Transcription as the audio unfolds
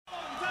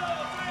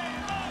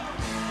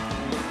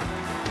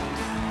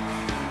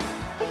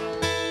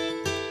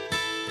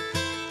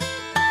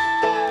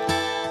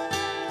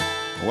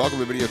Welcome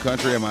to Video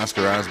Country. I'm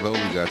Oscar Osbo.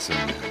 We got some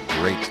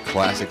great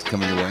classics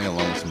coming your way,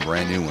 along with some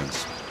brand new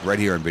ones, right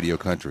here on Video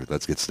Country.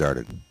 Let's get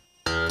started.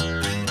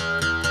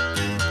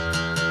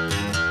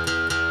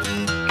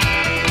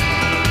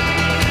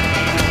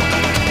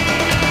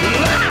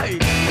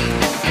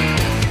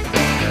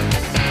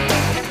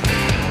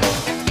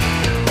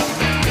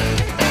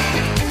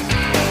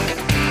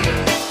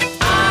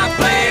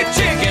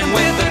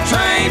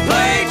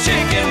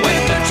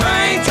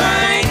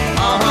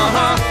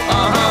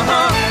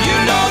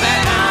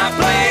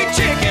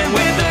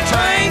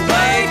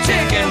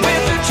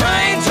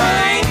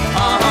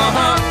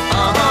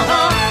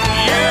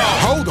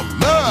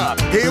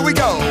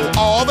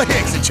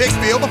 Chicks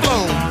feel the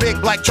flow.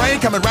 Big black train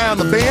coming round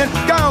the bend.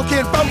 Go on,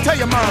 kinfolk, tell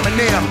your mom and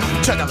them.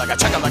 Chugga-lugga,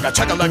 chugga-lugga,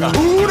 chugga-lugga.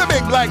 Ooh, the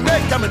big black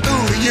neck coming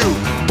through to you.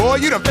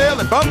 Boy, you done fell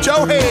and bumped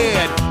your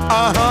head.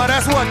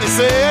 That's what they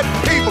said.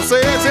 People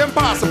say it's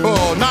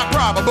impossible, not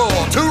probable,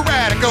 too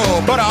radical.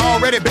 But I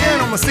already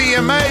been on the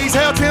CMAs.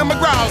 Hell, Tim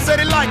McGraw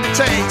said he liked the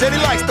change, that he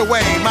likes the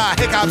way my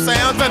hip-hop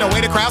sounds and the way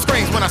the crowd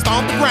screams when I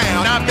stomp the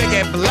ground. I'm big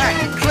and black,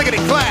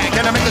 clickety-clack,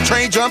 and I make the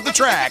train jump the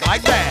track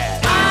like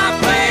that. I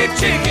play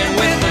chicken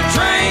with the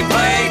train,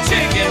 play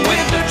chicken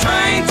with the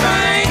train,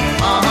 train.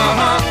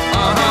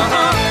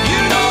 You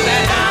know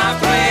that I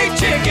play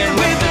chicken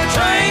with the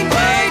train,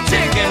 play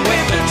chicken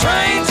with the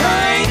train,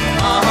 train.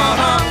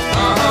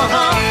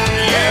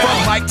 Yeah. From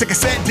mic to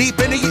cassette deep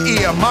into your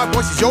ear, my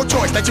voice is your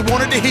choice that you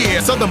wanted to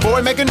hear. Southern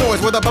boy making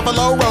noise with a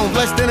buffalo roam,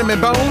 flesh, denim,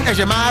 and bone, as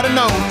you might have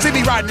known. See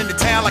me riding into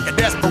town like a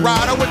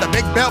desperado with a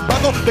big belt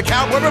buckle, the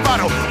cowboy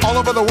bravado. All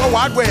over the World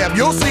Wide Web,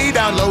 you'll see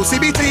download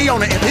CBT on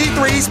the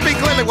MP3. Speak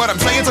clearly what I'm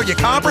saying so you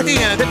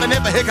comprehend. Hit the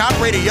net, the hip-hop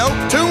radio,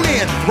 tune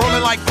in.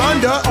 Rolling like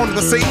thunder onto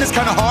the scene. It's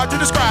kind of hard to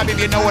describe if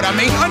you know what I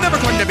mean. I never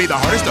claimed to be the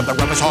hardest of the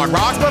roughest hard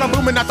rocks, but I'm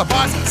booming out the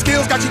box.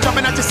 Skills got you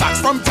jumping out your socks.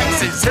 From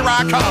Texas, here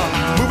I come,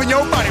 moving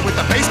your body with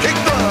the bass kick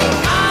drum.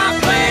 I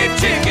play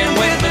chicken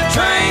with the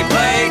train,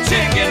 play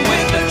chicken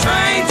with the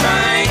train,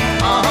 train.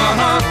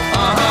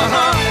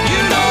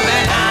 You know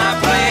that I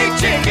play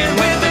chicken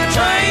with the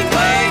train,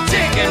 play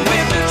chicken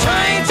with the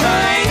train,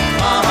 train.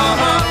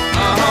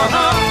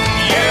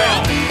 Yeah.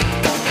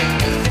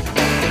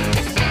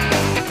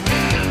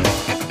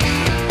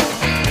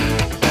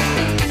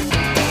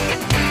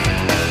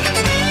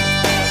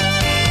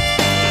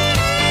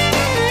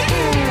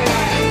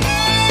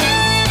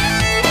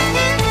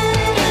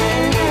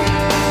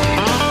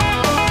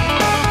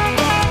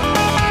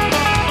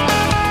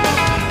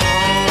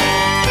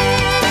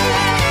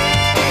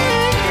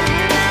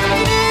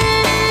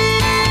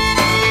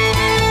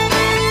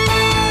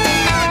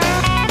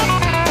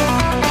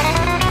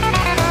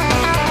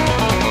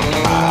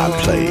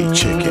 Play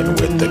chicken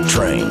with the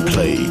train,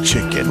 play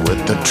chicken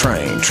with the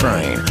train,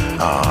 train. I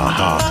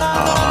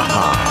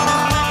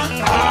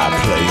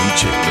play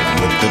chicken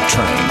with the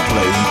train,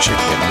 play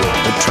chicken with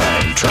the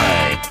train,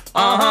 train.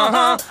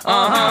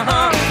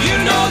 You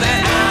know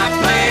that I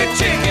play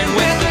chicken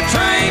with the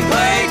train,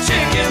 play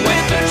chicken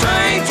with the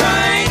train,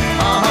 train.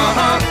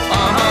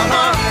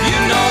 You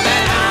know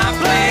that I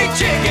play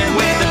chicken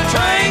with the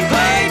train,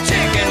 play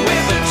chicken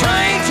with the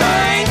train,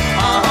 train.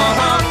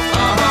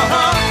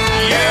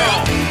 Yeah.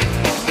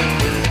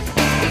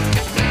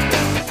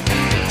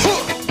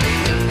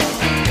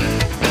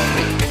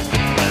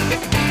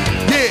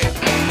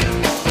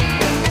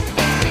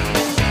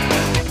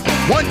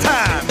 One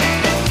time.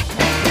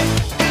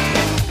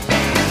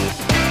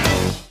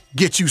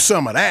 Get you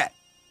some of that.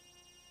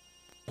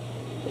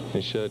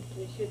 You should.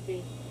 You should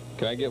be.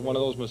 Can I get one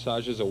of those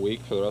massages a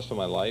week for the rest of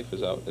my life?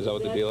 Is that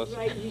what the deal is?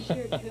 That's right, you sure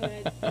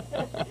could.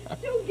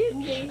 Don't get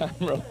me. I'm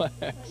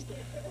relaxed.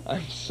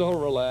 I'm so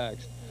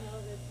relaxed.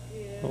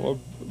 We're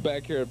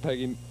back here at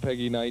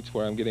Peggy Knight's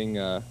where I'm getting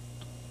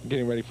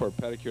ready for a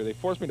pedicure. They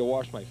forced me to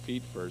wash my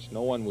feet first.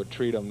 No one would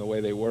treat them the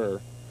way they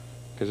were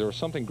because there was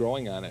something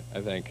growing on it,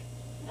 I think.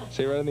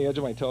 See right on the edge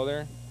of my toe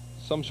there?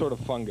 Some sort of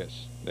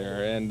fungus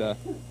there. And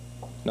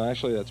no,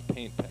 actually that's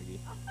paint, Peggy.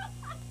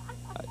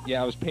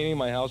 Yeah, I was painting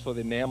my house with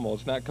enamel.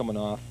 It's not coming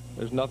off.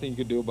 There's nothing you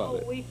could do about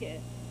it. We can.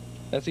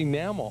 That's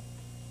enamel.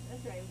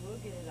 That's right, we'll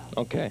get it off.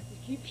 Okay.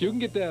 If you can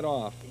get that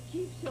off. It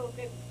keeps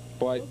soaking.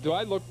 Boy, do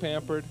I look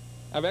pampered?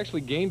 I've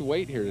actually gained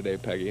weight here today,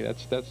 Peggy.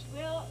 That's.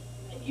 Well,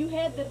 you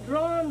had the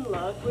drawn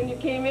look when you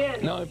came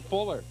in. No, I'm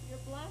fuller. You're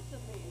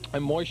blossoming.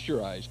 I'm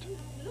moisturized. You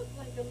look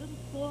like a little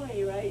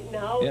boy right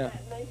now. Yeah.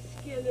 That nice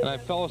skin. And I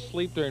fell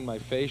asleep during my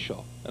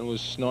facial and was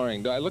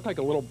snoring. Do I look like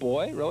a little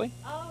boy, really?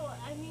 Oh,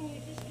 I mean,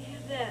 you just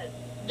have that.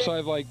 So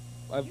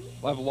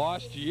I've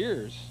lost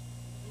years.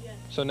 Yeah.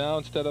 So now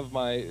instead of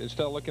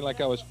looking like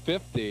I was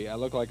 50, I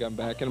look like I'm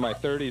back in my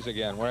 30s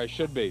again, where I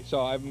should be.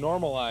 So I've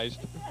normalized.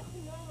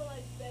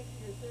 Normalized back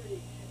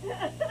to your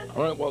 30s.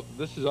 All right, well,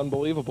 this is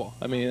unbelievable.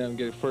 I mean, I'm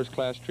getting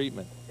first-class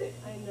treatment.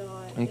 I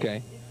know.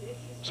 Okay.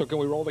 So can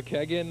we roll the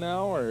keg in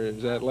now, or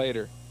is that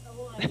later?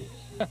 Oh, I would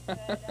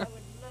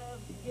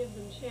love to give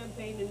them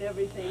champagne and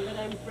everything, but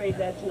I'm afraid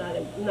that's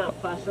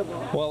not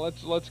possible. Well,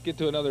 let's get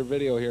to another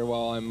video here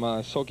while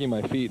I'm soaking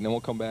my feet, and then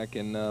we'll come back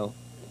and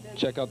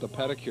check out the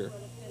pedicure.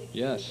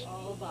 Yes.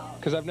 All about.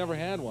 Because I've never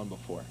had one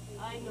before.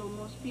 I know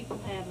most people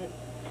haven't.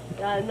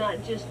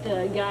 Not just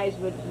guys,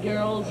 but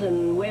girls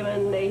and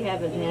women, they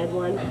haven't had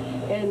one.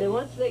 And then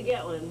once they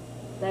get one,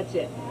 that's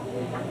it.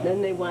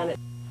 Then they want it.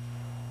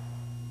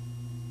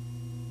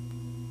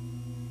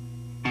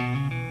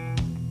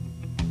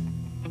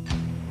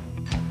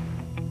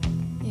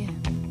 Yeah.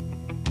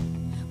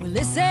 Well,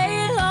 it's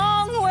a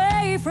long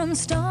way from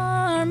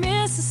Star,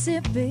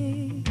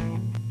 Mississippi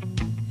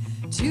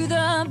to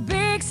the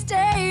big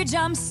stage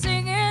I'm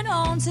singing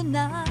on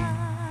tonight.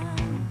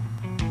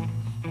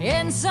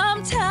 And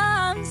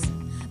sometimes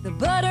the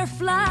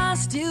butterflies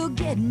still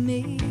get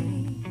me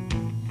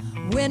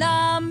when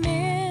I'm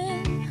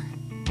in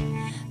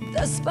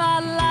the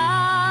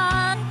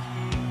spotlight.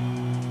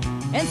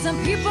 And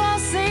some people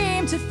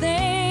seem to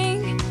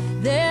think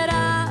that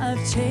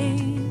I've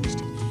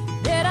changed,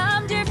 that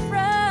I'm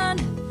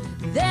different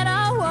than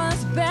I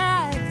was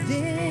back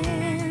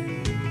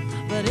then.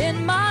 But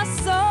in my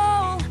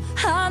soul,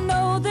 I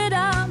know that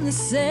I'm the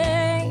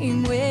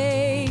same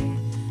way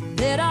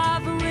that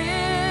I've really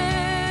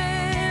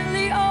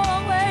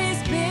always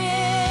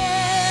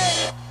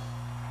been.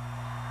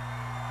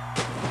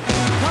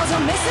 'Cause a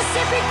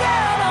Mississippi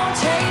girl don't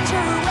change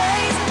her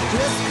ways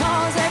just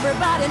 'cause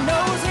everybody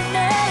knows her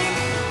name.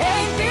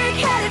 Ain't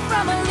big-headed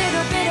from a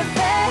little bit of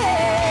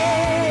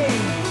fame.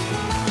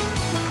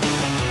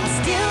 I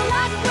still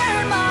like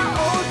wearing my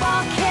old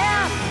ball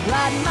cap,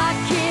 riding my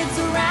kids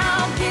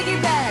around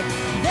piggyback.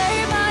 They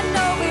might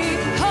know me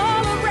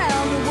all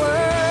around the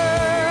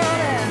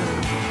world.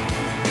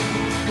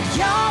 But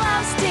y'all,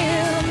 I'm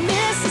still a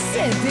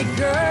Mississippi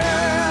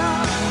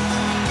girl.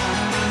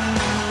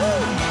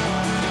 Woo.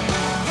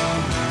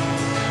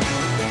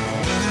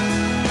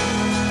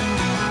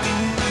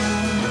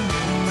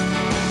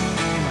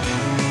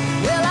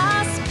 Well, I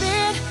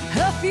spent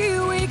a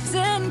few weeks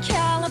in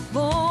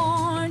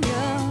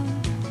California.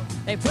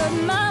 They put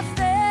my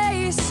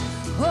face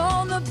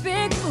on the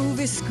big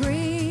movie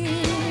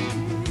screen.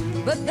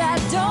 But that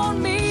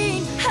don't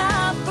mean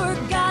I've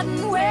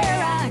forgotten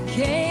where I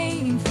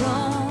came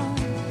from.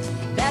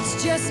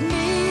 That's just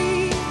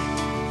me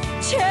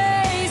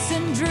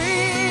chasing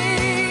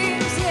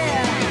dreams,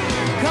 yeah.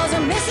 'Cause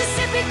a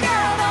Mississippi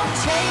girl don't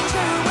change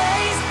her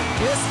ways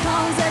just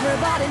 'cause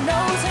everybody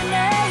knows her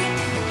name.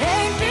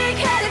 Ain't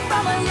big-headed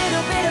from a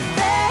little bit of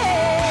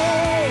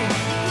fame.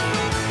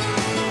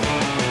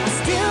 I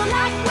still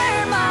like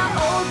wearing my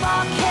old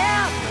ball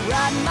cap,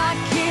 riding my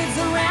kids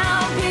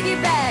around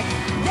piggyback.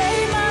 They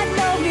might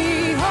know me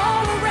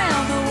all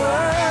around the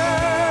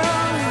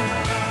world.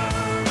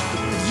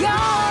 But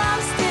y'all,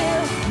 I'm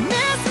still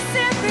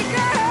Mississippi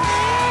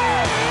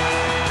girl.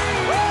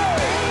 Woo!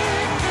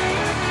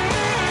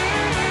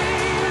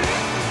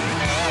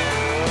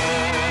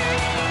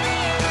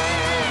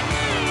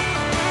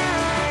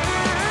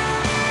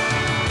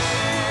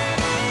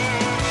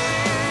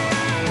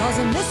 'Cause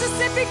a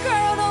Mississippi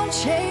girl don't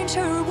change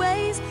her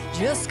ways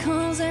just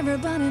 'cause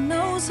everybody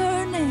knows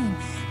her name.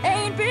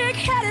 Ain't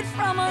big-headed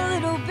from a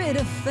little bit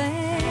of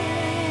fame.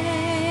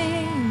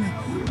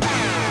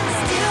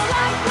 Still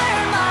like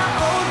wearing my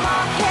old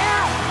ball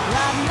cap,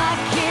 riding my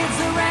kids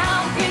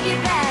around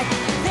piggyback.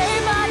 They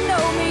might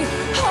know me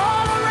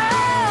all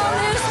around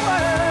this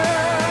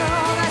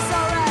world. That's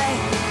alright,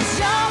 'cause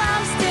y'all,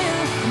 I'm still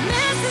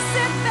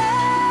Mississippi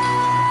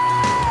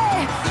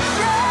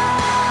girl.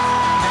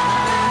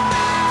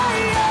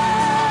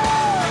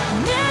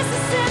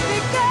 Mississippi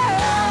girl.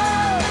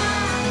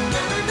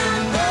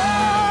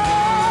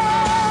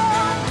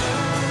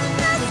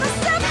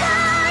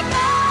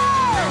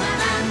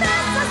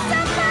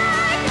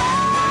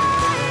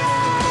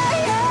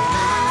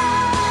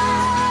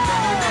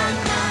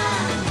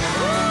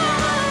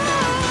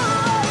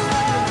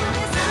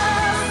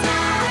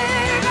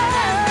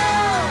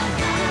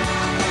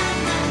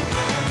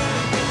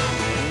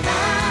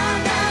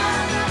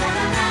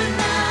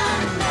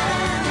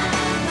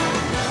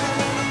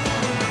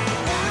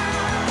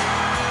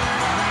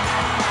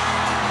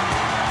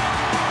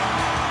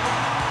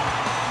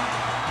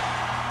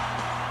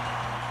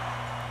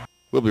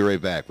 We'll be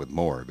right back with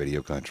more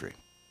Video Country.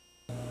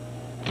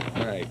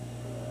 All right.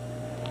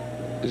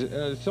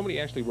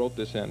 Somebody actually wrote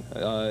this in.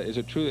 Is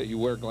it true that you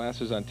wear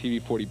glasses on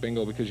TV40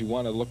 Bingo because you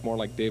want to look more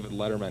like David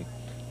Letterman?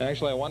 And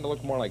actually, I wanted to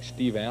look more like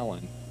Steve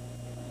Allen.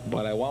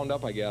 But I wound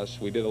up, I guess,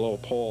 we did a little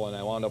poll, and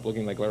I wound up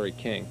looking like Larry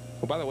King.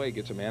 Who, by the way,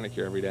 gets a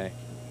manicure every day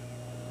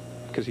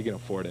because he can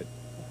afford it.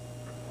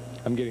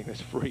 I'm getting this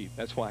free.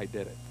 That's why I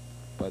did it.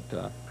 But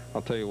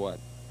I'll tell you what.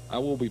 I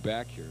will be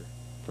back here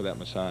for that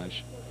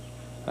massage.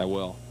 I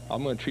will.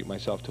 I'm going to treat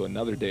myself to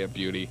another day of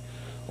beauty,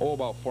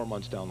 about 4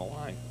 months down the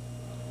line.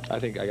 I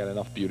think I got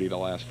enough beauty to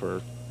last for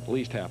at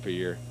least half a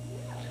year.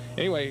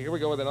 Anyway, here we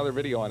go with another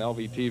video on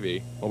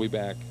LVTV. We'll be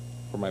back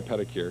for my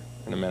pedicure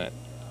in a minute.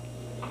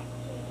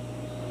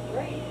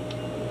 Great.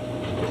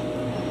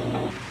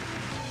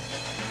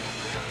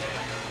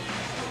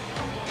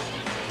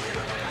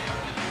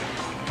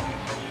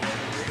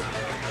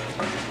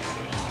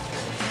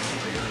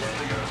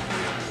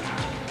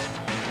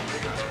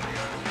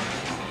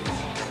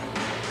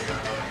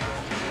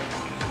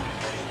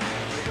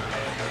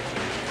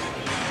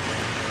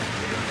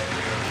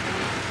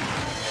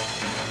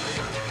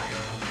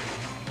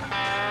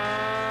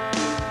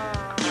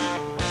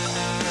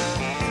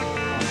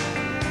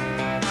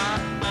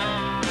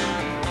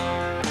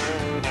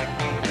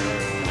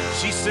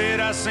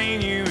 I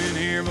seen you in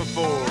here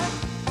before.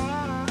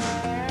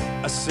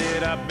 I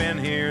said, I've been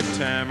here a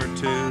time or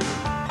two.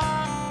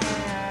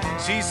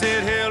 She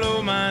said,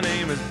 hello, my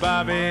name is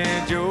Bobby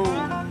Joe.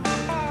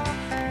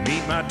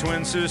 Meet my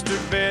twin sister,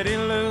 Betty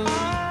Lou.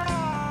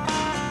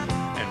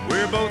 And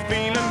we're both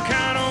feeling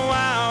kind of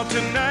wild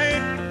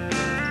tonight.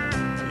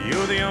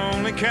 You're the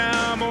only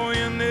cowboy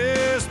in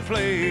this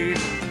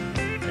place.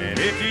 And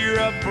if you're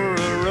up for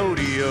a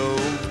rodeo,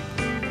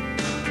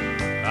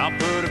 I'll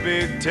put a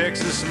big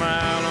Texas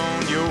smile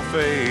on your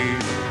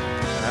face.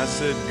 I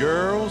said,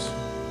 girls,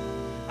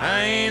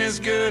 I ain't as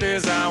good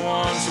as I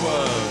once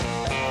was.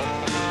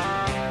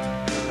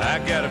 I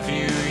got a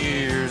few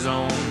years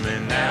on me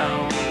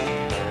now.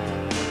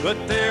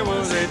 But there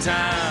was a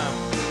time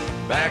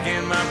back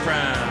in my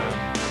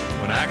prime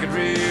when I could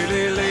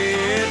really lay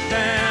it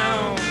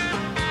down.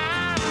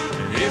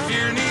 And if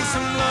you need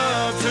some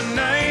love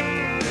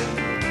tonight,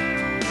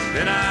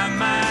 then I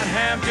might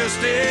have just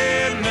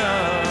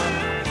enough.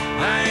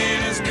 I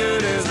ain't as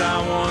good as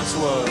I once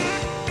was,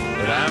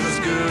 but I'm as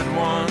good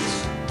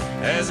once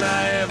as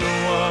I ever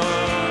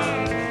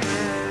was.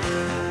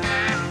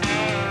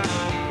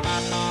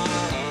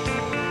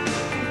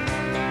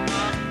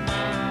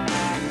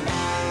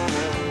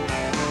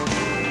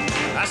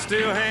 I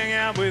still hang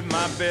out with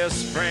my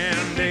best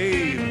friend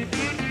Dave.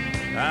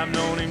 I've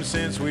known him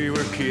since we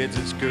were kids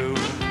at school.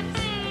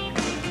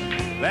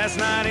 Last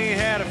night he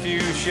had a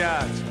few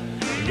shots,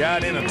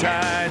 got in a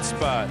tight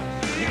spot,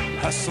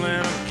 hustling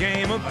a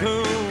game of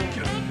pool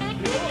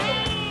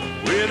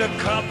with a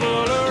couple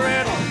of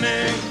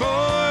redneck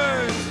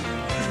boys,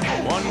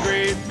 one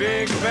great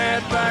big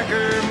fat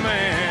biker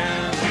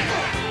man.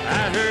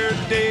 I heard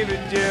David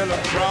yell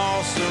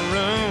across the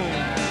room,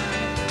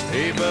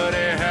 hey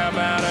buddy, how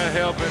about a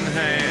helping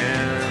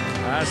hand?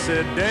 I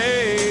said,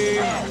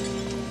 Dave,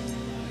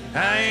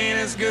 I ain't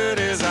as good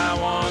as I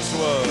once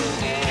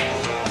was.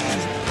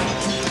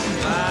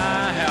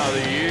 My, how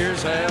the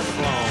years have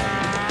flown.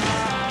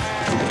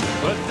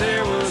 But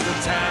there was a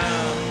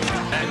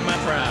time in my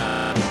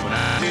prime when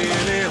I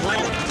really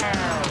went.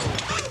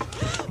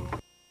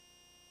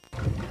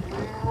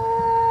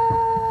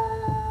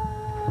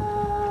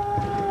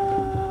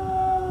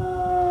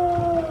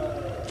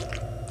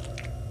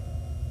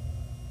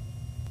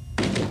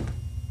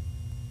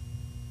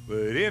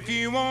 But if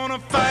you wanna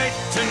fight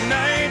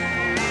tonight,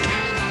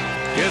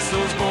 guess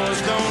those boys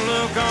don't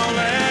look all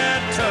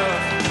that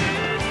tough.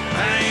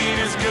 I ain't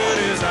as good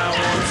as I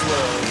once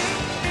was,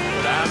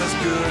 but I'm as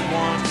good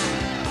once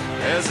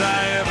as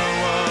I ever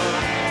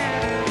was.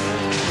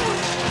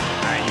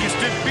 I used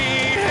to be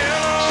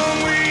hell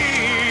on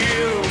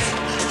wheels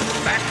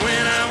back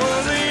when I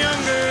was a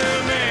younger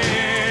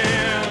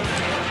man.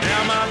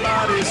 Now my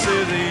body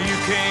says that you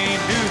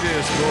can't do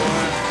this,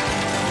 boy,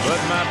 but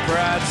my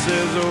pride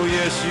says, oh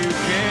yes you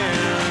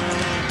can.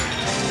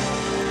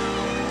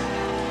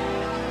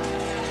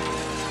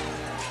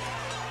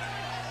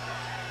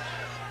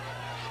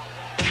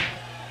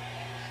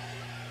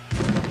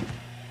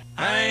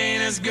 I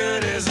ain't as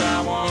good as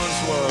I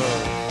once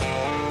was.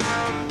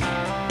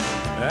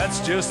 That's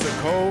just the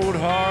cold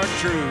hard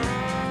truth.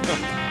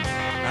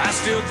 I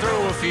still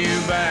throw a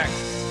few back,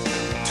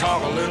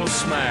 talk a little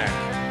smack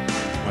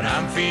when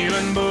I'm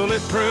feeling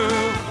bulletproof.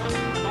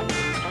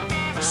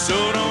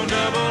 So don't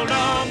double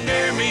dog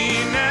dare me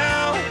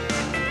now,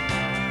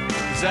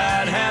 'cause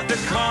I'd have to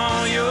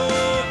call your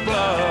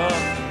bluff.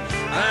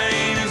 I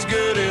ain't as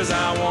good as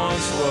I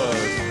once was,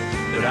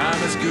 but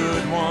I'm as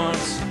good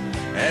once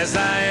as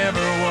I ever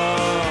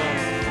was.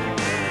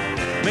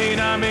 May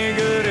not be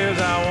good as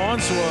I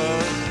once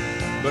was,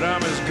 but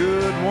I'm as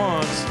good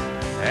once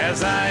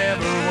as I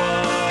ever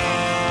was.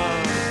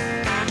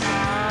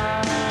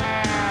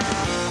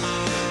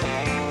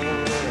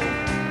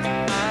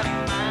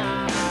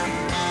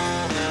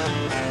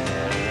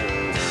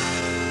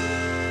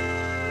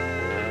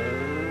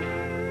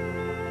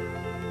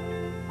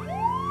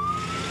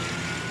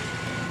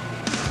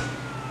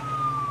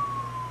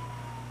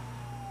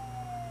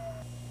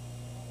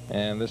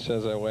 And this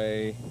says I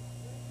weigh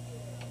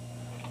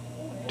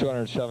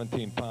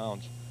 217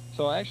 pounds.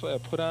 So actually I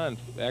put on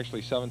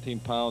 17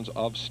 pounds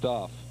of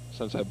stuff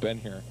since I've been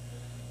here.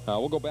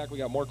 We'll go back. We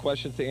got more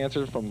questions to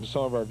answer from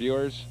some of our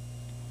viewers.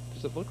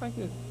 Does it look like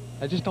it?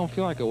 I just don't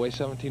feel like I weigh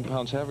 17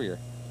 pounds heavier.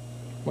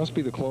 Must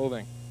be the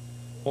clothing.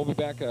 We'll be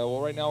back.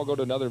 Well, right now we'll go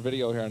to another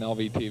video here on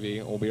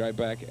LVTV. We'll be right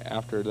back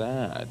after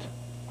that.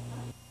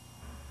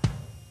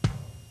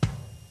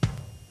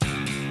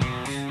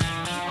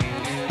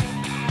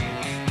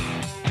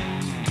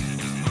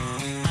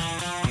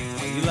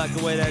 You like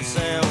the way that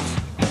sounds?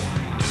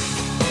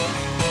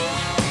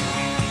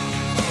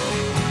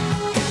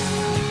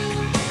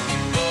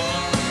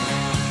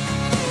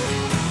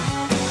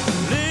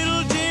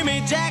 Little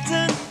Jimmy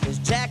Jackson is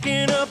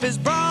jacking up his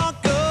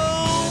Bronco.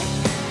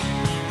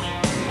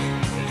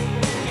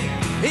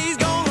 He's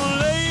gonna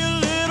lay a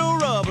little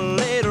rubber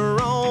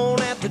later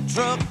on at the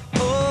truck.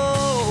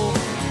 Oh,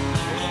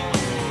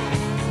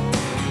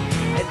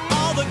 and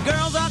all the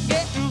girls are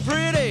getting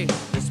pretty.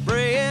 They're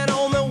spraying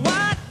on the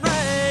white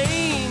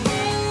rain.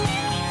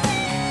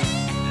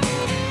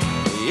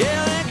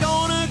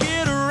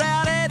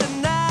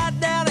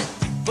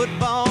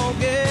 football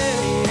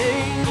game.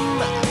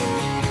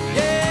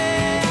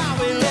 Yeah,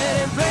 we let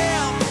it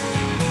rip.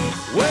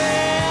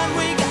 When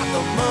we got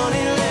the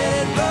money, let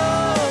it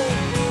roll.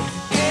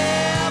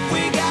 If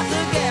we got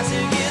the gas,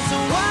 it gets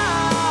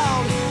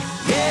wild.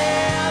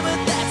 Yeah, but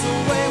that's the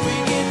way we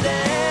get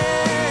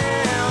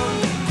down.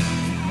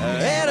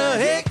 At a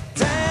hick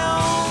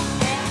town.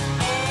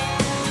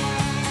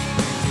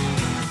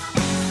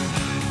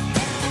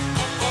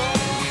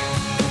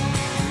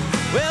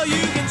 Well,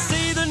 you can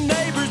see the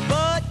neighbor's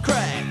butt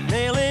crack,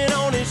 nailing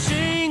on his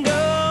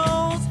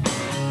shingles.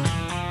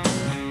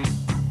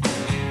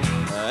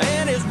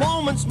 And his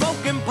woman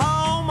smoking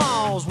Pall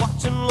Malls,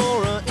 watching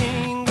Laura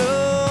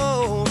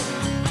Ingalls.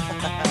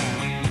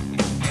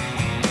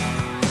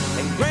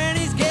 And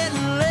Granny's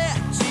getting lit,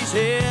 she's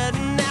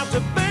heading out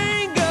to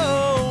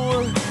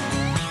bingo.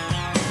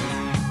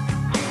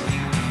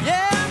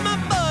 Yeah, my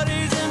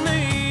buddies and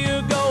me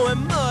are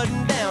going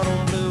mudding down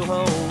on Blue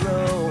Hole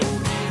Road.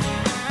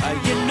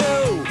 You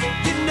know,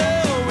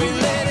 we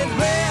let it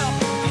rip.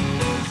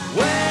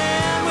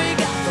 When we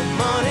got the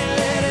money,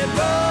 let it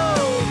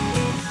roll.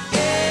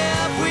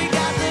 If we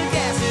got the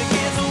gas, it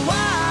gets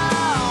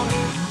wild.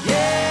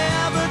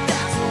 Yeah, but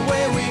that's the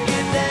way we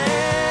get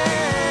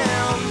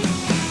down.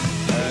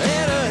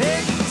 In a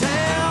hick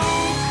town.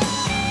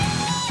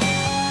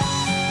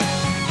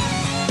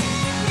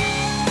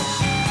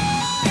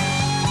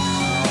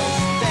 Oh,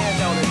 stand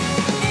on it.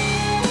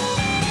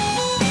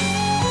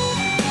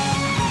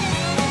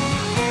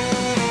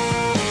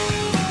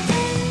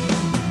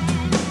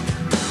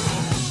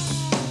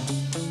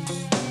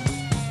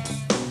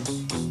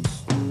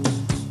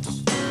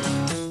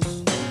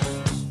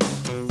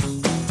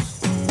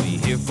 We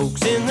hear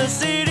folks in the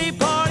city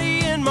party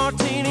in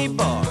martini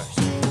bars,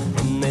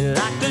 and they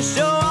like to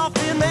show off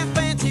in their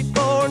fancy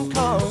foreign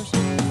cars.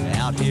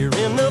 Out here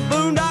in the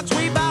boondocks,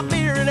 we buy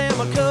beer and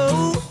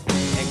Amoco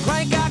and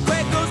crank out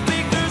Quaco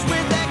speakers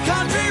with that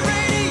country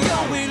radio.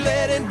 We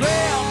let it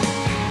rip.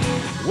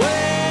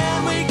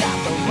 When we got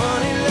the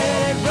money,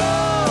 let it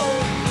roll.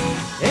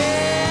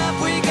 If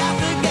we got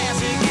the gas,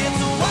 it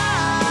gets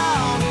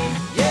wild.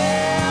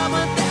 Yeah,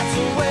 but that's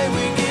the way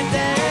we get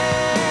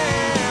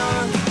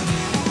down.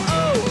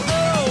 Oh,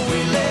 we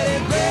let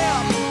it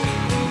rip.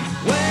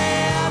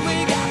 When we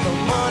got the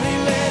money,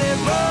 let it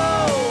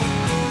roll.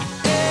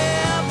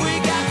 If we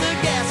got the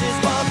gas, it's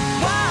buck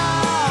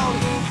wild.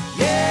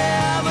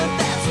 Yeah, but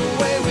that's the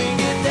way we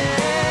get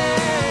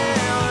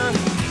down.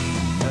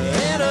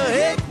 In a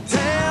hick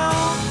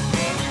town.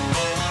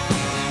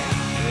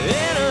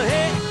 In a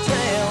hick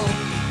town.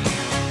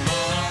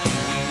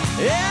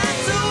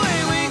 That's the way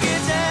we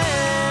get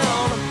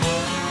down.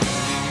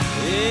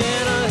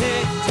 In a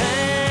hick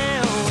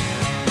town.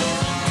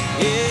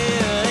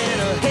 Yeah, in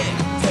a hick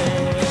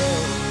town.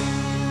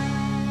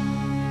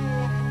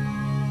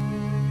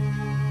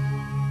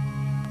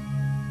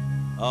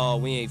 Oh,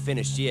 we ain't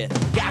finished yet.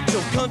 Got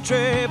your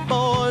country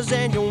boys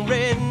and your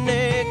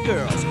redneck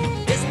girls.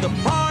 It's the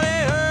party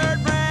heard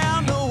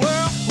round the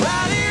world,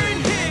 right here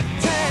in Hick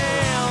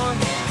Town.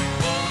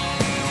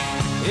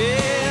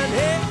 In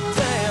Hick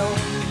Town.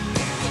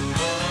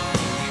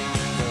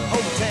 The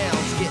whole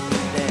town's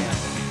getting down.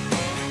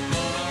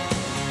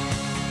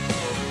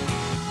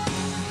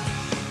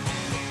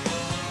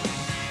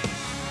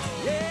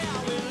 Yeah,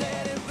 we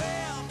let it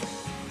rip.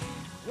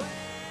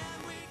 When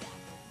we got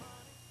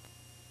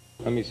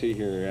Let me see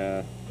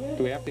here.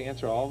 Do we have to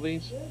answer all of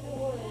these?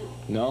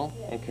 No?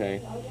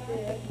 Okay.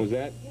 Was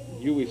that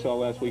you we saw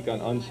last week on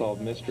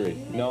Unsolved Mystery?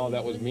 No,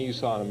 that was me you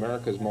saw on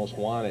America's Most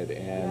Wanted.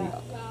 And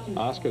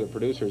Oscar, the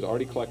producer, has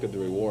already collected the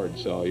reward,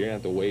 so you're going to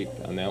have to wait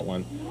on that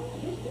one.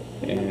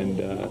 And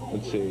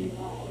let's see.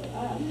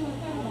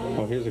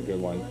 Oh, here's a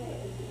good one.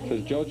 It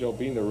says, Jojo,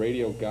 being the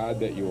radio god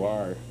that you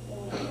are.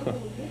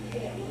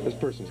 This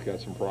person's got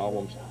some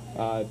problems.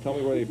 Tell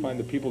me where they find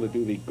the people that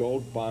do the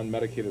Gold Bond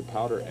medicated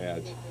powder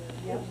ads.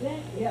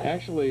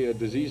 Actually,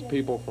 diseased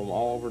people from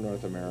all over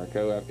North America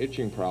who have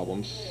itching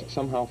problems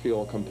somehow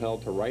feel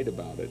compelled to write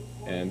about it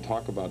and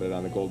talk about it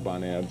on the Gold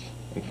Bond ads.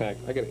 In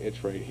fact, I got an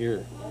itch right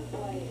here.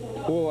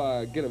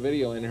 We'll get a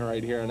video in here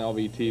right here on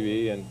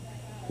LVTV, and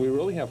we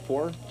really have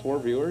four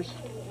viewers?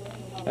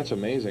 That's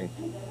amazing.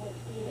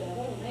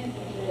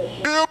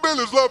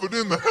 Hillbillies love it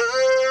in the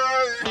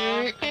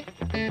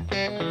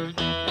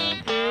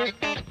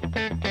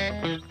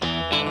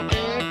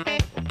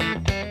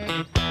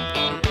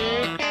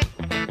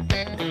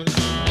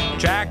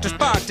Tractors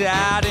parked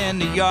out in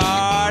the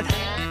yard.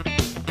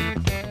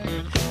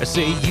 I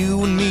say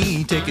you and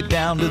me take it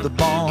down to the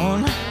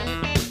barn.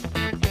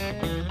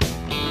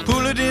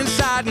 Pull it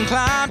inside and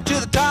climb to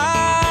the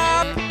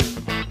top.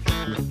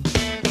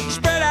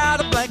 Spread out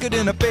a blanket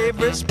in a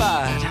favorite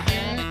spot.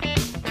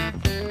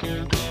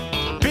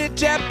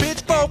 Pitch that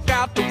pitchfork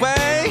out the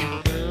way.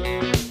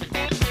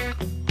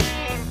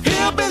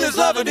 Hillbillies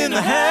love it in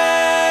the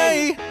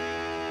hay.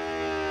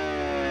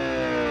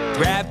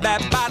 Grab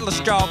that bottle of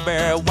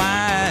strawberry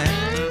wine.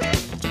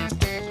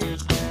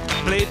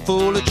 Plate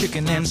full of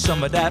chicken and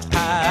some of that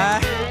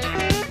pie.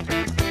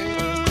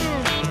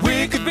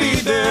 We could be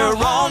there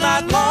all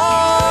night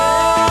long.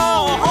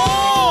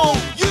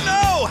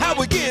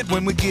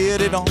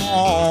 get it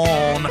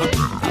on.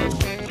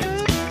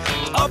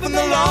 Up in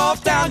the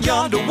loft down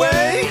yonder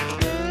way.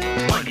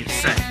 What do you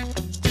say?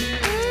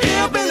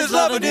 Hillbillies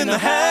love it in the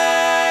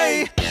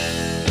hay.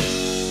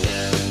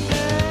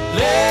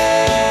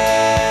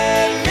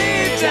 Lay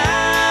me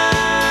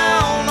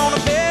down on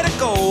a bed of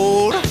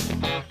gold.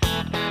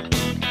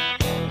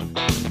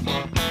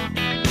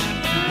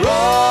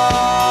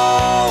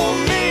 Roll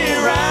me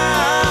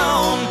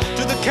around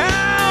till the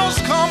cows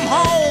come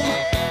home.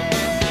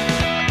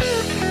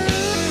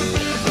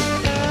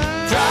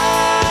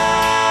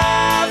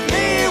 Drive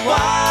me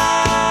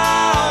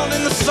wild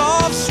in the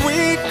soft,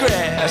 sweet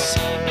grass.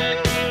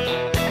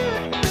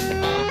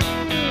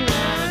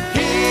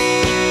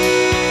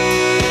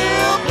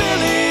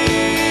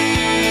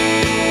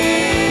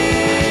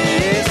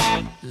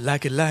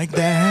 Like it like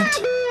that.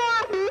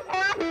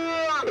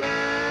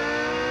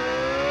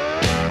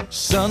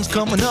 Sun's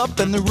coming up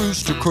and the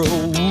rooster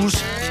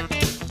crows.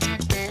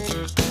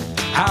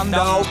 Hound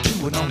dog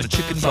chewing on the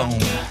chicken bone.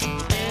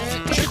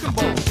 Chicken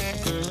bone.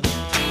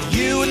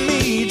 You and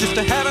me just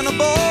a having a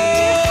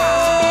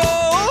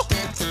ball.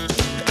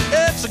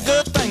 It's a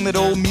good thing that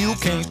old mule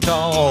can't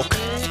talk.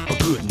 Oh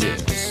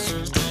goodness.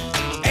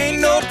 Ain't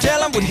no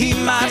telling what he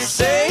might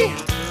say.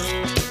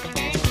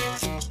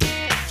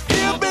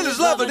 Hillbillies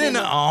love it in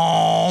the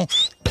on.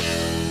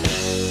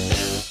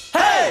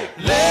 Hey,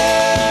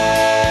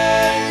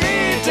 lay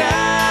me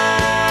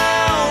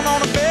down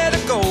on a bed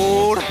of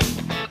gold.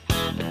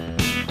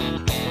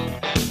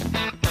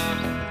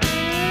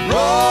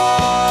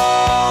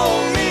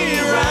 Roll me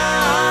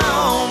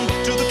around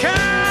till the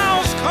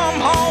cows come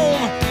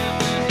home.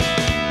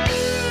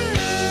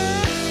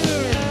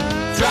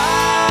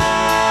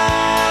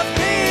 Drive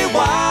me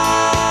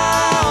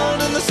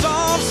wild in the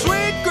soft,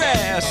 sweet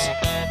grass.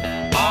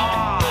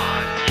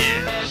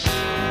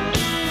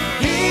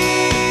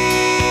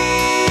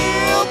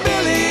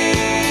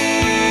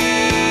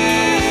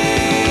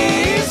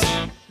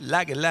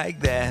 Like it like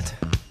that.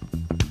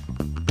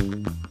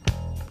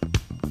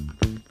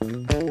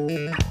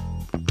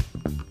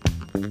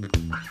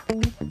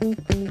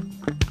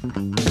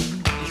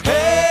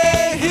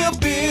 Hey,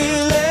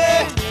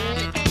 hillbilly.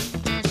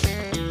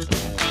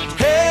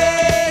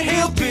 Hey,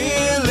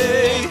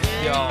 hillbilly.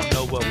 Y'all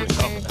know what we're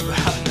talking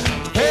about.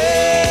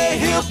 Hey,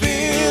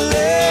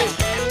 hillbilly.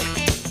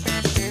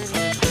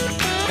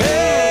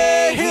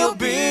 Hey,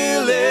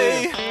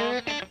 hillbilly.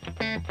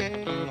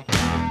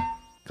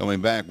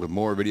 Coming back with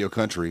more Video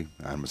Country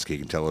on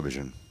Muskegon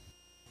Television.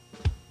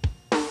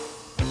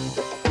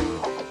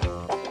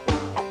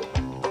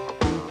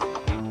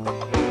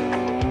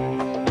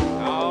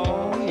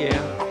 Oh,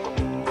 yeah.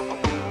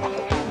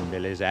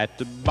 Billy's at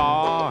the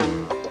bar.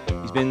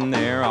 He's been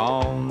there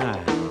all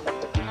night.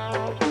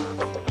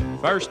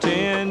 First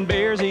 10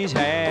 beers he's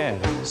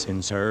had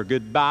since her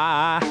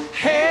goodbye.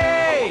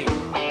 Hey!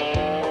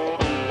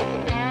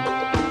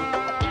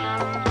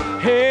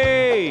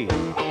 Hey!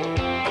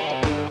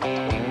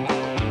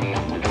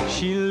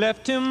 She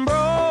left him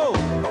broke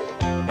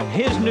in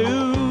his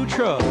new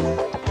truck.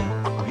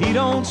 He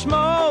don't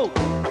smoke,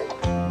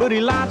 but he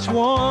lights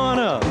one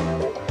up.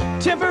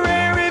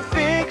 Temporary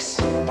fix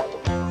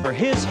for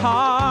his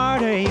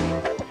heartache.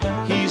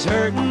 He's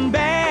hurting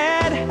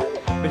bad,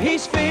 but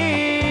he's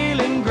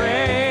feeling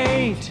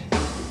great.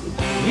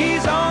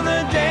 He's on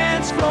the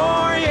dance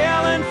floor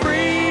yelling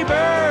free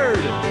bird,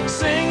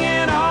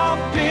 singing off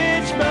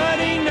pitch, but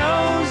he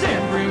knows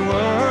every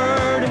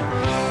word.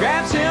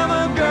 Grabs him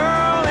a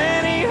girl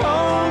and he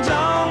holds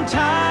on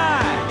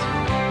tight.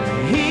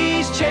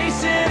 He's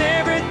chasing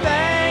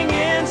everything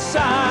in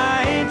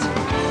sight.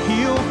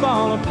 He'll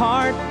fall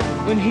apart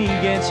when he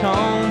gets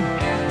home.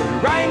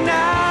 But right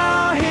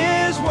now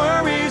his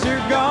worries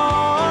are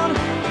gone.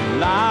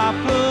 Life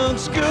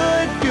looks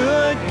good,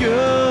 good,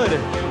 good.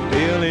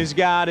 Billy's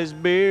got his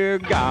beer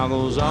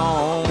goggles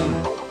on.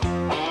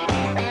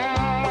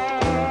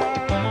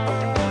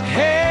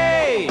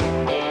 Hey!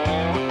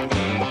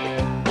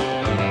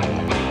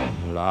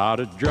 A lot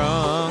of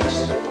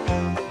drunks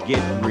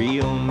get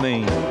real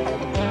mean.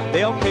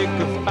 They'll pick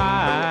a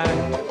fight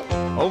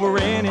over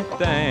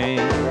anything.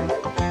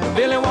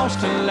 Billy wants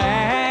to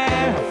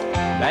laugh,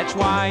 that's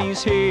why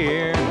he's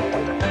here.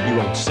 You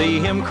won't see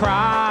him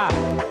cry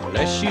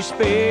unless you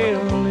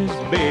spill his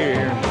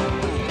beer.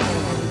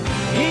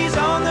 He's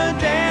on the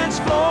dance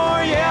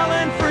floor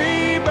yelling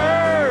free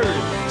bird,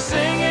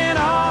 singing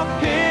off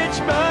pitch,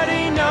 but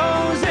he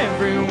knows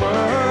every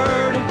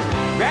word.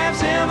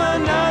 Grabs him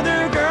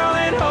another girl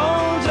and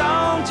holds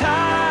on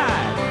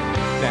tight.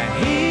 That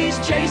he's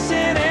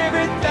chasing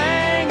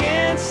everything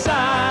in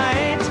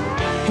sight.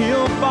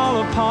 He'll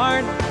fall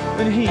apart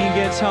when he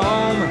gets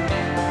home.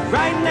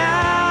 Right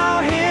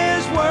now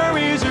his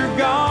worries are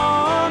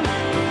gone.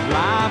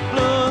 Life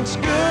looks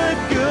good,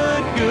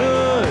 good,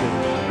 good.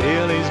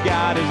 Billy's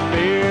got his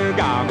beer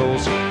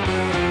goggles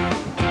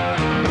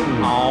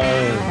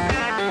on.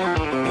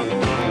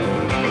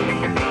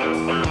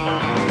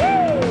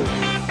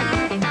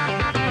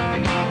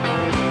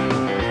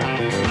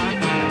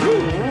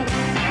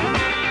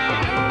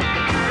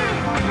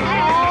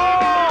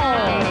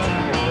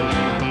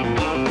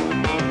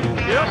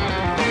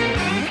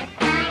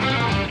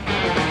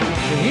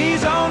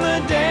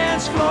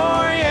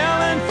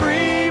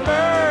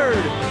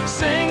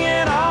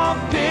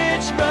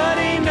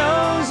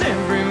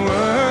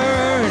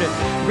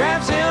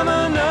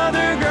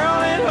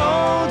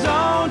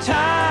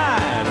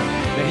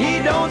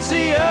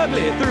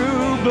 see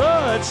through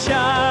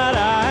bloodshot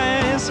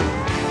eyes.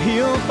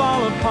 He'll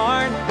fall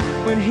apart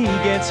when he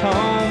gets home.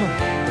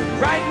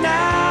 But right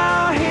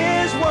now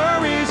his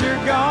worries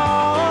are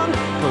gone,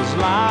 'cause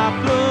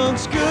life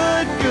looks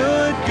good,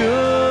 good,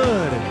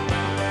 good.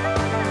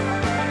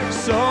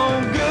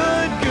 So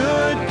good,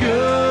 good,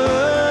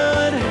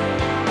 good.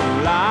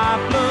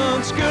 Life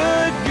looks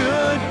good,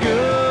 good,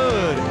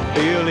 good.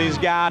 Billy's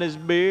got his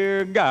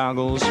beer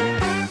goggles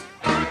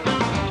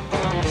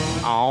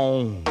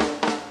on.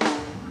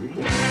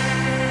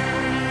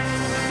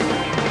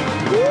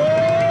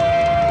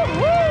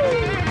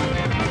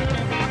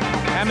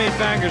 How many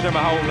fingers am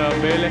I holding up,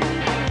 Billy?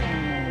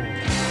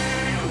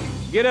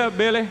 Get up,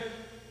 Billy.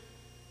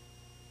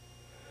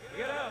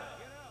 Get up.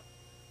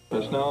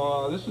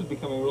 Now, this is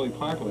becoming really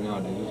popular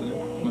nowadays, isn't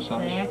it?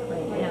 Massage. Exactly,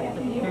 yes,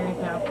 it's very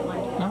popular.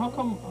 Now, how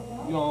come,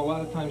 you know, a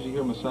lot of times you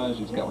hear massage,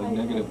 it's got like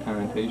negative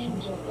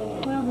connotations?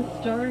 Well,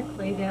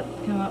 historically, that's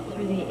come up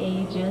through the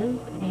ages,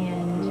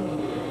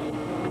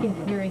 and it's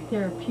very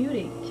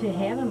therapeutic to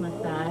have a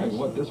massage. Like,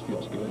 what, this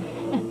feels good.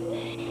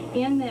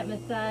 In that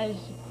massage,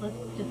 let's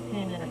just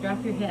kind of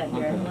drop your head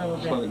here a little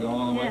Just bit. let it go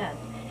all the way. Yes.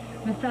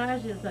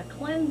 Massage is a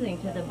cleansing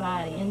to the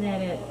body in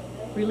that it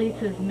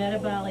releases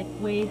metabolic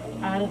waste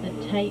out of the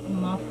tight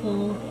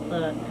muscles,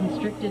 the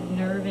constricted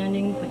nerve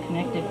endings, the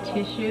connective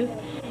tissue.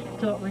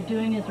 So what we're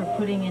doing is we're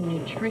putting in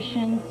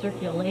nutrition,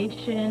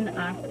 circulation,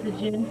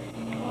 oxygen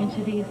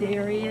into these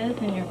areas,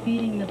 and you're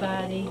feeding the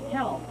body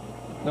health.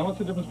 Now, what's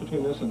the difference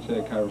between this and, say,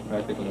 a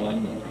chiropractic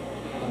alignment?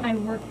 I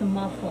work the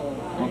muscles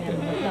Okay. and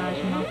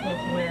massage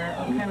muscles where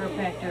a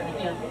chiropractor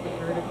adjusts the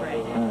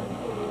vertebrae. All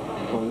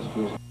right. Boy, this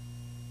feels...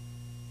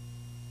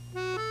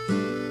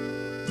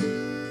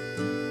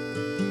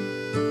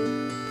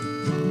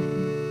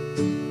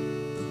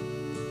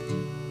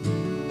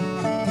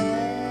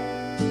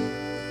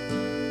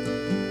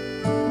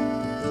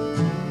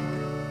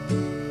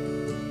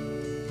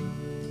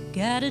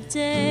 Got a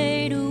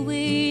date a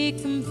week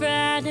from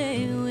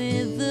Friday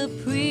with the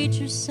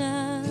preacher's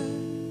son.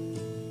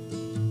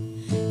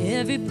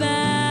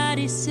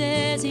 Everybody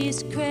says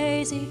he's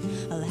crazy,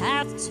 I'll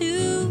have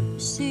to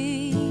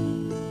see.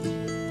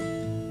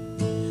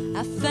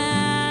 I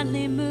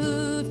finally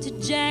moved to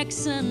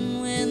Jackson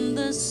when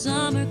the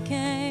summer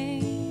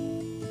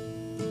came.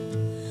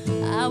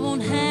 I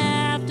won't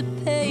have to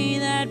pay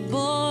that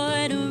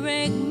boy to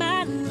rake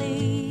my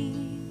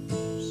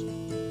leaves.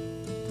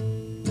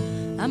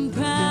 I'm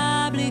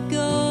probably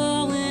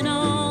going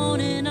on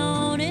and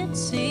on, it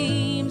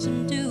seems.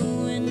 I'm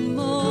doing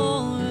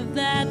more of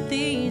that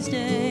these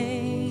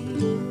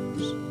days.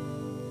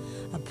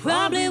 I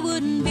probably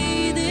wouldn't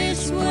be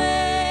this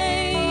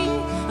way,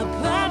 I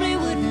probably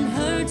wouldn't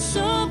hurt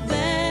so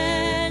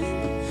bad.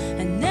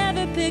 I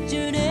never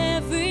pictured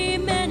every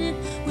minute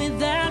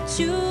without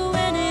you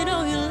in it.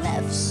 Oh, you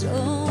left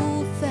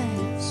so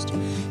fast.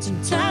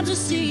 Sometimes I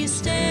see you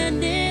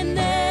standing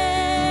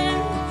there,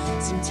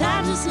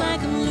 sometimes it's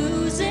like I'm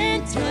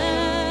losing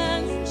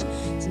touch.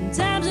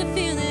 Sometimes I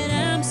feel that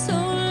I'm so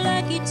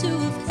lucky to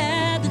have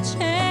had the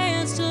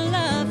chance to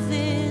love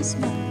this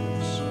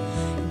much.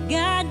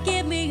 God,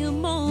 give me a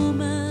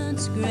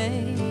moment's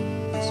grace,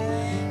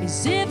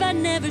 as if I'd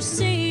never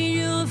seen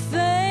your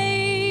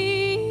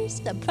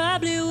face. I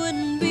probably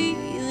wouldn't be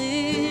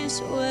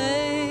this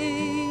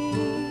way.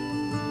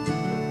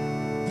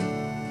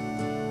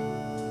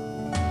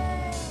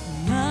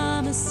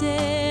 Mama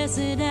says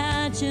that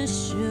I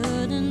just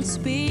shouldn't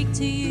speak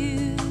to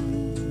you.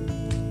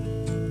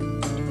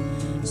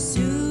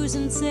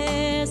 Susan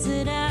says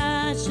that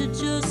I should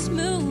just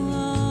move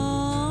on.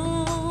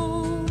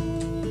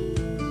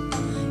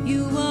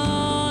 You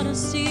ought to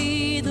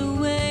see the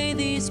way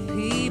these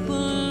people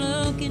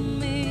look at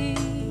me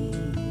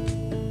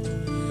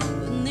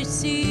when they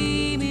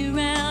see me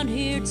round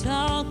here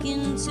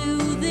talking to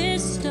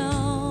this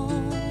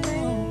stone.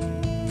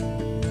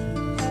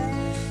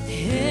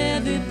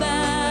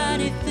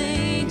 Everybody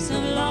thinks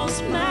I've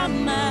lost my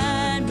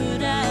mind,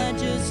 but I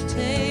just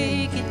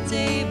take it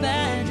day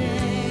by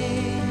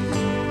day.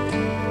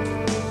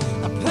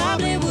 I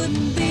probably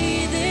wouldn't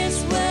be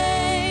this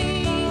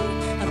way,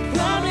 I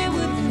probably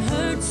wouldn't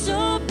hurt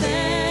so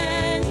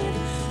bad.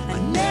 I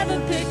never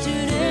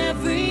pictured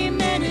every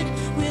minute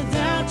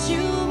without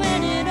you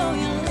in it. Oh,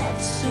 you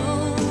left so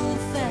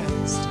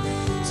fast.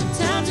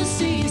 Sometimes I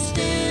see you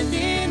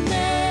standing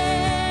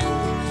there,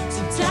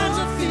 sometimes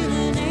I feel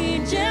an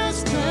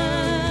angel's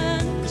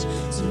touch.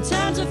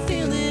 Sometimes I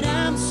feel that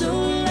I'm so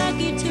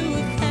lucky to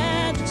have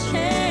had the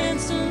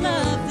chance to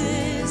love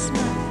this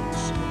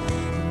much.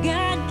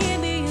 God, give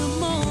me a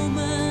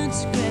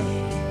moment's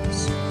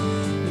grace,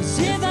 as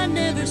if I'd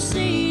never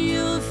seen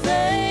your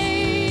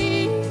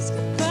face. I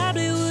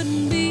probably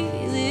wouldn't be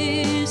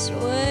this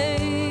way.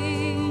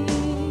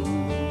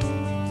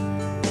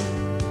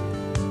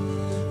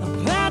 I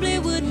probably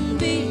wouldn't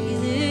be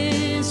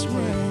this way.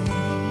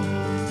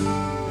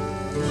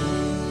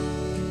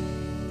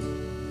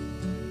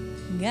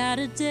 Got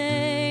a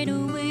date a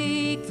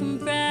week from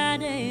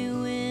Friday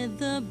with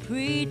the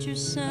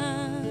preacher's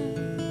son.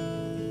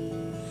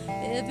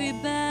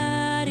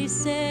 Everybody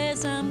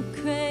says I'm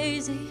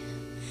crazy.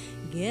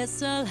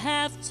 Guess I'll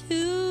have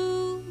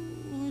to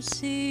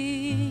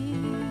see.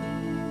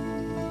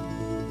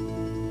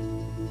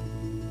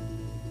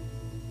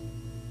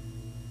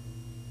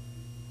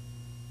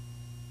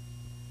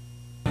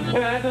 Yeah,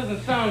 that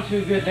doesn't sound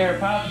too good there,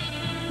 Pops.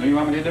 What do you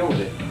want me to do with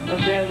it?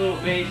 Let's add a little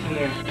bass in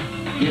there.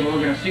 Yeah, but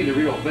we're going to see the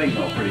real thing,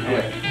 though, pretty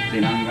quick. See,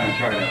 now I'm going to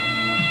try to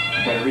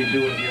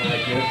redo it here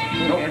like this.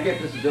 Don't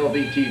forget, this is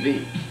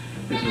LBTV.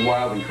 This is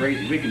wild and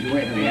crazy. We can do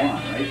anything we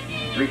want, right?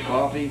 Drink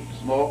coffee,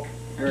 smoke,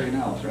 everything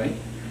else, right?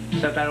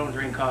 Except I don't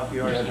drink coffee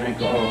or drink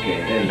coffee. Okay,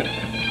 there you go.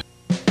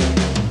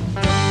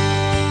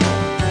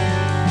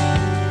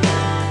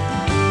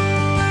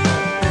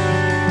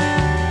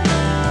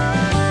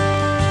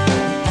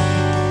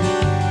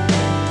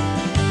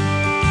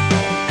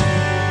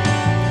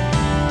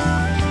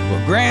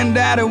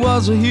 Granddaddy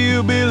was a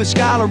hillbilly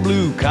scholar,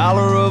 blue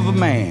collar of a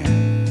man.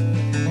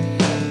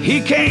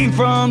 He came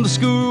from the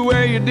school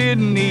where you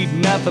didn't need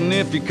nothing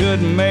if you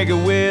couldn't make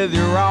it with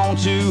your own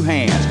two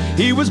hands.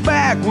 He was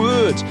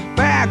backwoods,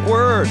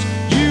 backwards,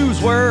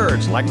 use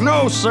words like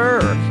no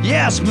sir,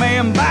 yes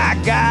ma'am, by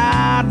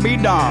God be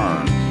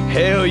darned.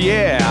 Hell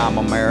yeah, I'm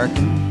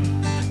American.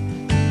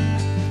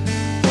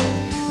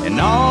 In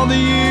all the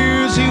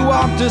years he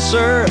walked this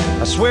earth,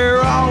 I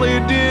swear all he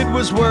did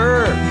was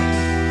work.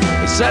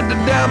 He said the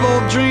devil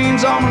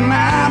dreams on an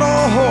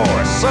idle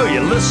horse, so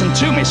you listen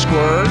to me,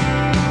 squirt.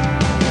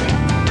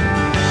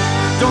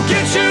 Don't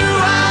get you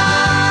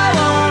high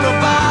on a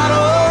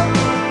bottle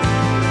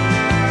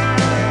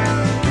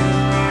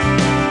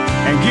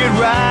and get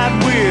right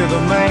with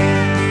a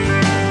man.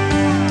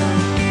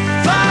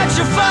 Fight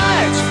your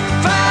fights,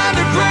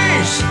 find a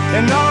grace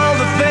in all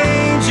the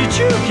things that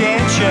you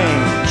can't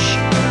change,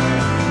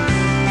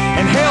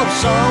 and help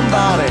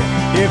somebody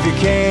if you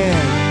can.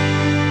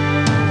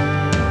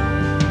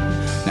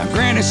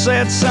 Granny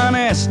said,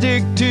 sonny,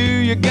 stick to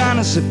your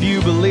gunners if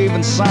you believe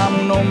in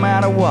something no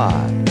matter what.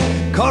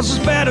 Cause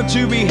it's better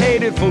to be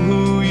hated for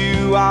who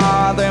you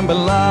are than be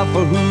loved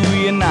for who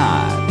you're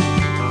not.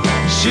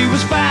 She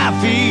was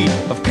 5 feet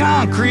of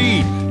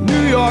concrete,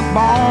 New York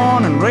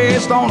born and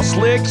raised on a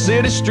slick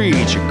city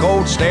street. She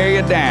cold stare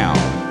you down,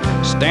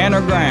 stand her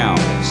ground,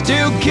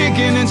 still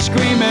kicking and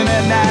screaming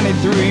at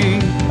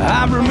 93.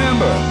 I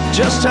remember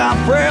just how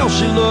frail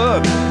she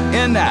looked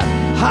in that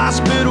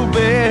hospital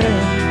bed,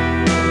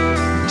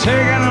 taking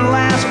her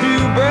last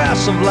few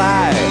breaths of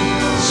life,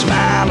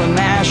 smiling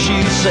as she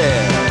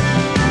said,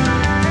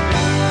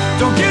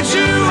 don't get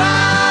you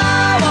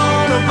high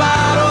on a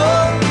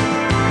bottle,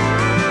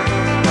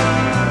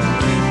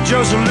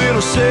 just a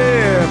little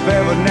sip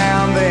every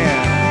now and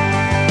then.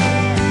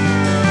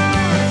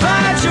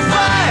 Fight your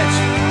fights,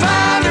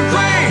 find a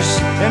grace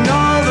in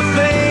all the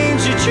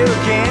things that you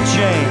can't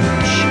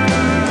change,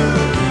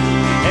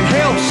 and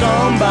help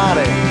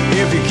somebody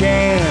if you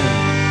can.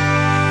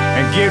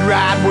 And get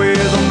right with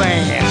a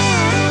man.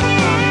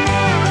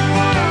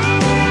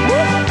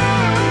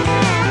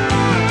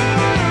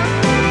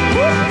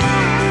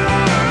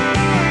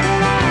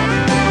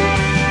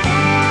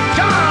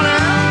 Come on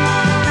now.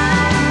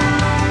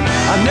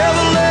 I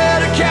never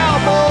let a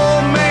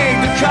cowboy make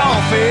the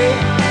coffee.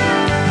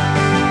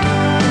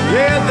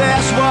 Yeah,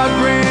 that's what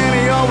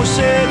Granny always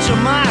said to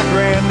my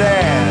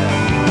granddad.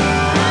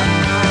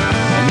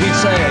 And he'd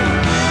say,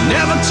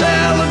 never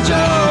tell a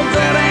joke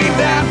that ain't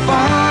that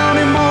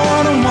funny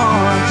more than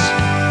once.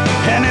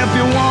 And if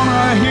you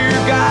wanna hear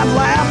God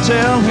laugh,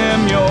 tell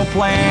him your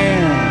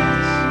plans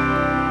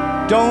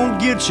don't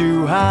get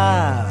you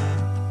high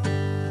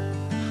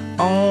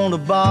on a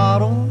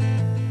bottle.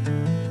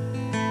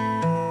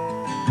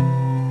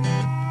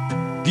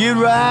 Get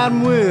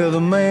riding with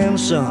a man,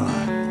 son.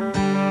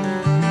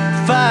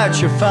 Fight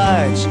your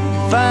fights,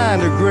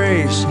 find a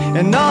grace,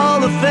 and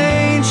all the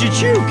things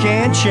that you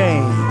can't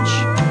change.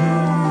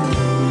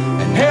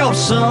 Help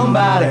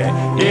somebody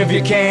if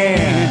you can,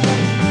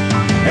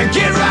 and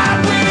get right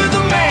with the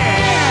man.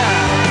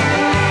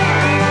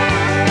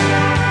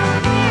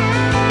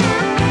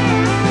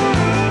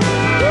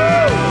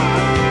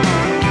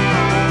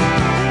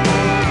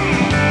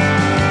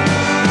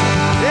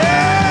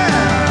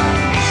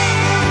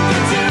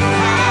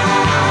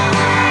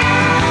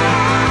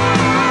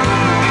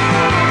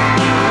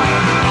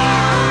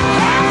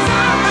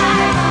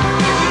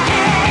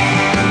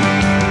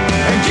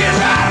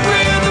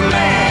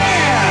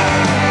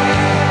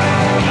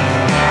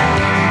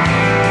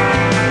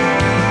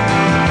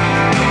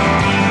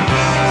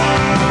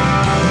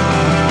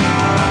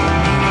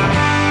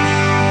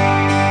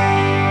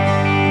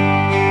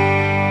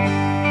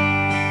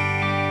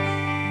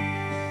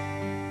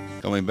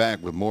 Coming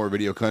back with more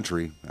Video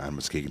Country on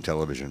Muskegon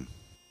Television.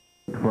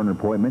 For an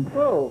appointment?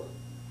 Whoa.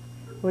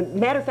 Well,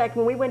 matter of fact,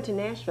 when we went to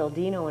Nashville,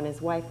 Dino and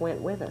his wife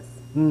went with us.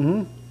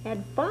 Mm-hmm.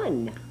 Had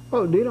fun.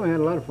 Oh, Dino had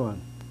a lot of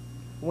fun.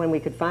 When we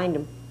could find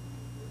him.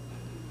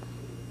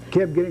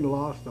 Kept getting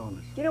lost on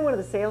us. You know, one of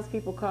the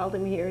salespeople called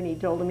him here and he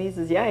told him, he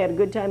says, yeah, I had a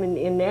good time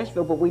in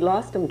Nashville, but we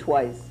lost him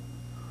twice.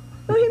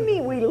 What do you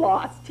mean we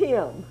lost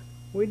him?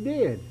 We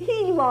did.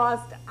 He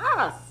lost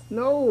us.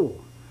 No.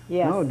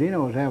 Yes. No,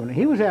 Dino was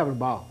he was having a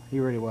ball. He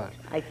really was.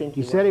 I think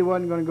he said he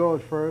wasn't going to go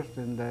at first,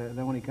 and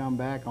then when he come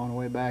back, on the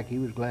way back, he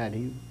was glad.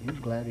 He was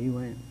glad he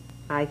went.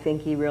 I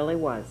think he really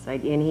was.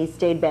 And he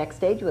stayed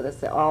backstage with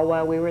us all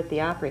while we were at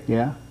the Opry.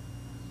 Yeah?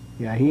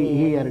 Yeah,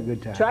 he had a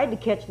good time. Tried to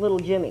catch little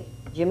Jimmy.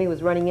 Jimmy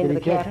was running into the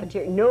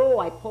cafeteria. No,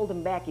 I pulled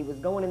him back. He was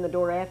going in the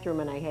door after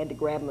him, and I had to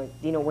grab him.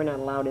 Dino, we're not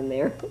allowed in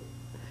there.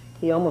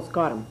 He almost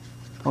caught him.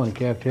 Oh, in the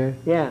cafeteria?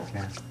 Yeah.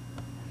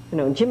 You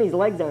know, Jimmy's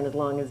legs aren't as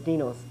long as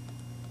Dino's.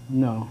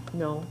 No.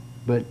 No.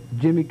 But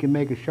Jimmy can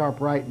make a sharp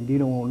right, and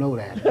Dino won't know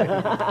that.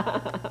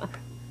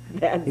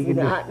 That's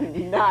not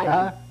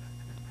nice.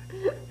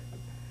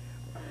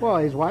 Well,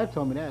 his wife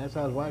told me that. That's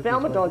how his wife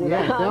Thelma told you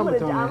that. that. Thelma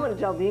told me I'm going to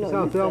tell Dino. That's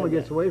how Thelma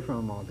gets away from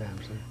him all the time.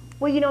 So.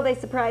 Well, you know, they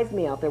surprised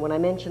me out there when I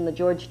mentioned the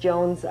George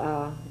Jones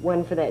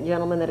one for that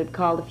gentleman that had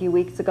called a few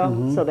weeks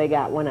ago. So they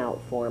got one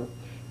out for him.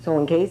 So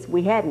in case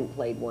we hadn't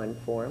played one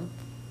for him.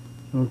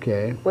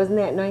 Okay. Wasn't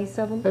that nice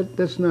of them?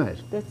 That's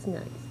nice. That's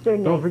nice. They're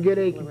nice. Don't forget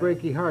Achy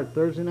Breaky Heart.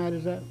 Thursday night,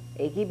 is that?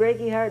 Achy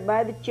Breaky Heart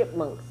by the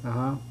Chipmunks.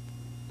 Uh-huh.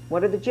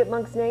 What are the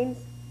Chipmunks' names?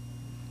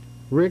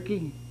 Rick,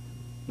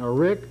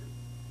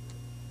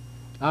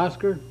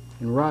 Oscar,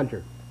 and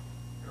Roger.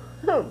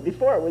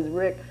 Before it was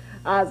Rick,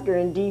 Oscar,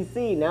 and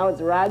D.C. Now it's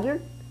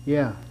Roger?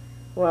 Yeah.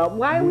 Well,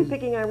 why are we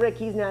picking on Rick?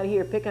 He's not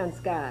here. Pick on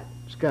Scott.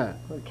 Scott.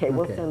 Okay,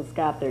 we'll send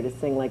Scott there to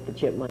sing like the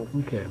Chipmunks.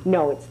 Okay.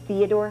 No, it's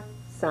Theodore,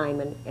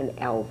 Simon, and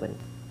Alvin.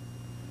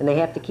 And they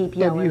have to keep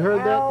yelling, Have you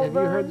heard Alvin. that?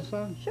 Have you heard the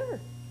song? Sure.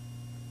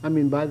 I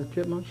mean, by the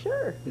Chipmunks?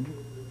 Sure.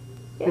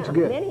 Yeah, It's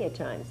good. Many a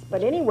times.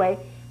 But anyway,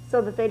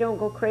 so that they don't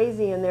go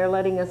crazy and they're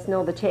letting us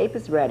know the tape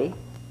is ready,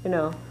 you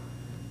know.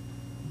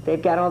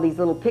 They've got all these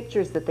little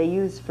pictures that they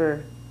use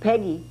for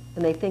Peggy,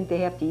 and they think they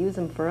have to use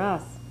them for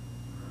us.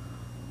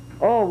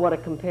 Oh, what a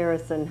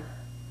comparison.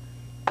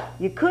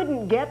 You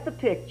couldn't get the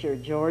picture,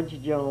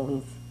 George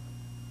Jones.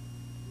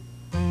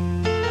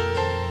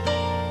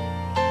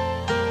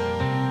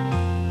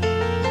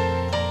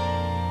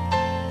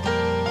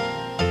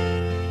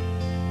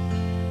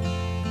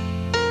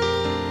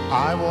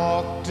 I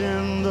walked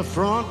in the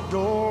front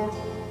door,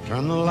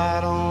 turned the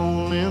light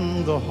on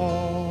in the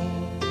hall.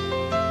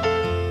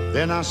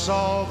 Then I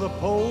saw the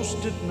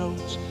post-it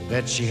notes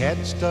that she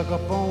had stuck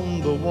up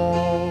on the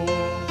wall.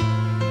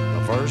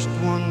 The first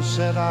one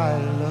said, I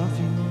love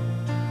you,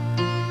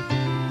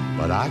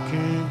 but I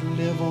can't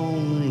live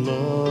on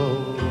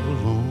love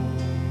alone.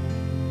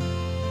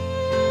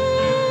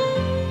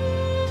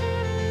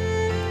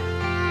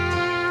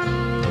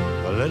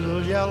 The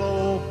little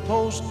yellow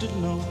post-it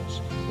notes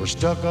were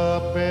stuck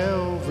up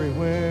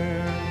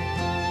everywhere.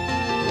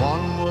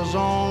 One was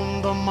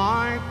on the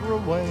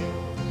microwave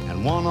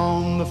and one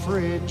on the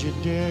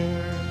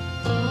Frigidaire.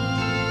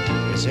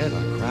 It said,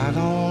 I cried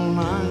all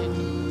night,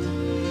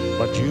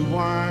 but you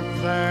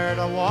weren't there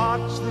to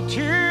watch the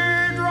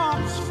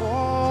teardrops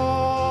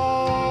fall.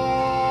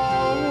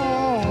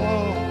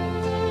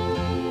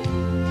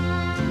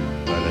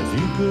 Well, if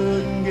you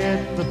couldn't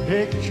get the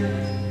picture,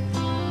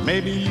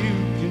 maybe you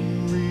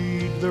can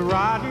read the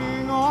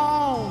writing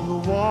on the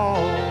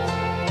wall.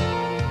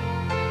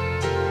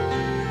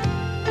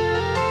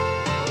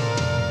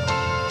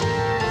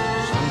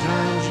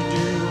 Sometimes you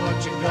do what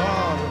you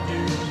gotta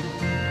do,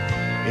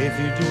 if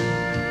you do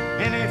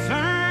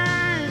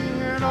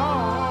anything at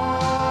all.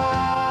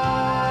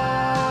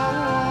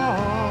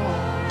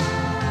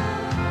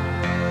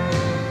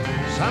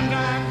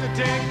 Sometimes it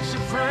takes a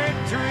freight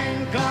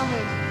train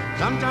coming,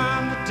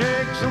 sometimes it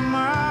takes a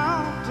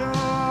mountain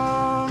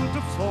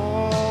to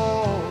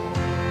fall.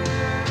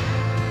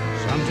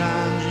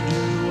 Sometimes you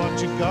do what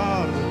you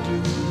gotta do,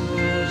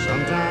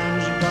 sometimes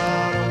you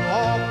gotta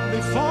walk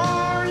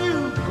before you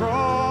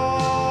crawl.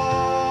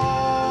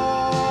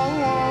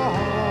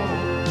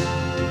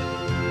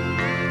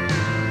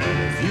 And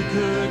if you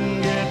couldn't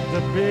get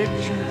the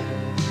picture,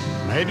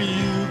 maybe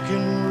you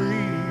can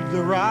read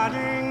the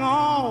writing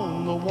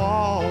on the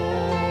wall.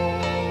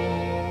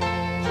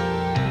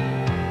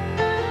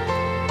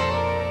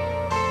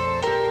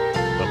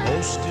 The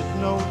post-it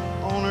note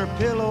on her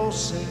pillow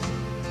said,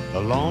 the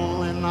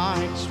lonely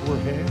nights were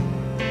hell.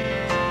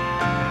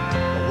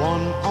 The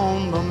one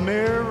on the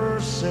mirror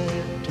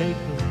said, take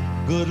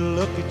a good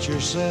look at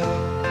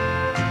yourself.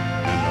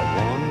 And the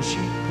one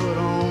she put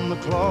on the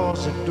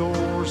closet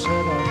door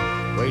said,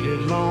 I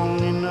waited long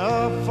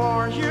enough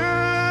for you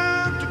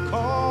to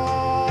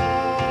call.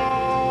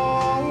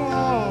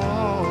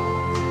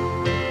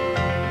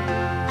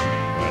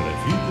 Well,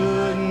 if you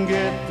couldn't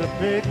get the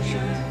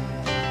picture,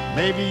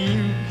 maybe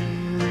you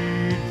can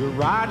read the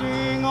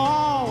writing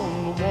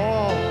on the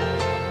wall.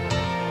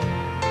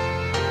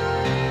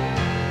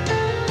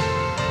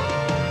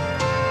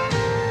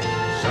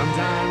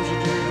 Sometimes you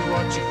do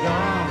what you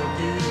gotta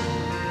do,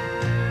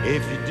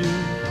 if you do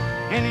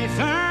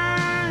anything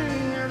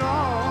at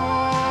all.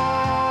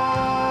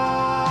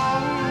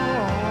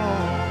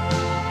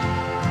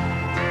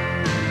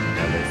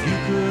 Well, if you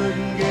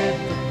couldn't get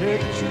the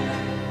picture,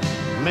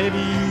 maybe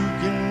you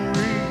can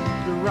read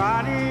the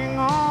writing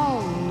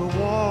on the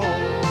wall.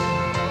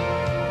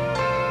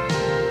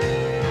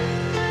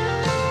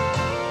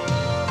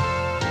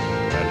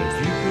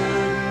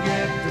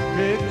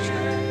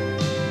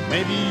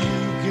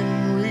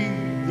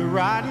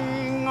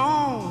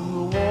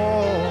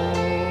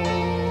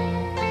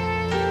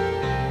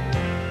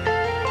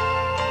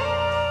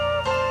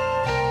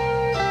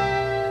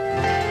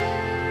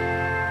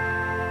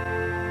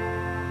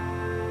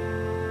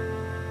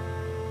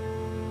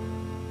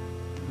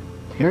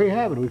 There you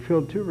have it. We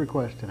filled 2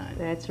 requests tonight.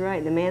 That's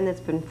right. The man that's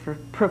been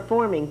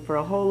performing for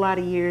a whole lot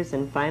of years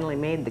and finally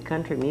made the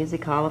Country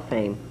Music Hall of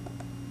Fame,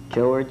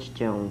 George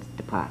Jones,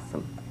 the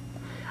Possum.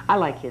 I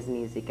like his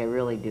music. I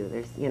really do.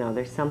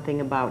 There's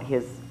something about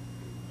his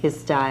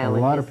style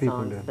and his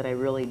songs that I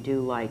really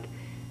do like.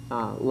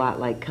 A lot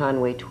like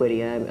Conway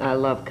Twitty. I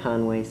love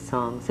Conway's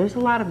songs. There's a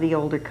lot of the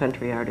older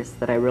country artists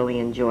that I really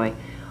enjoy.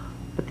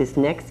 But this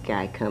next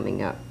guy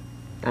coming up,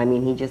 I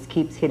mean, he just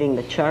keeps hitting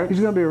the charts. He's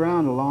going to be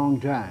around a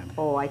long time.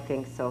 Oh, I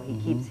think so. He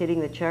keeps hitting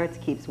the charts,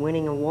 keeps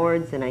winning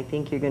awards, and I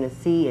think you're going to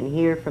see and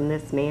hear from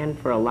this man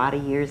for a lot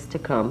of years to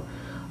come.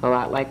 A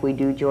lot like we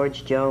do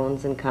George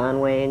Jones and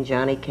Conway and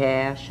Johnny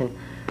Cash. And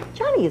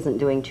Johnny isn't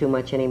doing too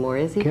much anymore,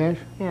 is he? Cash?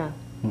 Yeah.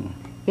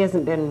 He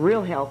hasn't been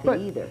real healthy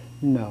either.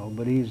 No,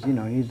 but he's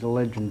a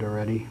legend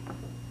already.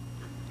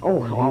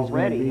 Oh,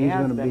 already. He's He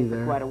has going to be been for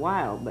there. quite a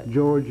while. But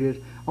George is.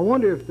 I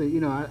wonder if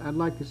I'd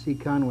like to see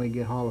Conway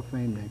get Hall of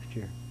Fame next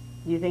year.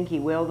 You think he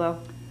will, though?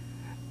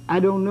 I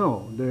don't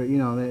know.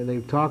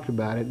 They've talked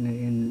about it,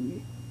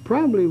 and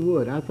probably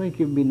would. I think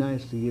it'd be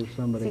nice to give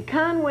somebody. See,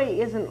 Conway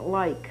isn't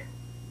like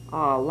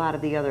a lot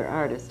of the other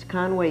artists.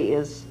 Conway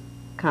is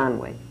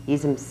Conway.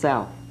 He's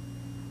himself.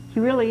 He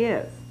really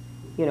is.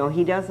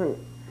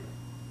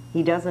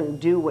 He doesn't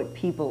do what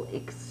people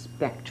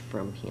expect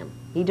from him.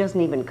 He doesn't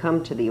even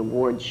come to the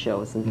award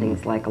shows and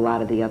things like a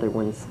lot of the other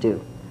ones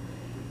do.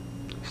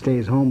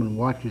 Stays home and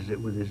watches it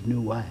with his new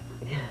wife.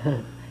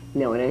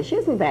 No, she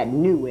isn't that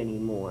new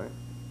anymore.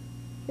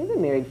 They've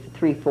been married for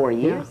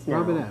 3-4 years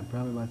now. Probably that.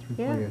 Probably about 3-4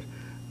 years.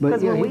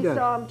 Because when we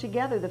saw them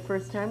together the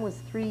first time was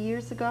 3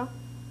 years ago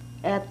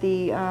at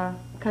the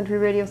Country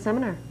Radio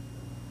Seminar.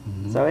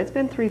 So it's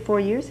been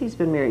 3-4 years he's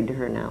been married to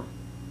her now.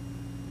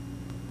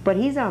 But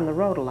he's on the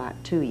road a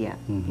lot too yet.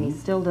 He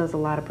still does a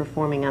lot of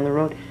performing on the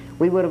road.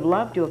 We would have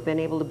loved to have been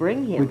able to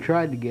bring him. We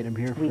tried to get him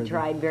here. We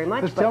tried very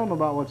much. Let's tell him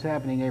about what's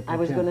happening April 10th. I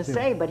was going to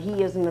say, but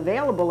he isn't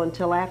available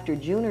until after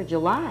June or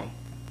July.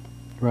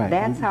 Right.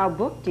 That's how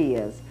booked he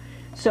is.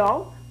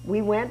 So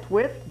we went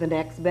with the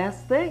next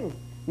best thing.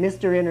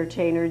 Mr.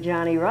 Entertainer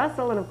Johnny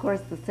Russell and, of course,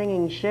 the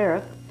singing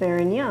sheriff,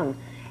 Farron Young.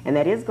 And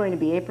that is going to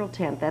be April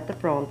 10th at the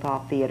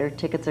Frohnthal Theater.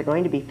 Tickets are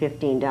going to be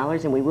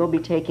 $15, and we will be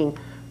taking,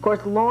 of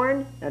course,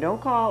 Lauren, now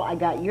don't call, I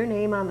got your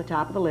name on the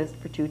top of the list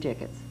for 2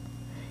 tickets.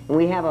 And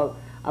we have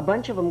a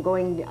bunch of them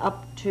going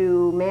up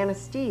to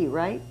Manistee,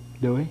 right?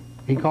 Do we?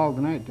 He called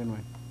tonight, didn't we?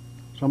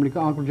 Somebody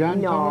called Uncle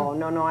John?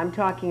 No, I'm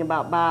talking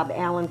about Bob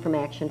Allen from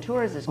Action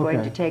Tours is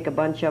going to take a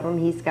bunch of them.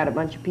 He's got a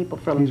bunch of people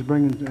from he's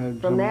bringing,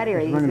 from that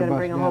area. He's going to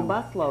bring a whole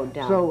busload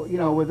down. So,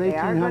 with 1,800, they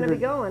are going to be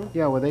going.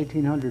 Yeah, with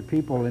 1,800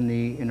 people in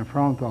the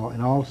Frohnthal,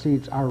 and all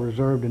seats are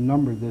reserved and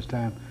numbered this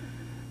time,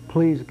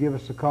 please give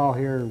us a call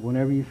here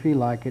whenever you feel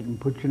like it and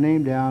put your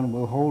name down and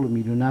we'll hold them.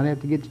 You do not have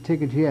to get your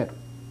tickets yet.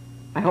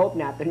 I hope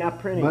not. They're not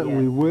printed yet. But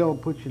we will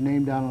put your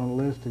name down on the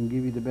list and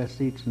give you the best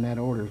seats in that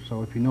order.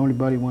 So if you know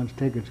anybody who wants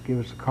tickets, give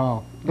us a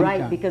call.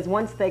 Right, because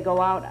once they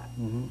go out,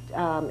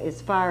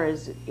 as far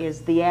as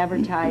the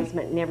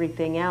advertisement and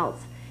everything else,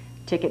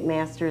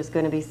 Ticketmaster is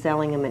going to be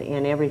selling them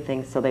and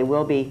everything, so they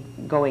will be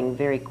going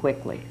very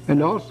quickly.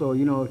 And also,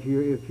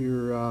 if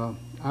you're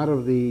out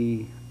of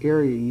the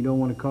area and you don't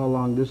want to call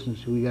long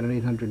distance, we got an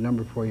 800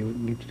 number for you. We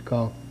can get you to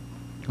call.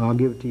 I'll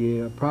give it to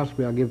you.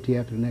 Possibly I'll give it to you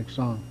after the next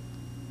song.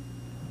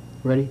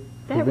 Ready?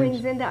 That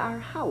rings into our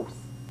house.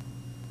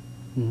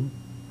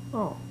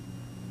 Oh.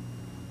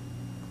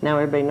 Now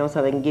everybody knows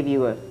how they can give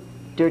you a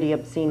dirty,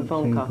 obscene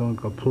phone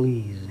call.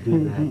 Please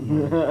do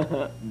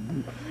that.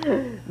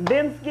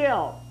 Vince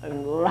Gill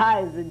and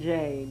Liza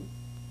Jane.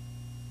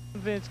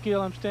 Vince Gill,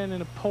 I'm standing in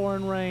the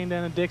pouring rain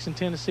down in Dixon,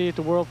 Tennessee at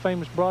the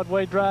world-famous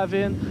Broadway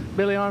Drive-In.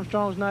 Billy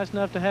Armstrong was nice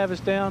enough to have us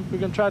down. We're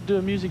going to try to do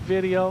a music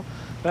video.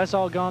 That's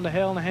all gone to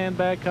hell in a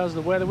handbag because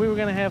of the weather. We were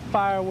going to have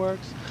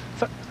fireworks.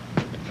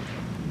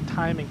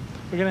 Timing.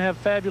 We're going to have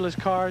fabulous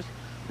cars.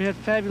 We had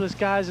fabulous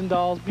guys and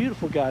dolls,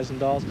 beautiful guys and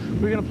dolls.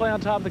 We're going to play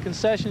on top of the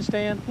concession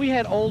stand. We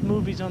had old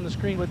movies on the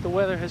screen, but the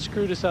weather has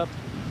screwed us up.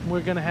 We're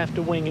going to have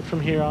to wing it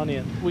from here on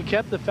in. We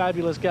kept the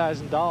fabulous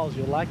guys and dolls.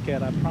 You'll like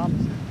that, I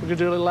promise. We're going to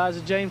do a little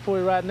Liza Jane for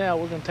you right now.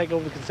 We're going to take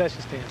over the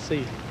concession stand. See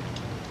you.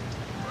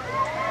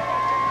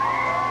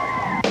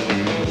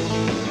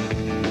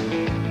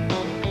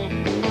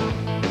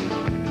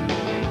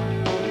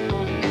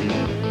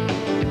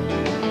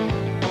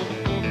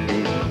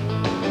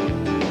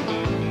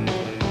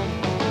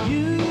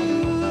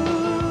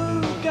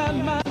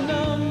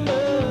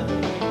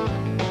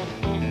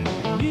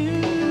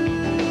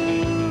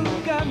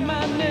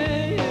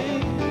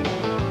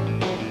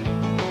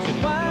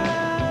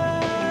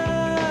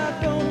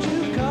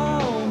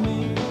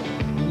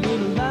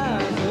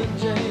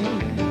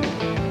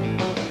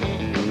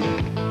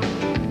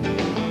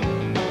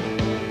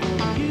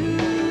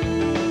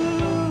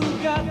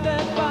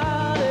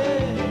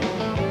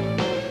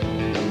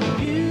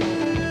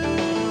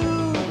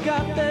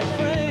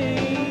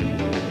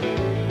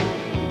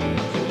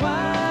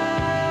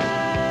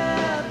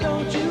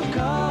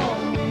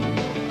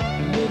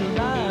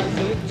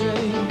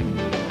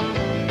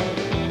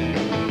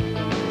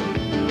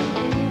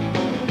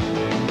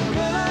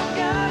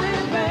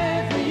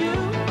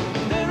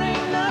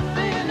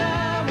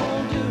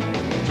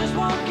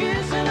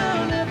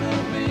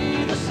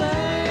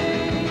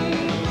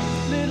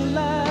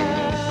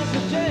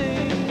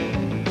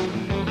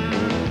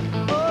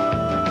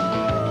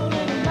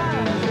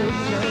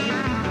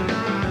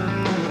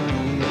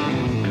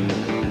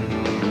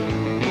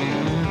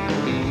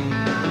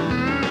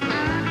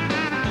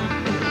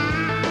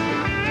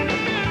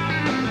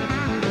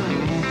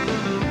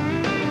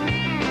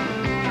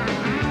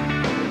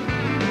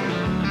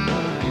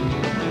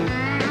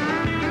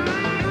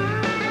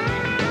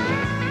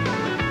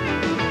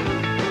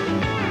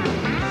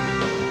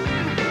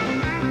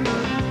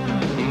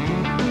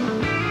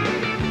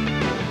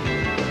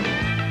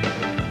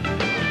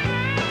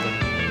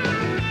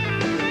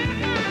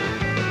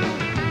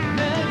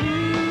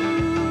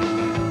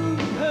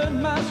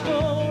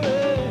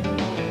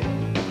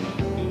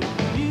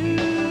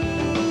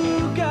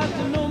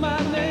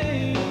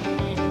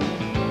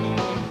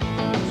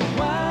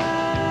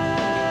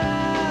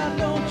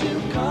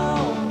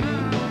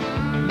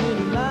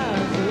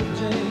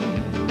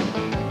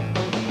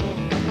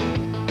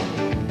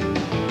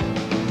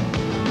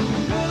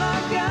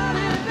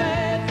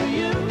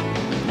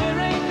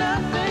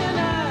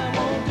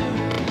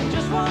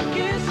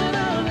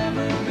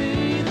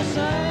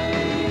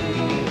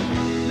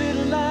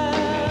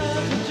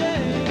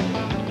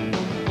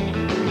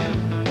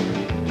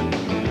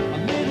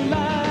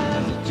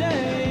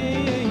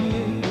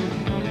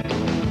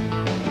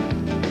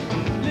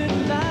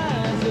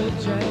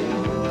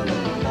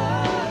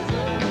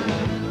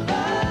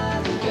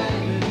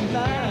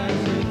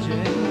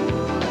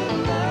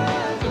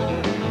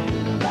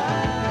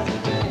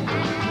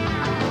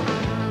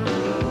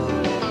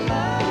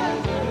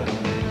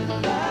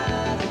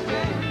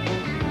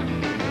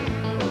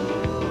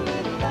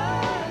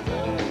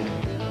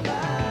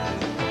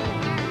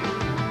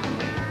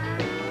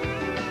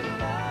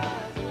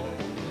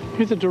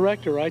 You're the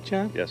director, right,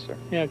 John? Yes, sir.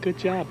 Yeah, good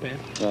job, man.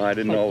 Well, I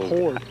didn't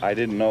know. I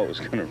didn't know it was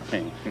going to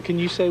rain. Can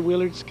you say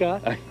Willard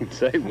Scott? I can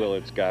say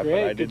Willard Scott, Great. but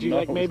I didn't Did you know.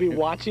 like maybe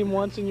watch him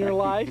once in your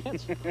life?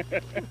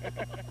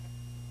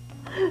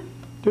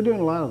 They're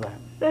doing a lot of that.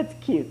 That's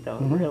cute, though.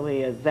 It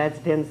really is. That's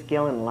Vince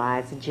Gill and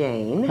Liza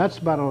Jane. That's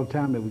about all the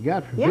time that we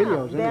got for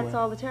videos, that's anyway.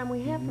 all the time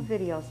we have for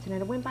videos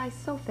tonight. It went by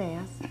so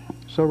fast.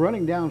 So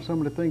running down some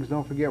of the things,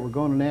 don't forget, we're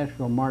going to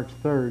Nashville March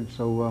 3rd,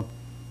 so,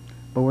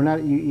 but we're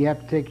not, you have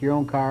to take your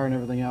own car and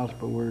everything else,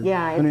 but we're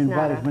going to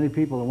invite as many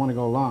people that want to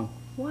go along.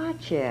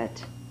 Watch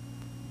it.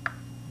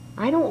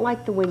 I don't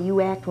like the way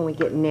you act when we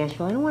get in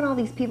Nashville. I don't want all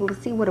these people to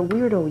see what a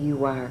weirdo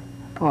you are.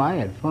 Oh, I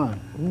had fun.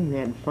 You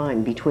had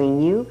fun.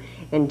 Between you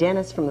and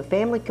Dennis from the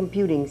Family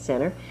Computing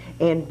Center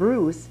and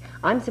Bruce,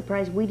 I'm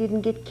surprised we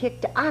didn't get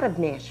kicked out of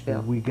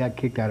Nashville. We got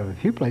kicked out of a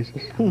few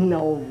places.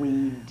 No,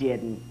 we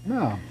didn't.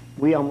 No.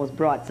 We almost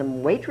brought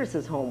some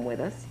waitresses home with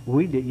us.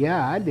 We did.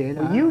 Yeah, I did.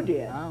 Well, you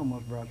did. I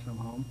almost brought some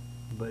home,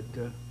 but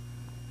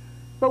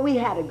we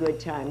had a good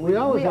time. We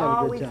always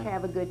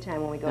have a good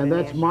time when we go to Nashville. And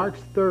that's Nashville. March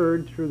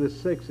 3rd through the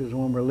 6th is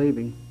when we're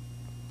leaving.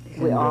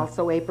 We And,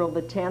 also April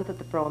the 10th at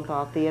the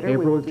Fronthal Theater.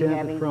 April we will the be 10th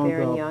having at Farron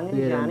Fronthal Young and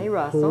Theater. Johnny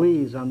Russell.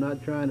 Please, I'm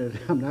not trying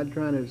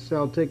to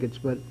sell tickets,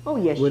 but oh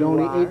yes, with you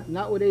only are.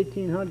 not with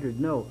 1,800.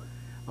 No,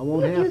 I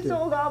won't If have you to.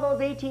 sold all those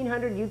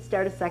 1,800, you'd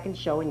start a second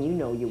show, and you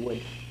know you would.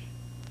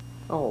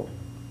 Oh,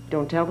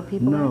 don't tell the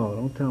people. No,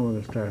 don't tell them we're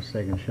going to start a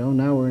second show.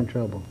 Now we're in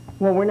trouble.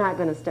 Well, we're not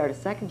going to start a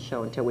second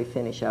show until we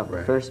finish up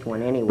the first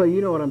one anyway. But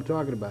you know what I'm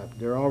talking about.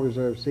 They're all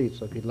reserved seats,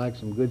 so if you'd like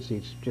some good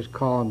seats, just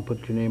call and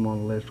put your name on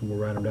the list, and we'll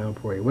write them down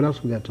for you. What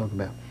else we got to talk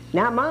about?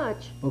 Not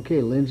much.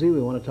 Okay, Lindsay,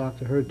 we want to talk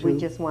to her, too. We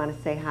just want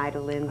to say hi to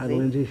Lindsay. Hi to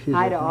Lindsay. She's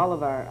hi to listening. all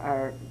of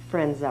our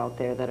friends out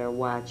there that are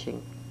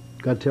watching.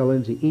 Got to tell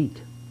Lindsay,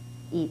 eat.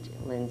 Eat,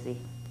 Lindsay.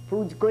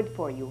 Food's good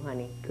for you,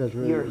 honey. Because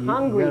You're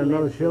hungry, we got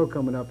another Lindsay. show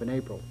coming up in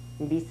April.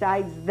 And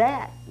besides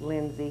that,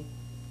 Lindsay,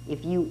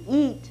 if you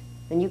eat,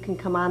 then you can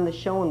come on the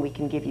show and we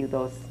can give you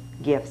those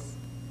gifts.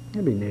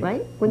 That'd be neat.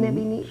 Right? Wouldn't that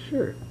be neat?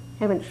 Sure.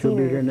 Haven't She'll seen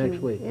be her. here in a next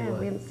few- week. Yeah, What?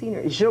 we haven't seen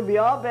her. She'll be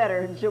all better,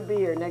 and she'll be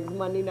here next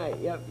Monday night.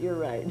 Yep, you're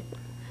right.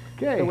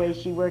 Okay. The way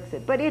she works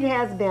it. But it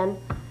has been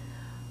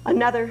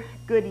another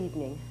good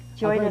evening.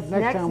 Join think us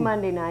next next time-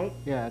 Monday night.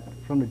 Yeah,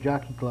 from the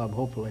Jockey Club,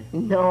 hopefully.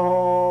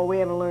 No, we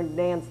haven't learned to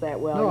dance that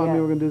well No, I yet.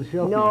 mean, we're gonna do the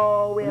show for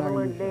No, you. we We're not haven't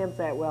gonna learned do to dance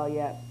that well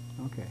yet.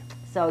 Okay.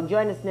 So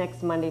join us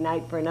next Monday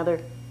night for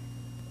another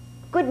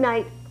good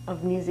night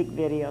of music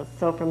videos.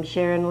 So from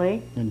Sharon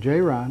Lee, And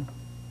J. Ron.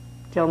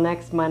 till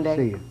next Monday.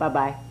 See you.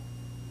 Bye-bye.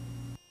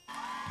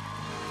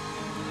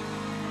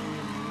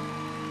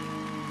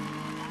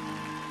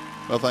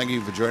 Well, thank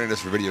you for joining us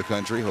for Video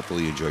Country.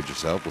 Hopefully you enjoyed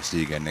yourself. We'll see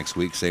you again next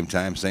week, same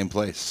time, same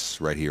place,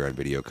 right here on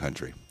Video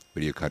Country.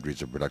 Video Country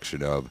is a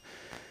production of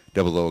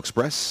Double O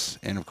Express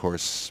and, of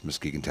course,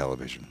 Muskegon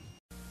Television.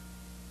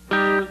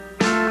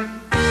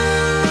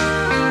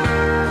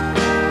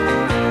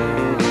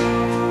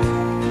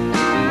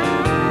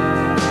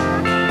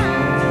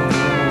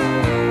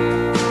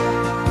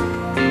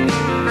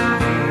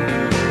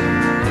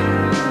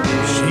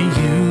 She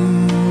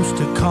used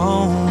to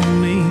call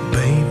me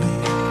baby.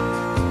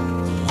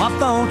 I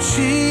thought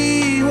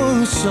she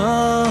was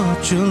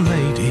such a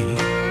lady.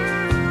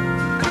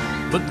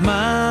 But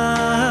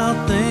my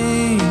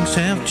things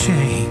have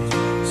changed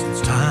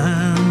since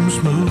time's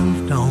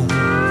moved on.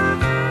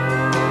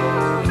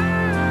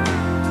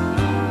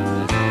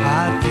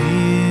 I'd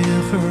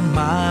give her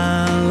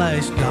my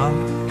last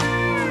dollar.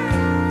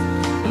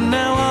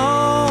 Now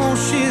all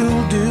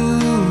she'll do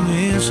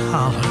is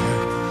holler.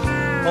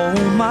 Oh,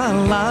 my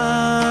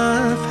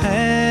life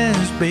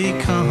has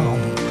become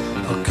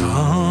a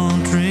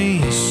country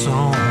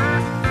song.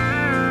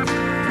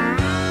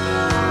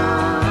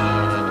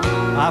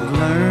 I've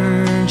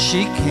learned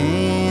she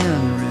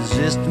can't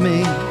resist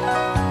me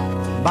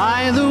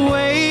by the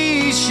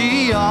way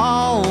she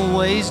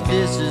always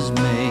disses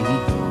me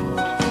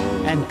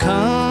and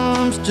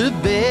comes to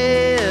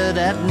bed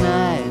at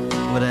night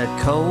with that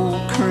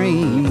cold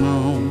cream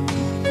on.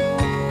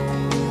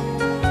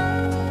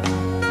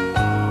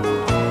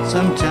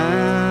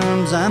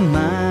 Sometimes I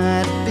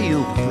might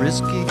feel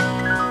frisky,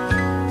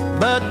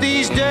 but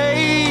these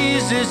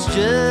days it's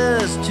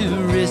just too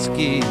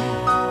risky.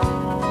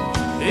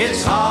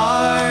 It's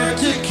hard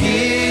to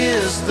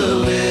kiss the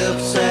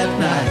lips at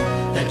night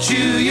that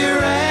chew your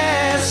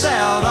ass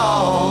out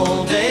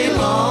all day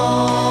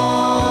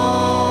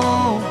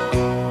long.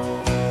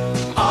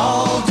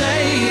 All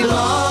day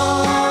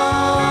long.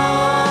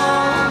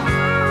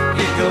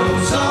 It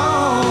goes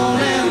on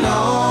and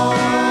on.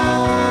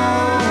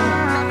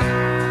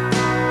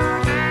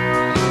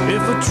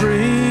 If a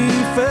tree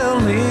fell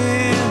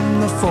in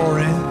the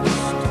forest,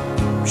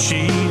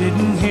 she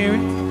didn't hear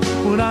it,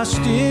 would I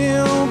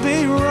still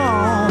be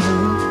wrong?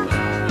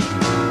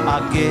 I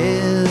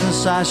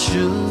guess I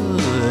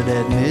should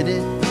admit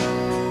it.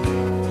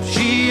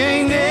 She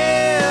ain't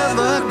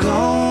never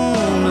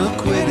gonna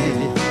quit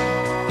it.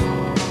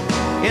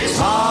 It's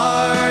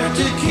hard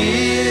to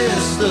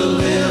kiss the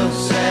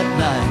lips at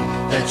night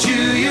that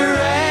chew your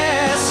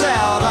ass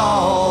out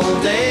all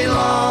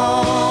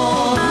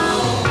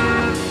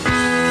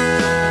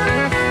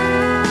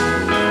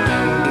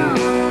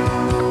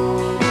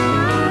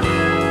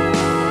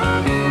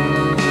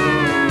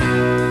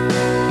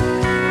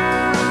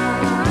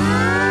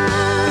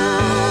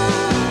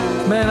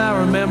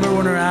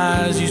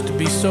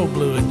so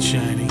blue and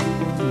shiny.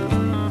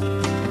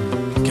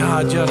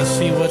 God, you ought to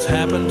see what's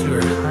happened to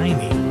her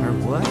hiney. Her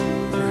what?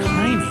 Her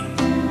hiney.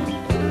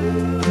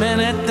 Man,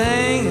 that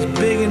thing is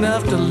big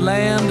enough to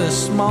land a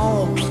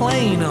small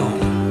plane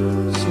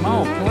on.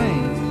 Small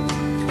plane?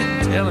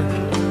 I'm telling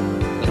you.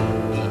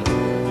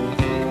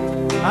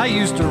 I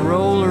used to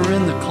roll her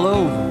in the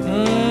clover.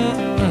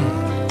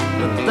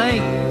 But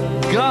thank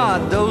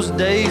God those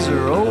days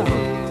are over.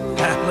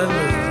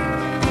 Hallelujah.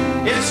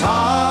 It's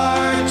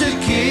hard to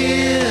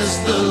kiss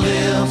the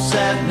lips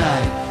at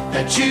night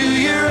that chew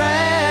your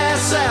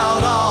ass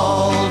out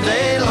all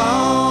day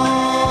long.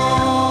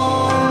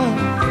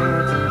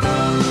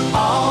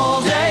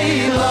 All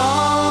day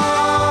long.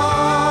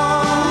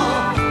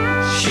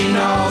 She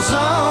gnaws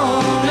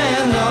on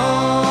and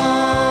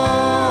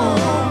on.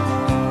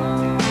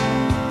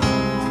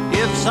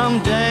 If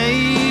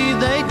someday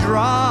they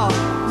drop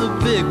the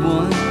big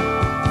one,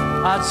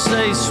 I'd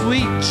say,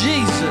 sweet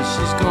Jesus,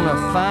 she's gonna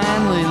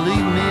finally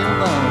leave me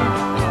alone.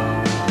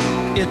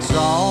 It's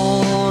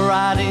all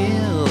right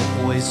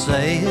if we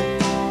say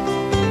it,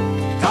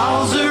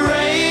 'cause the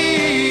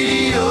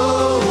radio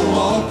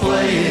won't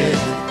play it.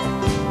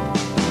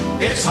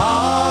 It's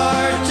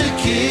hard to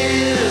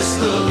kiss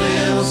the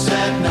lips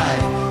at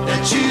night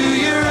that chew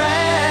your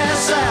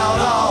ass out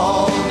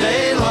all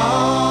day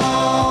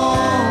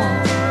long.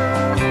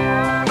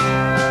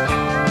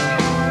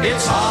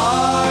 It's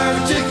hard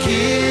to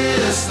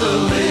kiss the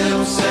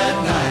lips at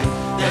night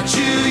that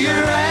chew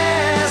your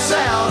ass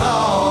out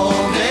all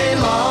day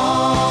long.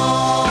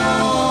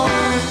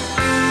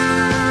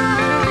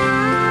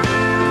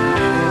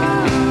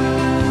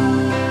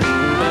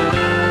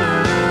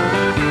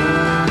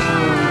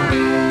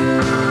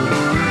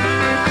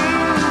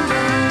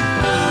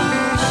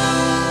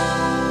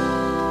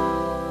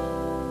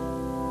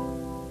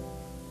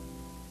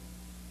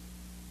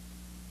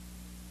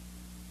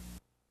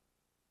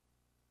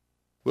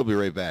 We'll be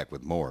right back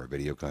with more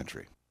Video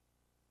Country.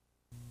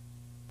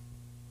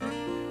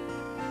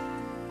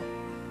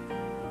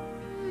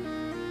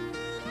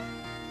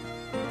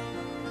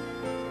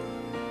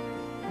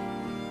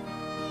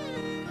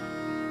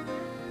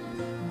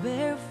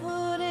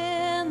 Barefoot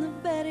in the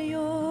bed of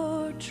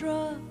your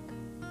truck,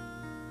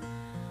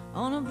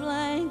 on a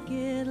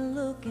blanket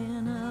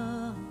looking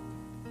up,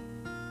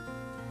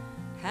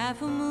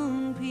 half a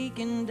moon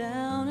peeking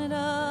down at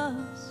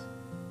us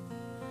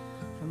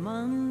from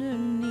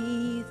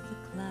underneath the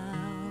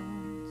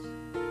clouds.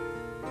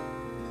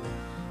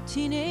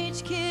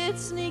 Teenage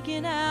kids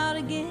sneaking out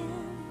again.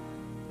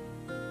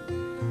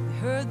 We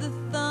heard the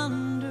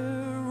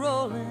thunder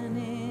rolling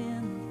in.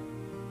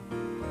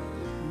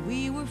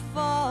 We were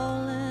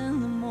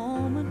falling the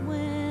moment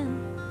when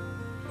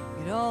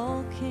it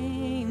all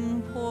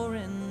came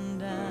pouring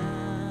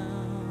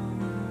down.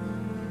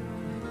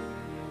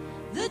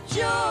 The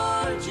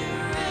Georgia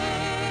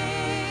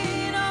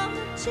rain on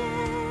the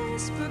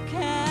Jasper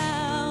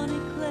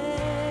County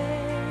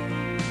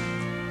clay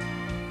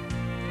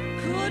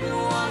couldn't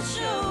wash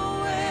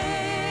away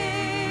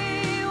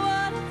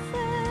what I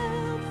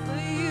felt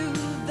for you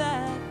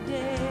that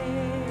day.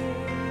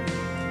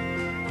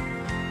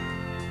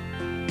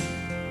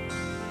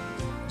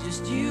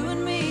 Just you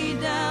and me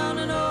down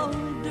an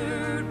old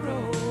dirt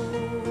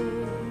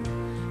road,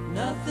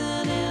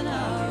 nothing in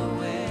our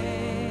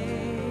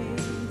way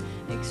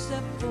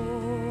except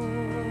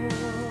for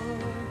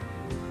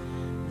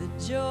the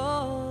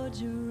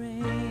Georgia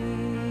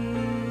rain.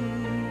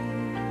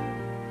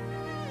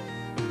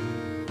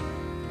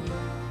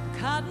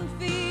 Cotton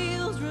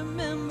fields,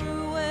 remember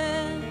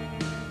when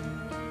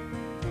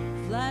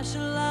flash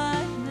of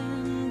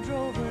lightning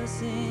drove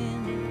us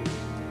in.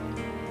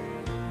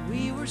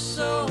 We were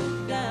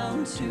soaked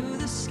down to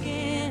the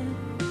skin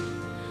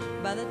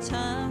by the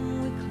time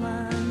we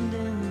climbed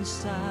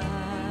inside.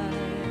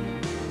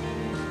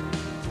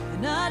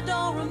 And I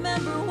don't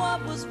remember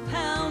what was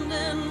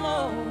pounding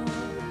more,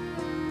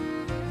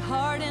 the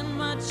heart in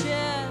my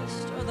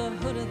chest or the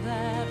hood of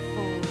that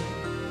Ford,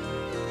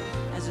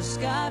 as the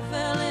sky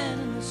fell in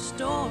and the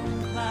storm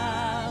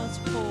clouds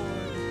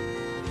poured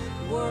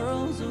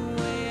worlds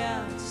away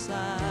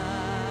outside.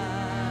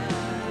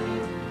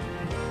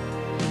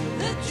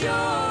 The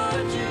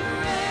Georgia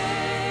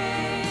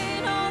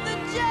rain on the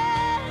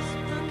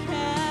Jasper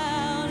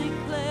County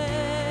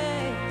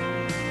clay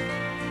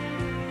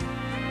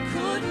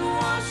couldn't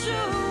wash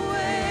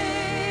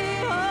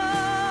away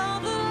all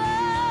the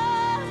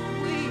love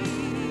we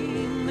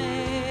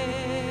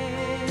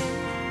made.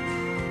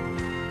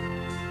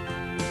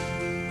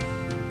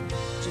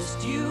 Just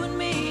you and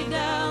me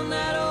down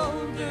that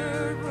old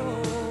dirt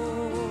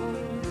road.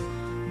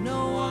 No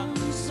one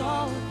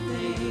saw a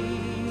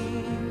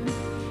thing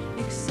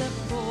except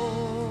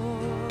for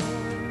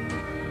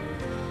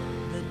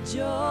the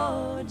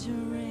Georgia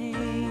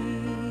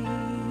rain.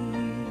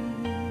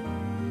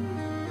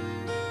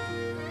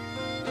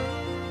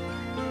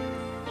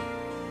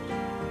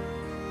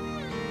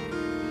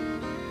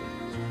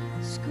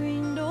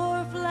 Screen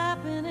door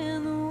flapping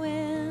in the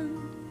wind,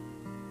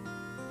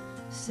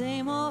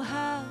 same old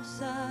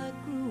house I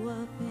grew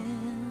up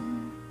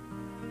in.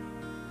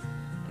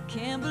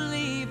 can't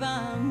believe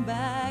I'm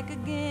back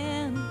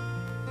again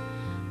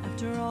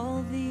after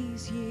all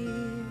these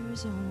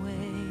years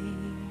away.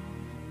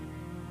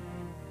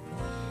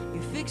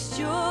 You fixed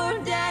your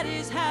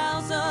daddy's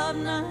house up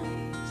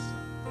nice.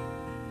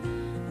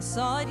 I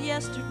saw it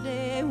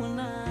yesterday when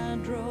I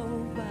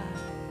drove by.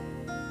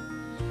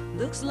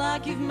 Looks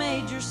like you've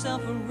made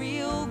yourself a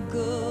real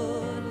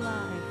good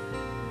life.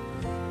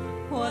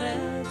 What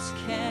else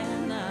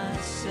can I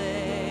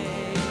say?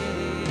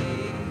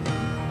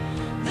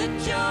 The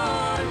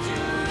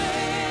Georgia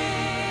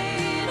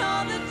rain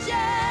on the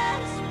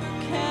Jasper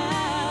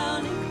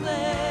County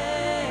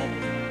clay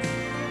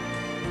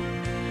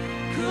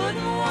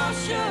couldn't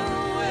wash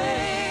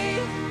away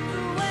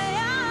the way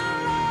I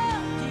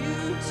loved you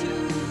to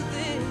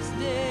this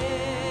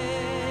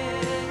day.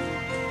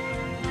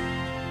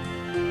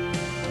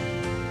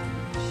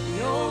 The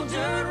old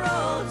dirt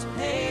road's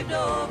paved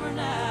over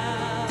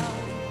now.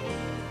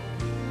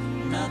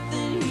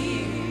 Nothing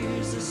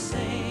here's the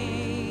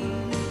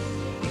same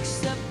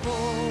except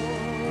for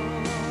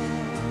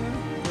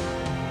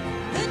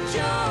the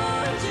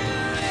Georgia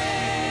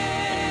rain.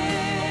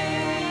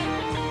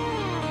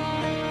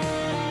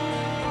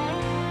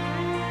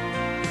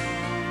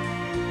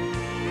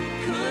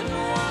 Couldn't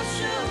wash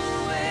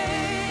away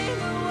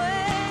the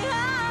way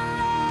I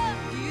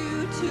love you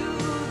to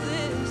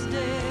this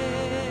day.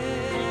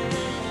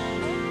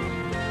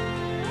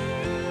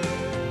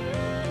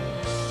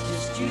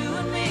 Just you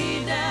and me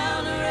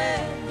down a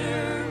red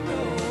dirt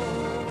road.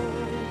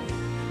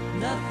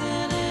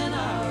 Nothing in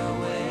our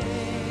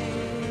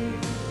way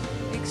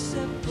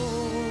except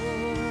for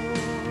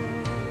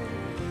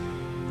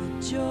the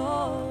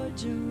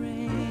Georgia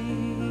rain.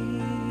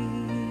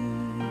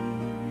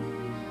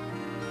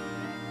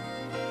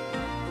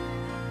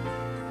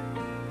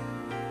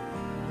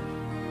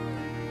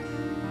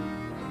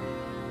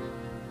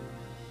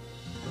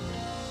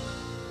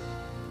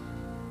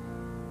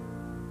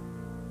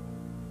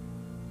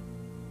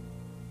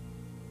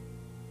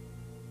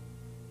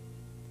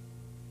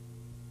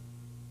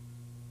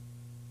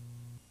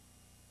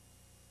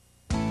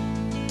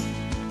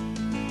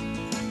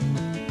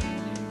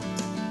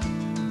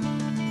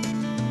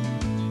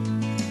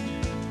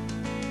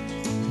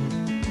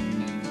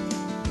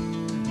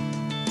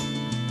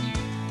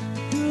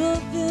 Grew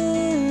up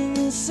in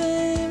the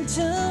same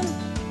town.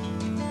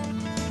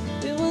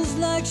 It was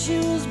like she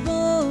was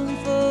born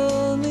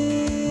for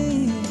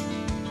me.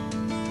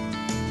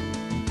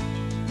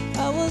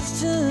 I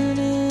was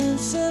turning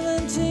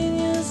 17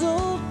 years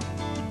old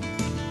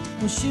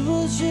when she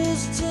was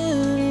just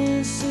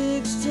turning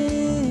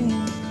 16.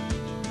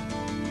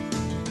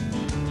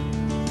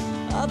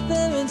 Our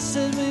parents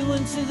said we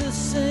went to the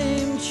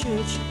same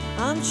church.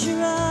 I'm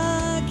sure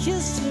I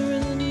kissed her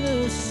in the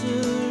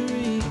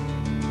nursery.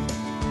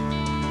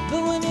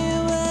 But when you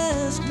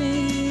ask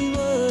me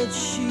what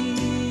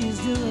she's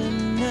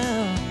doing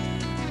now,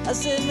 I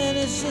say, man,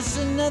 it's just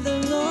another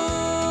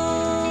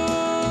long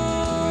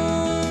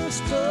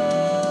story.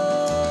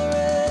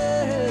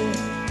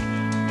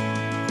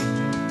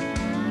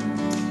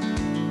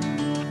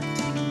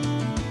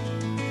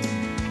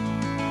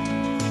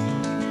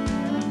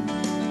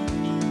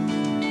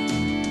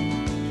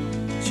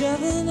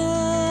 Driving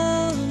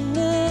out of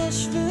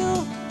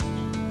Nashville,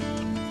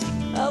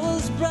 I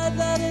was bright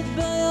lighted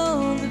by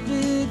all the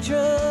big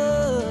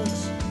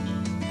trucks.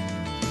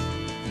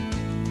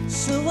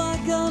 So I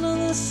got on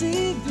the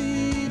CB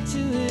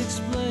to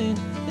explain.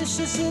 It's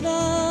just that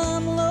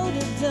I'm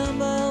loaded down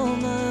by all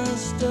my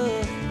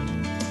stuff.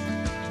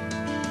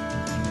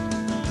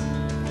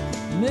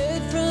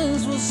 Made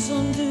friends with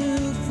some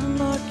dude from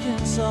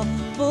Arkansas.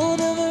 Pulled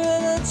over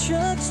at a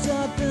truck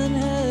stop and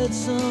had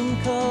some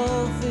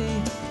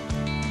coffee.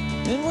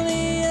 And when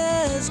he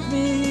asked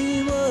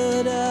me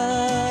what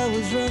I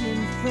was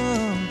running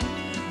from,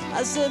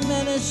 I said,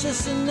 man, it's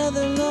just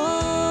another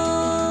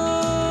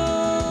long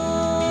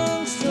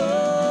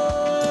story.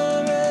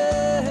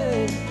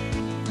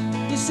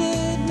 He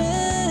said,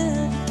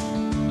 man,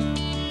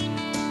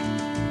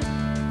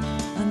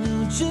 I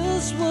know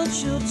just what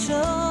you're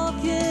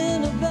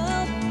talking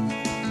about.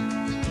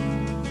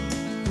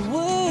 The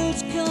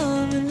words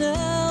coming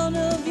out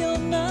of your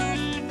mouth,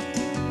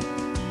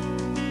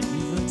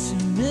 you've heard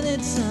too many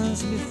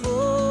times before.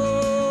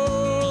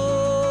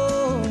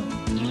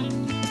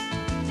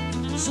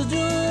 So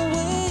don't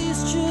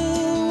waste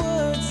your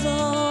words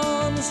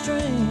on a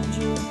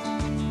stranger.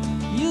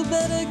 You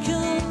better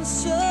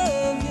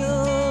conserve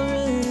your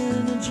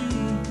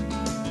energy,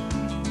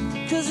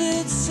 'cause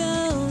it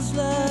sounds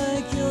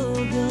like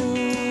you're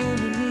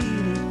gonna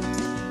need it.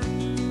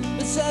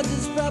 Besides,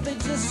 it's probably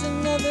just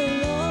another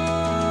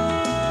long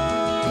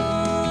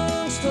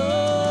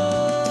story.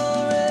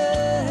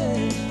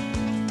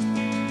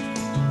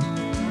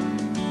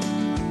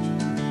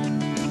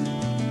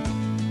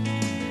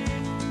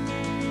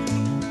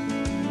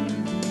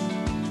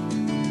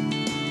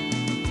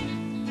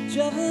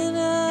 Driving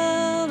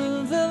out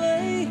of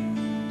LA,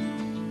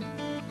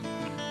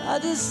 I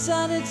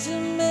decided to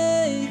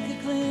make a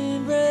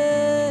clean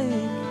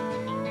break.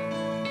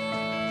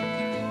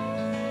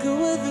 Go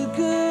where the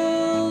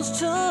girls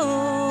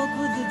talk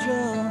with the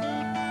drum,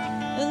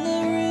 and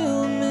the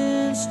real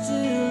men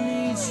still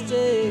eat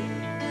steak.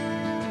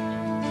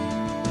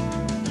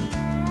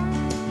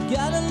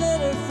 Got a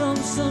letter from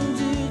some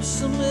dude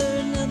somewhere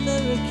in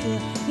America.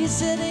 He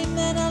said, hey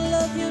man, I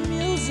love your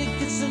music.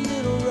 It's a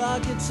little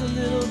rock, it's a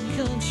little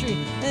country.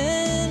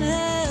 And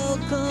how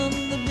come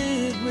the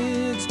big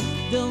wigs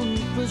don't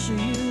push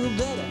you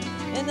better?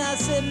 And I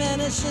said,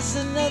 man, it's just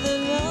another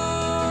long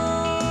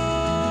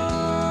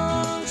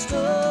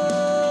story.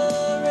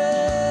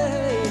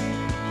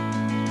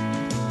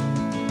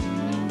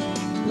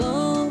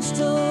 Long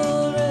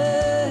story.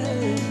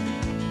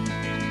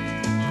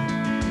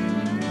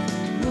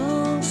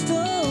 Long story.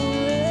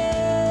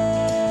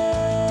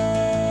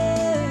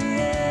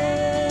 Yeah,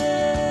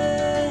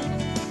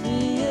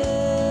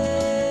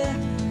 yeah,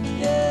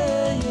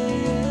 yeah,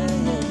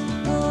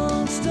 yeah.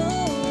 Long story.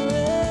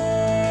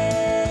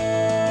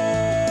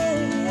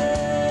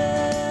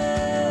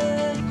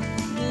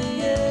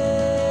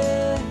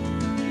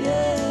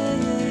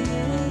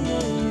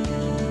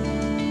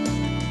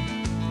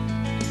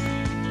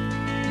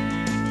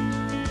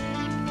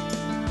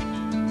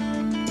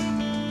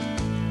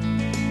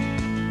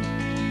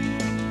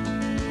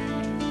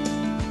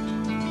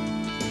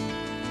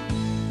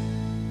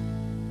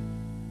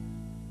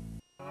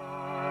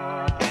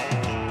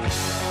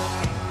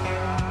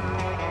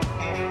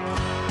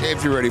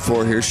 If you're ready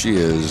for her, here she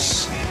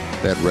is,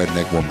 that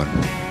redneck woman,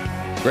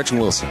 Gretchen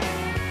Wilson.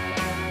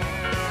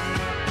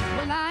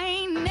 Well, I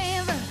ain't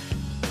never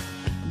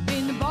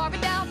been to Barbie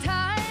doll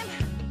time.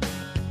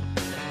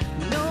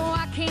 No,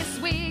 I can't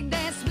swig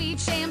that sweet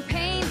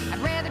champagne. I'd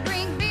rather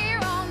drink beer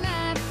all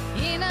night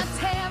in a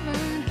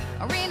tavern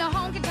or in a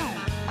honky-tonk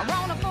or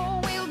on a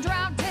four-wheel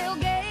drive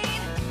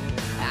tailgate.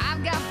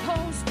 I've got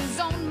posters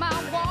on my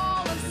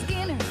wall of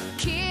Skinner,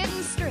 Kid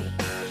and Straight.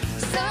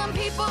 Some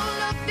people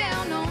look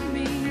down on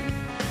me,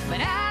 but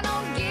I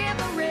don't give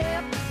a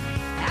rip.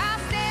 I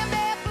stand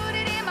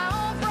barefooted in my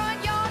own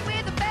front yard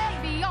with a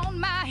baby on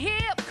my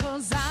hip.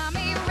 'Cause I'm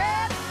a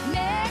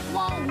redneck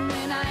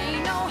woman, I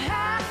ain't no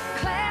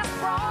high-class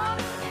broad.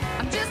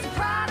 I'm just a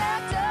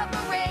product of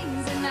my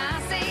raising.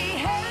 I say,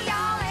 hey,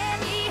 y'all,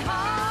 and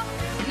yee-haw.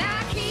 And I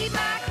keep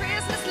my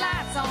Christmas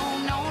lights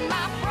on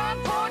my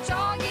front porch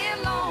all year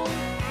long.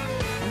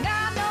 And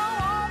I know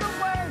all the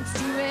words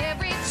to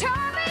every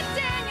Charlie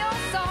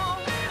Daniels song.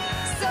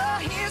 So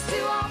here's to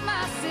all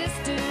my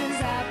sisters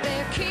out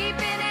there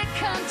keeping it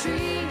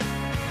country.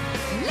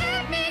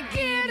 Let me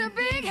get a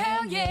big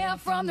hell yeah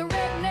from the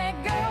redneck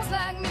girls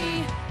like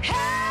me.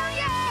 Hell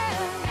yeah!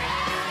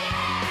 Hell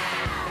yeah!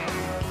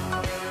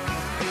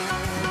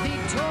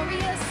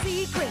 Victoria's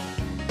Secret,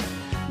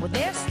 well,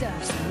 their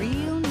stuff's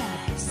real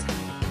nice.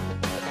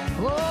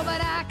 Oh,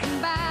 but I can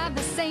buy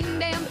the same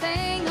damn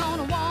thing on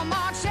a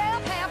Walmart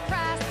shelf, half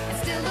price, and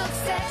still look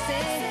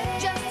sexy,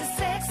 just as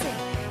sexy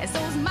as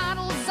those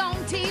models on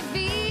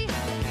TV.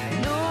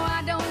 No,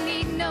 I don't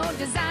need no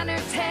designer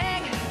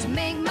tag to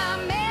make my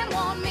man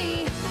want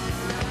me.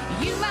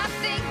 You might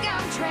think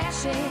I'm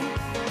trashy,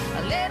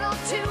 a little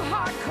too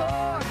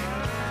hardcore,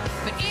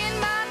 but in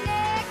my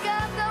neck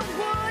of the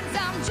woods,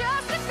 I'm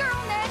just a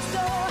girl next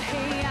door.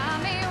 Hey,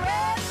 I'm a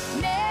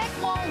redneck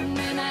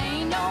woman, I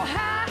ain't no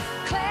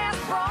high-class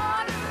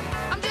broad.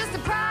 I'm just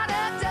a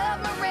product of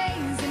my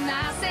raising.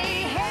 I say,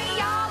 hey,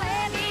 y'all,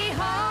 and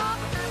yee-haw.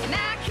 And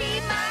I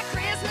keep my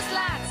Christmas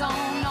lights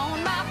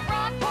on my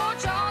front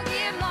porch all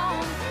year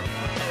long.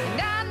 And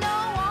I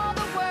know all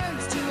the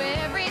words to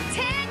every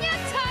Tanya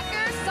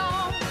Tucker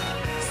song.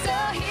 So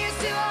here's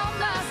to all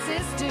my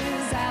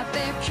sisters out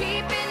there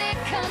keeping it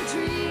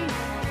country.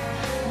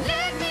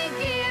 Let me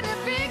get a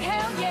big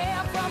hell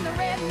yeah from the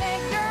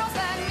redneck girls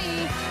like me.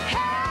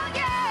 Hell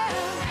yeah!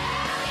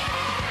 Hell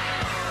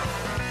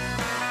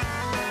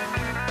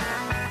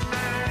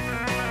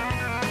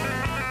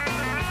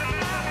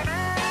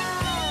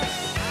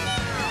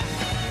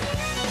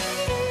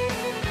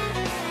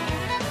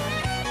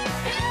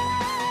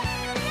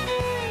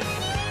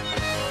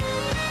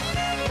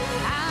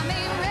I'm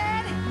a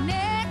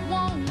redneck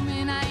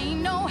woman, I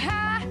ain't no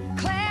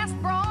high-class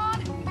broad.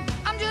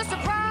 I'm just a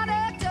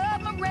product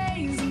of my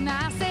raising.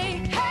 I say,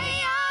 hey,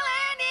 y'all,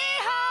 and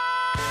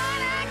yee-haw.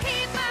 And I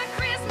keep my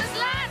Christmas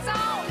lights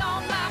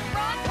on my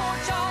front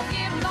porch all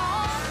year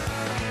long.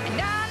 And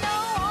I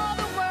know all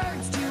the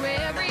words to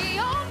every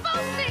old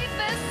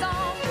Bocephus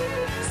song.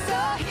 So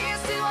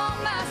here's to all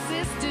my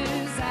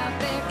sisters out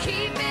there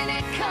keeping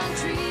it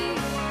country.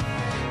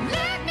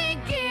 Let me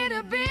get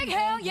a big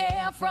hell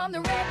yeah from the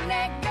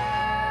redneck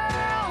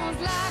girls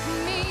like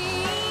me.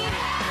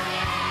 Hell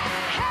yeah!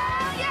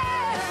 Hell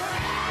yeah!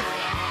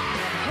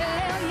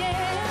 Hell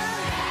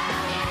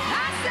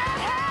yeah! I said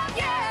hell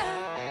yeah!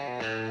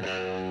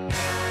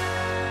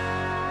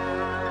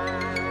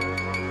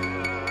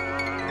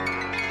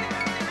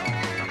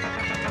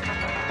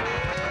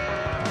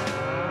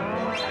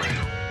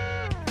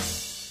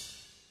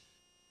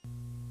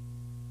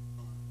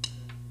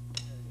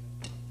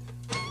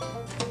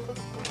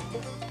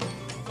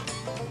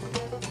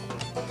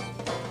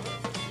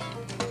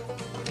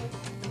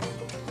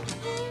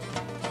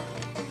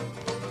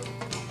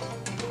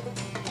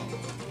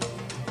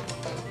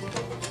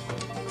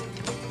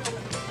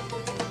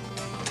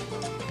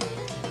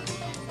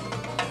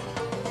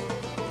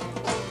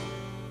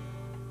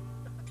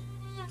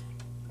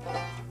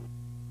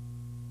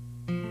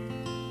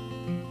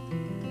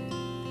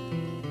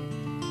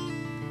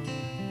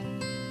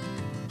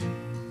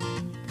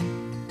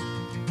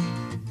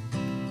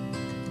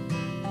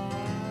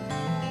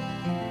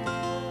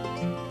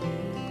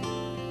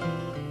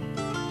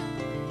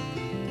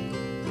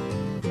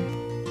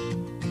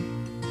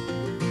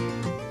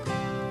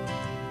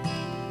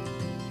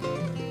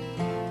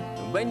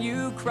 And when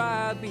you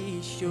cry,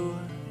 be sure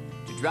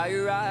to dry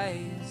your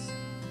eyes,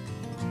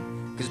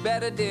 'cause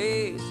better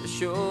days are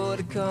sure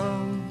to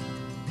come.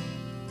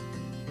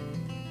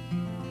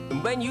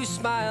 And when you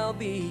smile,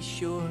 be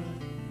sure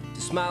to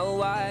smile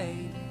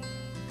wide,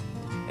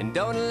 and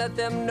don't let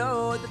them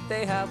know that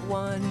they have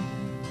won.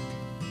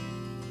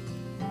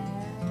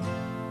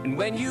 And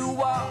when you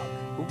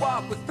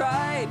walk with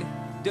pride,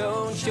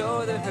 don't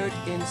show the hurt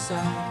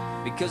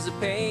inside, because the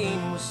pain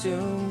will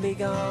soon be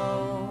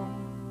gone.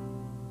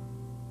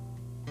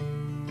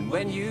 And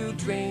when you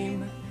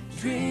dream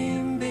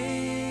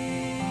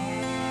big,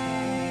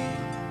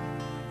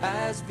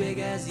 as big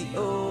as the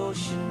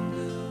ocean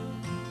blue.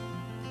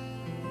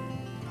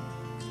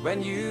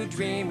 When you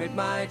dream it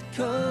might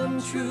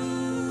come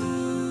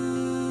true.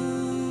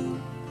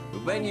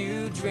 But when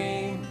you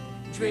dream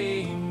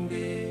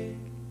big.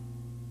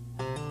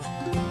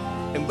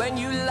 And when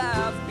you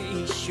laugh,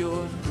 be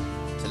sure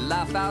to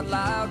laugh out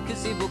loud,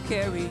 'cause it will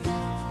carry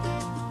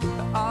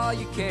all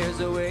your cares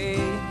away.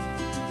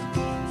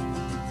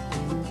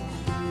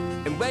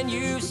 And when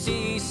you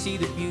see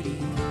the beauty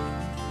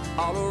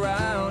all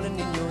around and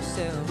in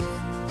yourself,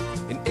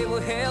 and it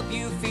will help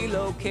you feel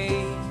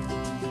okay.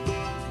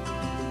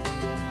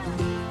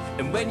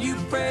 And when you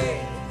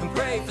pray and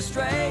pray for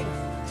strength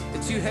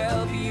to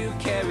help you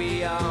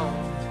carry on,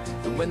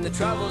 and when the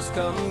troubles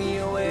come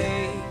your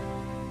way.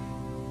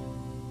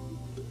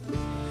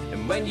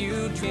 And when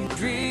you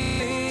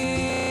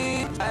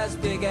dream as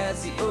big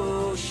as the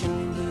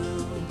ocean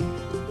blue.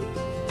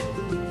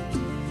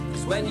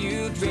 'Cause when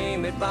you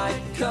dream it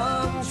might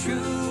come true.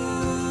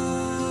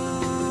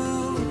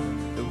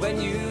 And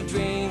when you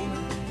dream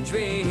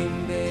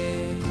big.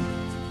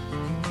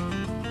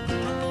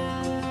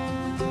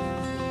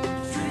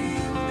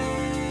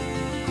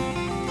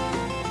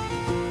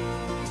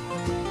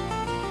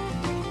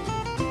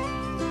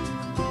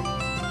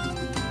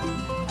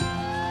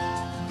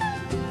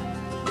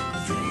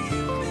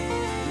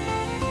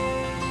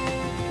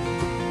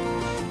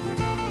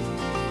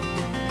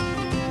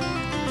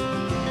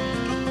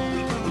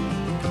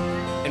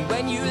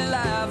 When you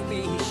laugh,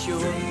 be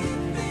sure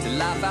to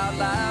laugh out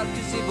loud,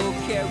 'cause it will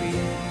carry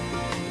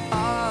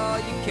all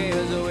your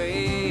cares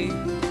away.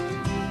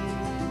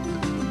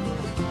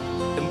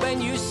 And when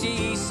you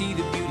see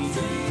the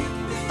beauty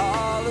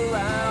all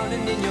around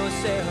and in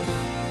yourself,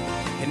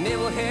 and it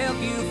will help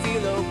you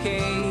feel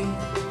okay.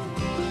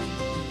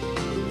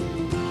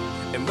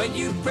 And when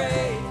you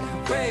pray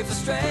for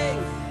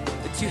strength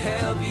to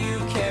help you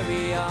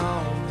carry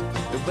on,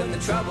 and when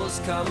the troubles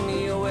come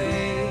your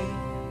way.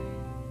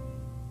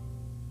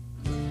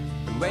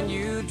 When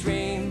you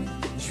dream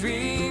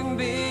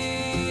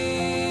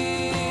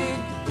big,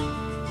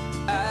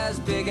 as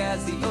big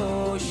as the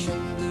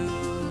ocean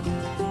blue.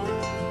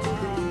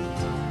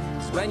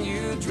 'Cause when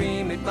you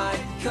dream it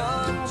might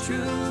come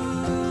true.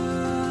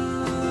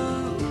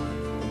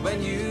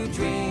 When you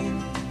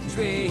dream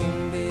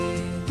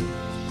big.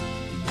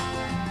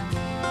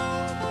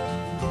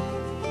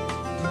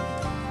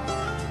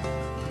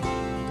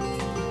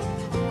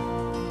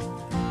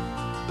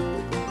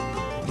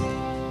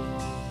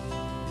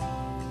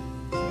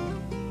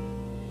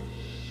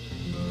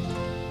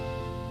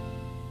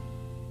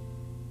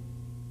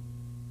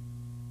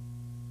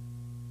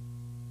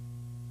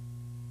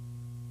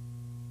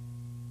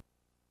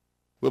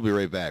 We'll be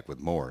right back with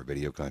more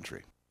Video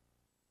Country.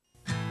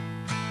 A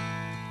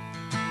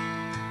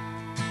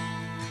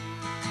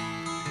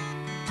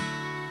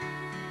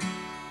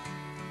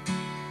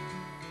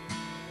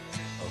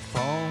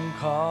phone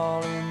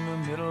call in the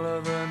middle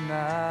of the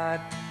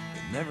night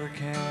that never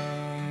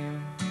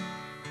came.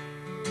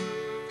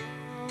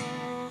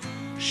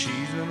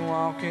 She's been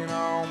walking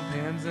on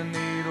pins and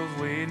needles,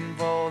 waiting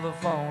for the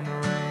phone to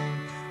ring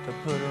to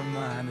put her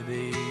mind at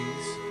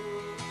ease.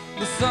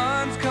 The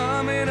sun's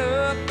coming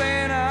up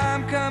and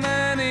I'm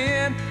coming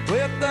in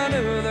with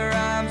another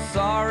I'm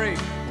sorry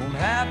won't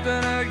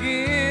happen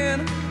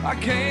again. I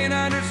can't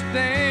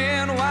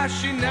understand why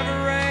she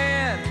never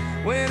ran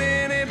when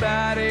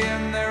anybody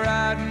in their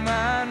right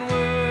mind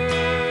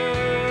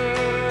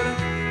would.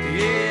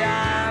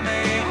 Yeah, I'm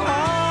a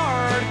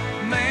hard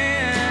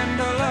man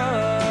to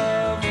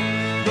love,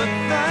 but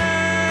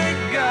thank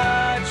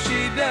God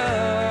she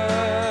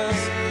does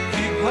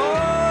keep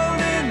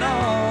holding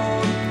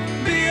on,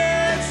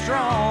 being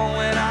strong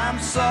when I'm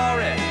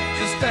sorry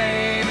just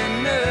ain't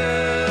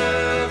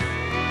enough.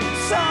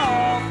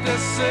 Soft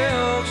as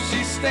silk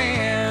she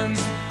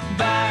stands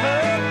by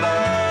her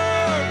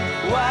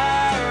barbed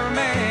wire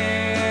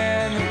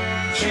man.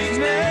 She's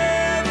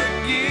never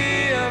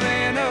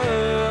given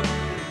up.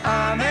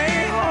 I'm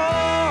a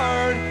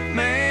hard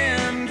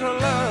man to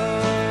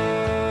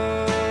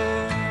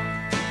love.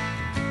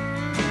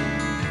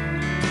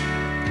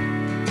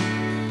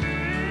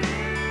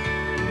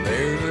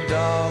 There's a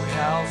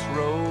doghouse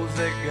rose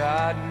that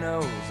God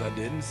knows I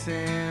didn't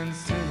send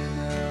soon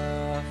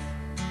enough,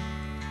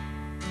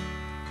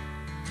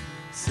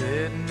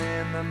 sitting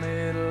in the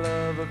middle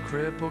of a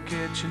crippled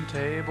kitchen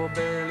table,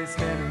 barely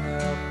standing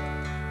up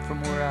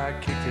from where I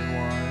kicked it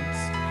once.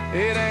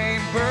 It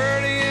ain't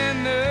pretty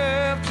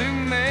enough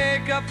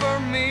up for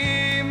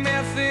me,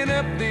 messing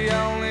up the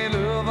only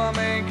love a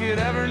man could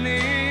ever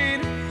need.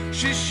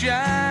 She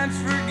shines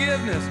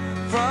forgiveness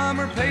from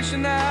her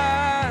patient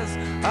eyes.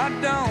 I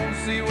don't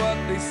see what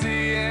they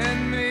see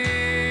in me.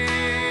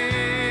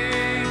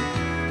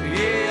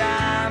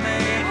 Yeah, I'm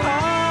a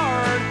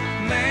hard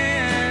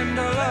man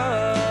to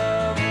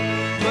love,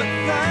 but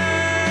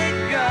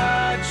thank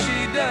God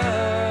she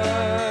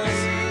does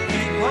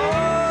keep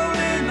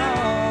holding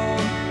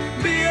on,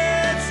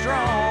 being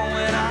strong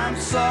when I'm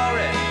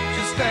sorry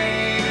just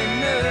ain't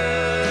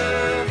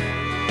enough.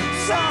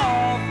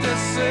 Soft as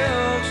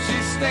silk she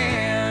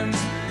stands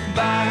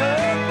by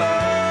her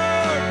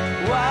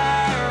barbed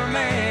wire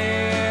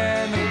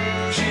man.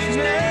 She's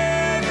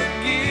never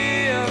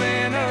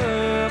given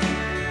up.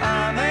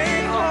 I'm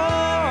a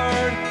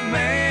hard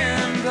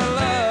man to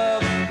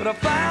love, but I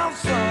found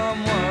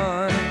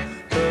someone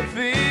tough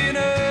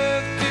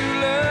enough to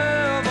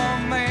love a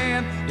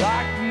man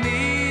like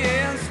me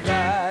in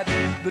spite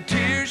the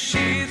tears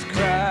she's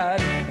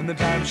cried and the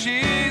time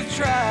she's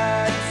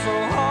tried so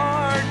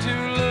hard to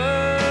love.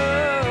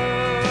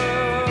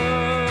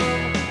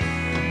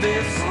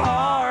 This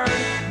hard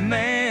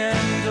man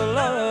to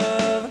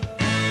love,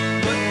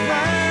 but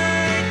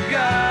thank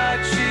God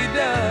she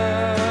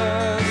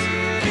does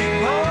keep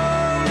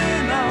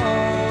holding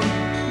on,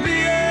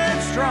 being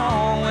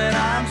strong when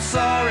I'm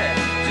sorry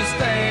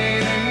just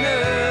ain't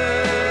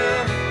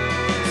enough.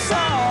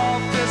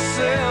 Soft as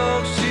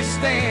silk she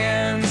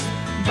stands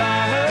by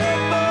her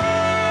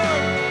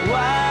barbed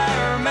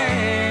wire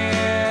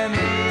man.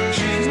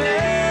 She's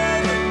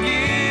never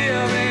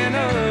given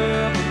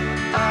up.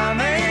 I'm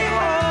a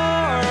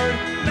hard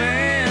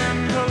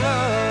man to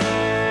love.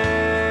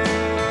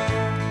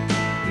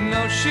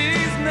 No,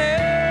 she's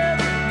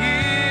never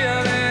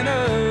given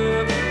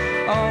up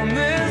on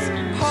this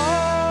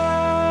hard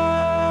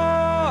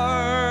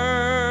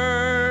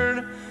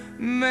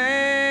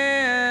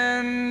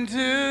man to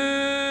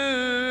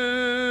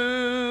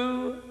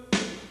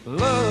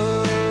love.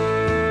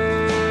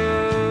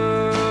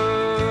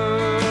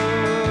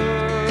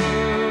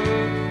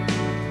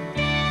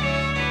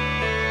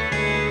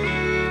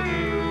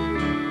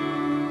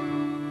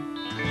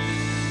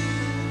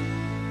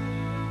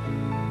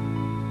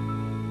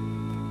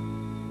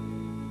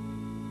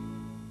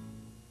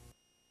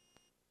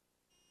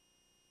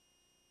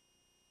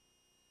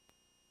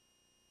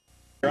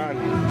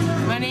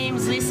 My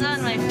name's Lisa,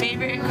 and my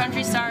favorite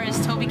country star is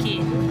Toby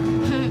Keith.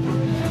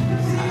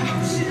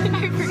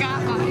 I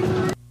forgot mine.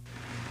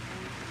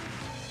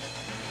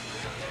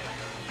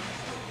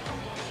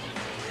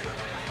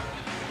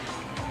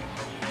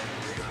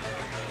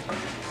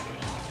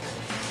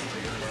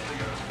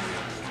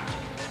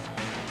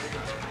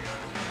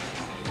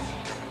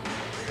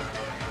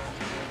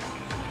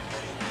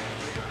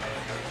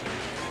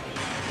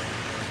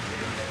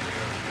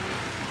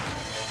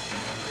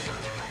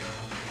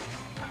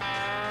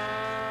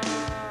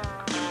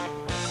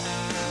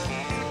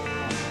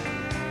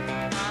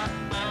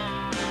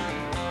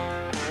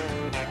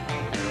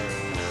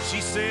 She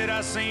said,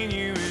 I seen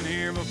you in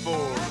here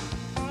before.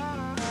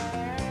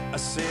 I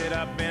said,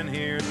 I've been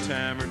here a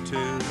time or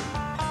two.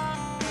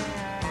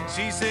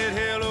 She said,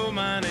 hello,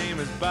 my name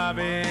is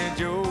Bobby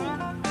Joe.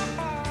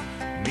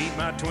 Meet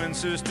my twin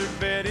sister,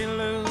 Betty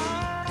Lou.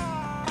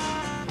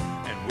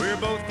 And we're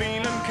both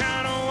feeling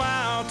kind of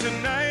wild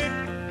tonight.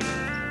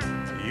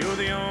 You're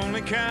the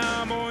only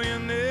cowboy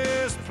in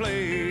this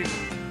place.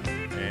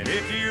 And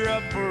if you're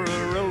up for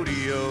a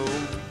rodeo,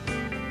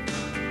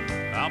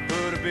 I'll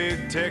put a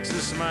big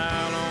Texas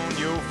smile on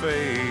your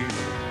face.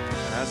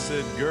 I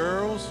said,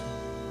 girls,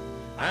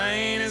 I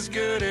ain't as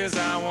good as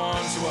I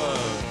once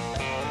was.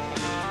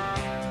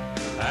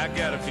 I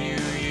got a few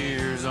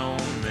years on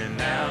me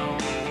now.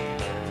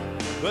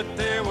 But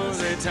there was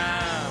a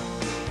time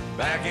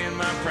back in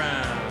my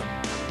prime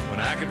when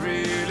I could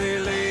really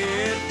lay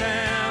it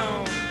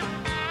down.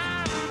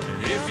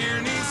 And if you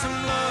need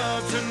some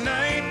love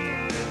tonight,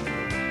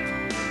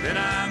 then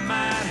I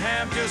might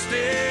have just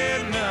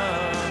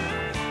enough.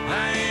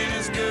 I ain't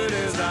as good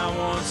as I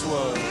once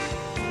was,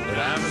 but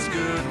I'm as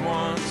good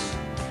once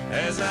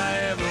as I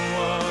ever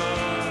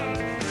was.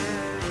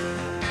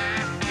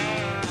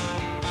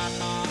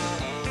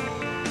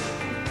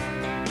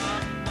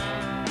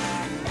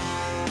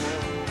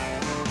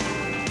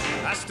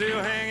 I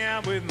still hang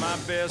out with my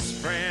best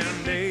friend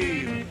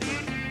Dave.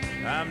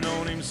 I've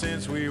known him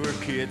since we were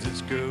kids at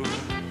school.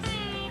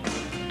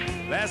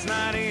 Last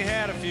night he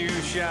had a few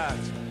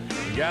shots,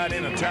 got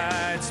in a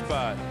tight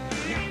spot,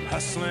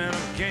 hustling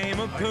a game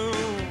of pool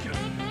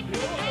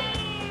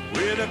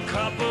with a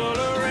couple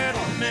of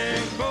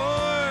redneck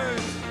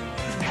boys,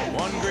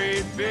 one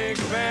great big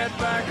fat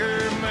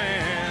biker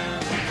man.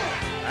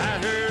 I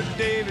heard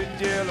David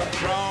yell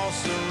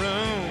across the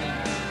room,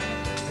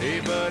 hey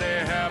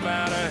buddy, how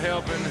about a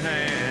helping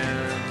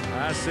hand?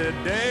 I said,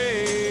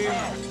 Dave,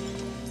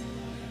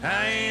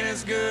 I ain't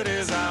as good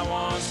as I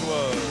once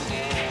was.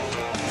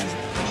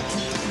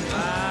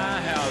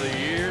 My, how the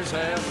years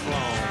have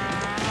flown.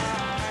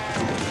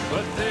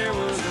 But there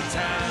was a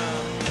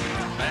time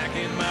back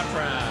in my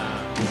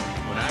prime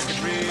when I could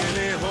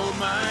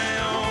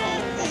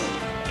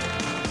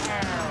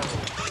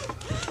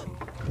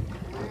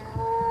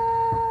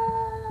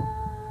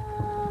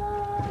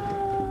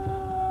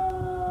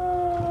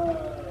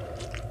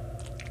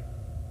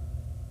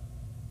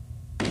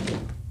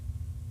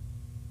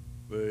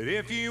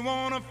If you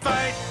wanna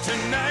fight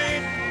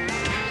tonight,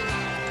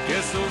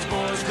 guess those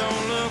boys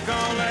don't look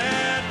all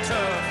that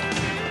tough.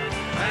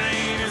 I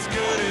ain't as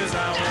good as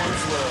I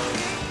once was,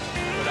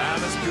 but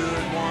I'm as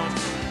good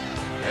once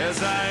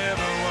as I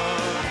ever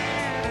was.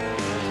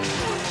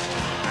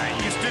 I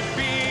used to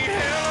be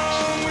hell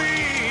on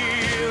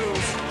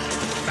wheels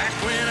back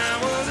when I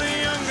was a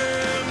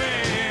younger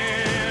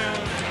man.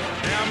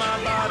 Now my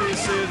body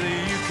says that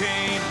you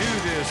can't do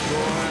this,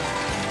 boy,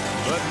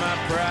 but my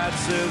pride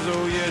says,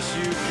 oh yes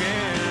you can.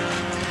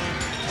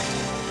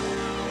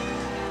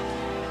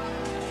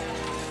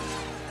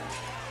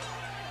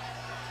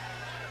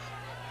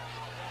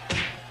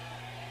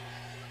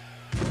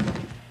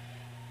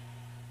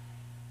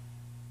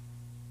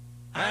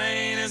 I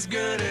ain't as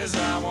good as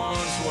I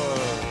once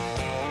was.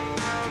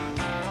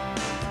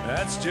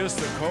 That's just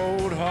the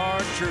cold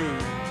hard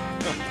truth.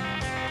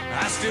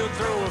 I still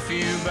throw a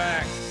few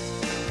back,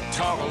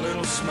 talk a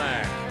little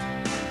smack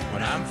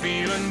when I'm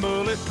feeling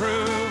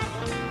bulletproof.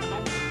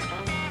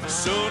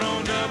 So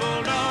don't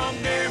double dog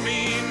dare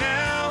me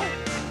now,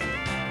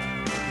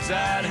 'cause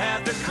I'd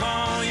have to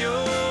call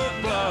your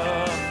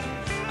bluff.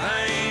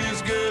 I ain't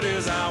as good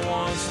as I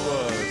once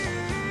was,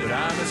 but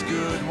I'm as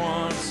good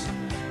once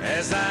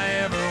as I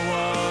ever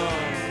was.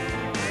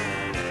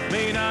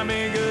 May not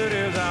be good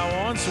as I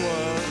once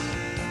was,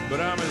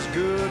 but I'm as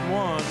good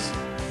once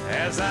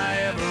as I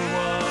ever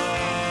was.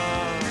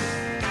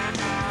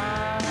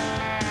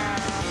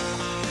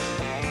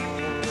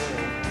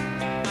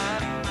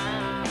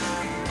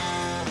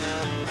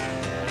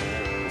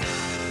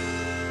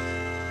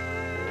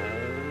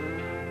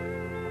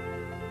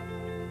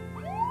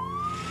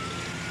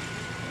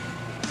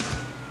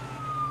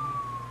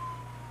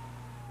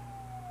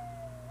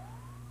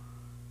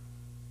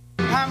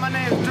 Hi, my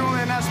name is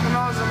Julian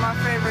Espinosa. My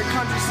favorite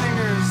country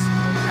singer is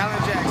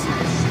Alan Jackson.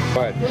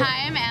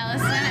 Hi, I'm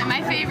Allison, and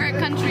my favorite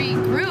country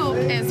group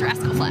is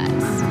Rascal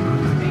Flatts.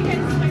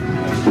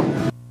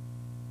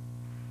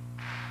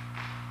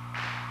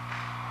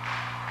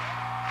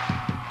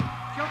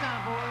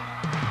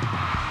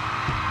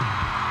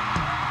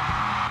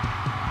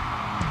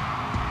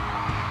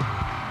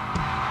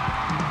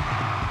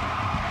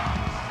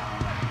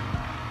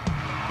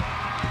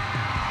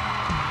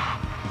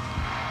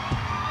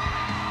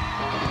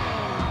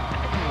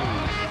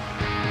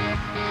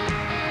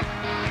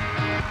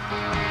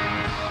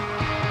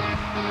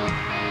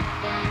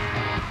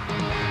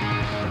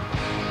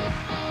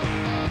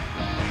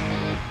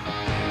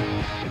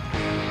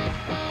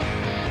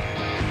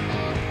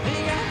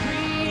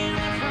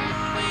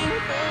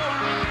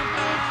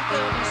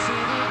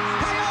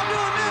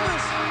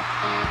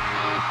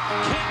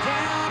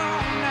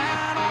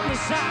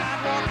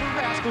 Sidewalk, the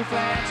Rascal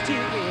Flatts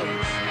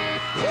tickets.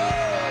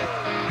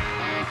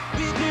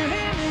 With your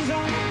hands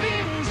on the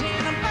bins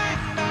in the back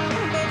of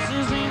the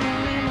buses and the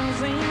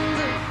limousines,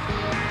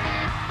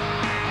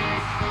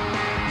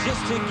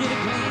 just to get a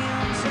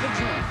glimpse of a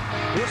drink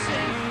or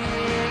say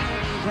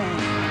anything.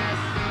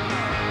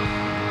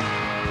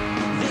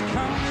 They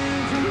come in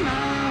from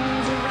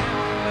miles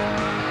around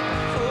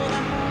for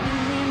that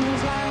morning when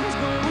those lights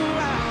go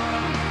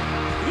out.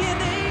 Yeah,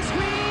 they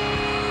scream.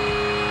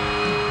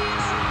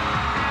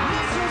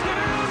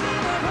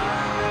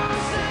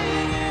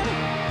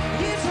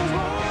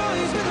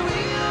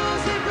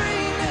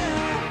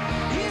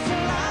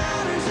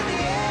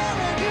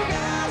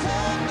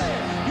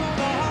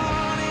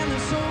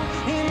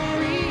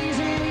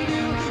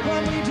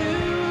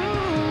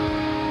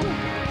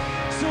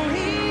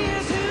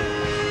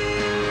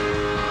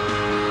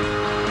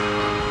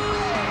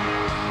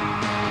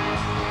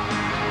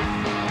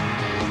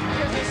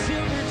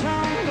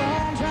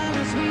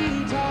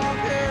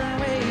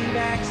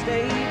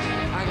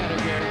 I got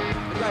it here.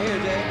 It's right here,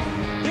 Jay.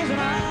 There's a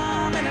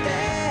mom and a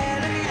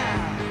dad in the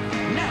aisle,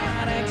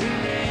 not acting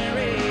their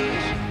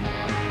age.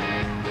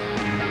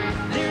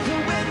 There's a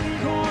wedding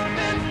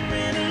Corvette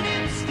and a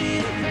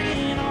lipstick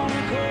print on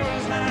the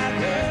chorus line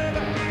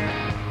cover.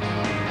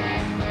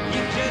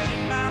 You judge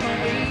it by the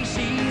way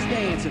she's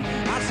dancing,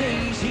 I'd say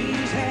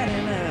she's had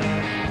enough.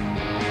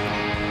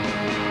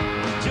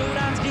 Joe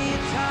Don's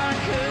guitar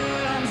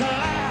comes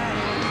alive,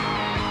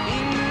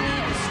 and you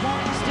just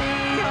want to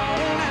stay all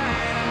night.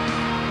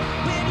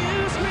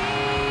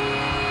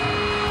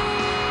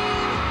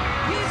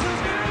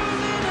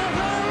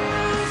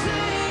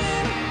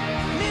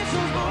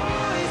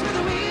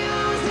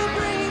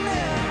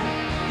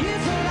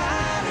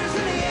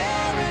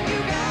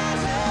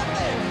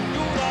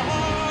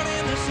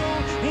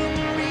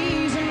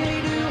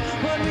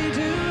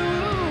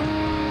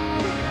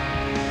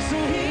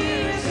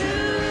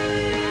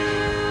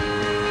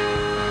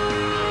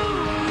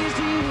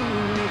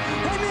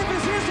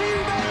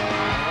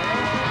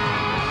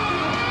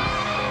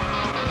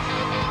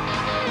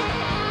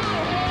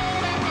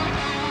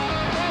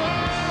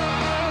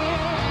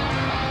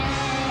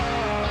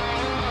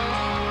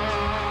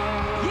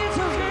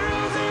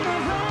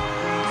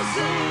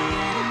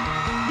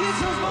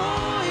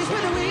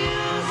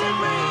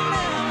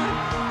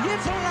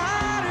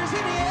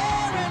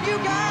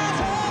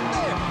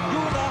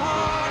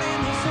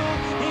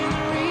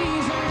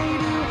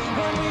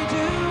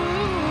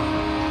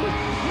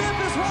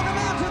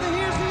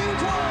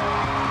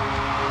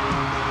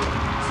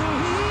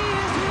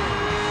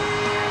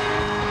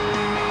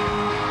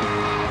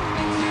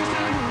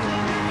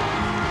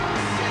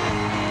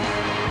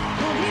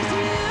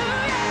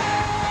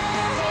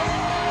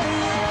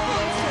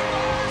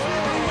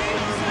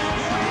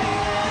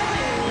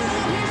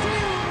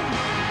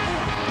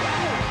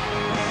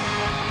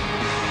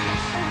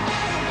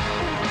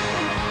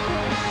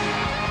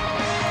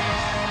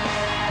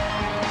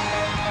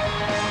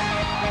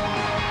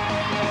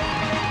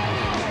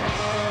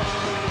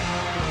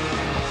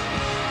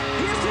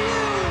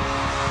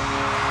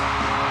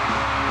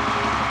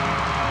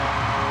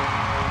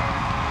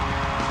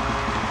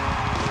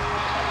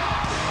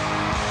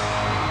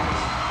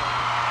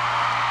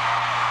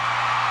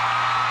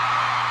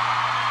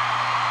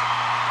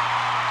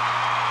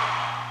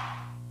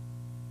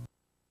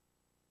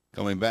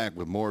 Coming back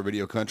with more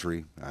Video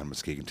Country on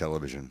Muskegon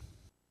Television.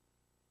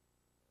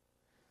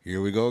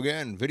 Here we go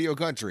again, Video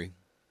Country.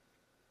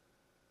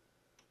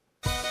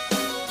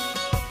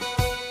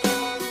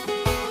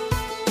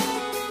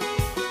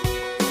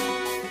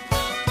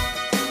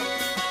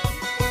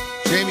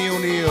 Jamie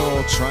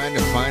O'Neill trying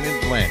to find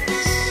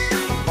Atlantis.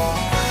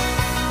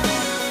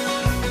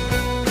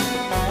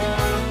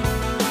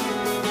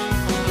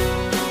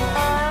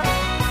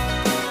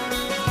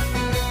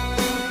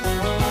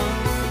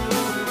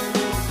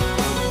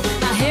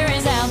 I hear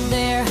he's out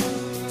there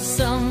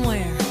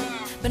somewhere.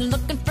 Been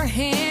looking for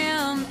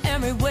him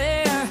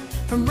everywhere.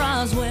 From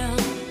Roswell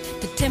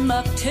to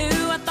Timbuktu,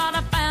 I thought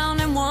I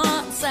found him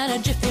once at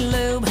a Jiffy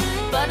Lube,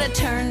 but it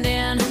turned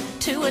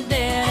into a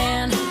dead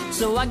end.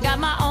 So I got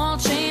my oil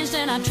changed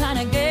and I tried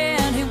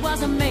again. He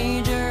was a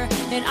major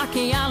in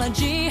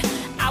archaeology.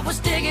 I was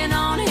digging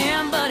on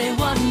him, but it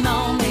wasn't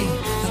on me.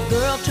 A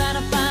girl trying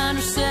to find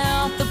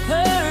herself the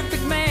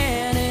perfect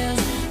man is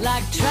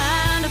like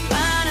trying to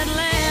find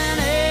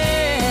Atlantis.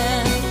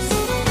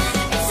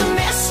 It's a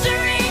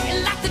mystery,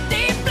 like the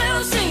deep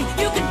blue sea.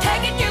 You can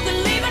take it, you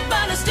can leave it,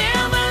 but I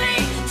still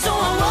believe. So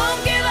I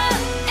won't give up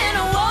and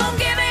I won't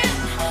give in.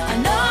 I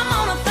know I'm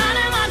gonna find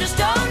him, I just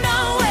don't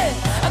know it.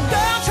 A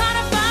girl trying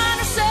to find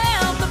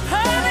herself the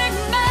perfect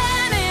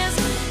man is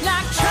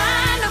like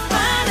trying to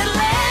find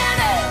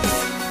Atlantis.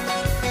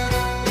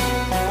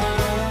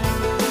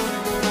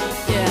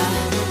 Yeah,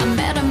 I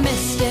met a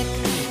mystic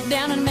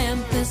down in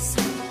Memphis.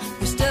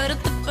 We stood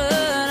at the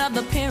foot of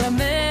the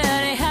pyramid.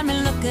 He had me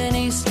looking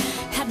east,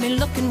 had me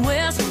looking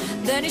west.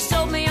 Then he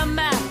showed me a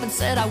map and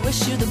said, I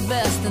wish you the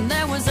best. And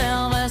there was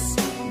Elvis,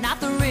 not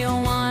the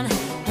real one.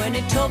 When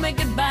he told me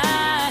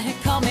goodbye, he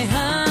called me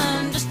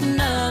hun, just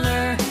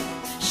another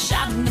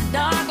shot in the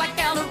dark like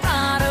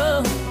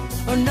Eldorado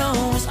or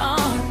Noah's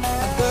Ark.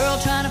 A girl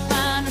trying to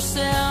find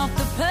herself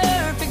the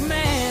perfect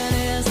man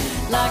is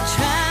like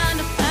trying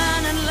to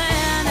find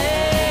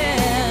Atlantis.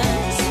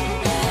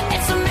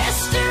 It's a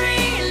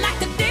mystery, like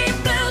the deep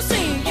blue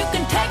sea. You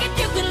can take it,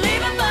 you can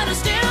leave it, but I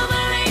still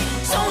believe.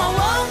 So I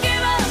won't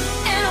give up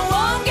and I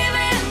won't give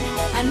in.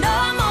 I know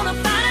I'm gonna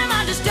find him,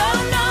 I just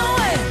don't know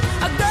it.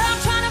 A girl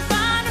trying to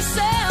find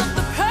herself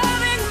the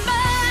perfect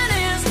man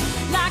is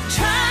like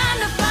trying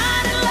to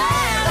find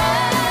Atlantis.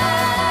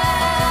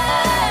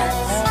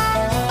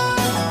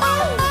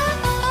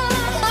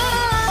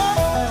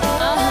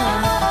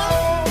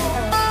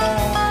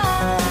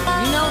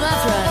 You know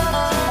that's right.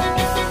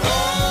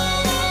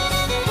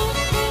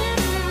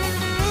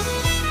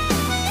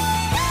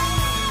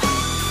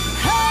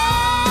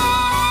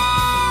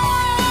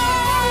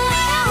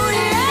 Oh,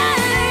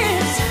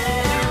 yes.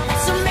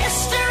 It's a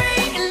mystery,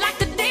 like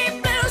the deep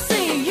blue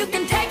sea. You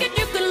can take it,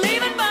 you can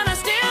leave it, but I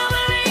still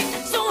believe.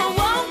 So I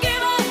won't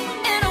give up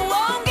and I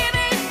won't give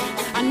in.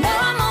 I know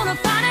I'm gonna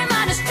find him,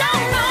 I just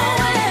don't know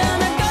when.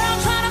 A girl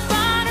trying to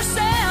find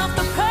herself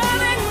the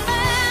perfect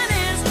man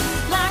is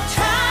like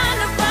trying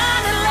to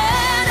find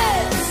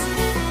Atlantis.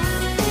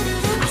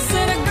 I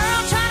said a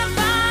girl trying to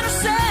find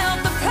herself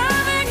the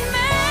perfect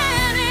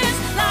man is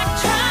like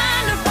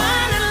trying to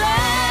find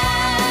Atlantis.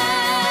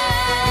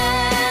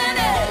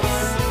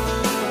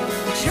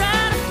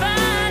 Trying to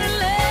find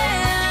Atlantis,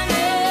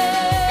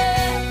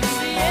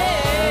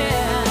 yeah.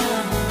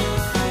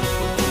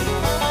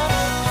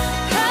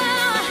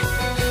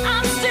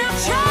 I'm still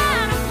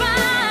trying to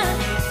find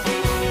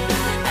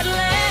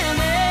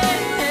Atlantis,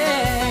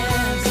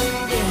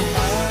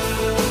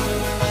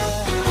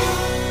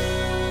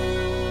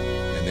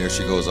 yeah. And there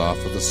she goes off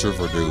with the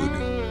surfer dude.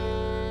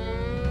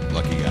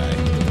 Lucky guy.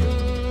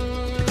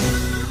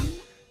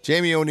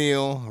 Jamie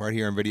O'Neill, right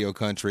here in Video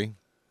Country.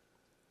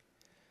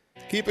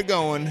 Keep it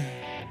going.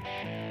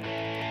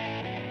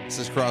 This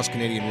is Cross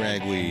Canadian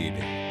Ragweed.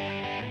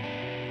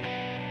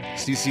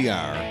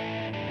 CCR.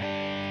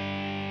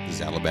 This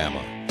is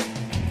Alabama.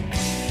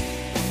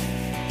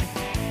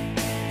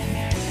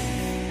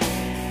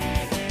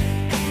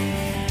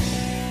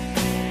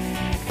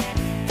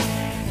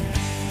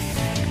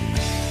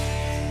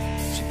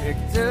 She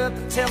picked up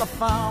the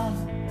telephone.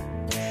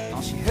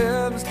 All she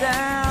heard was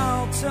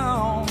dial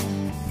tone.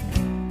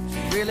 She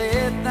really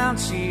thought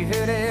she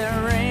heard it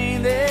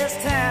ring this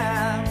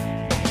time.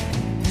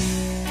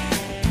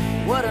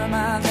 What am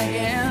I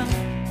thinking?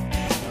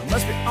 I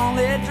must be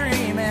only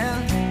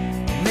dreaming.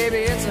 Maybe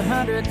it's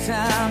 100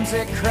 times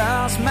it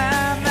crossed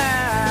my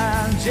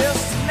mind.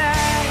 Just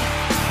tonight,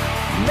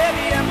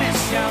 maybe I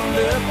miss your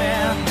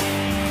loving.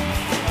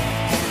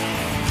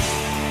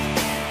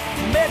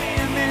 Maybe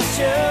I miss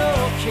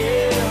your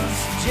kiss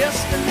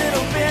just a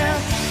little bit.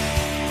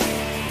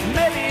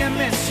 Maybe I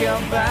miss your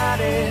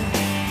body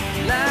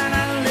lying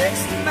on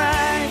licks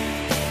tonight.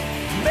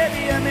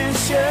 Maybe I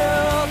miss your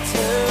touch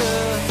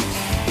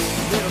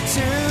a little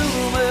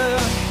too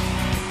much.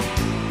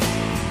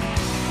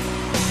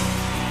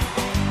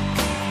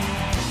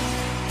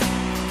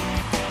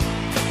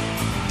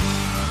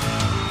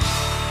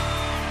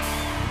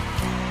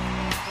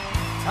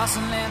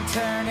 Tossing and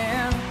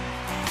turning,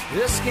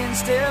 the skin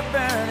still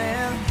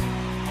burning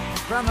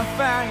from the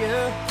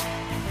fire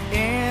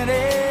in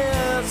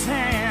his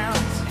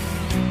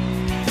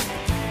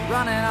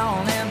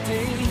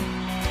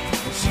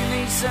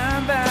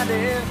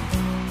somebody,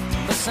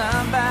 but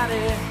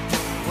somebody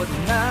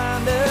wouldn't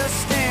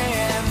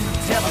understand.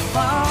 The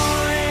telephone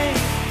ring,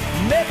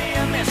 maybe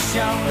I miss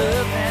your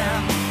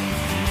loving.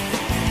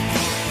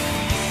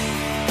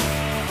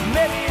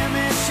 Maybe I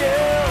miss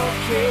your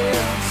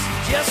kiss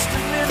just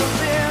a little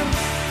bit.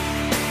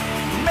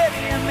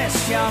 Maybe I miss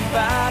your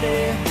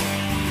body,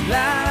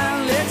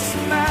 lying lips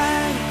of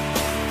mine.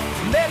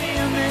 Maybe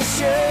I miss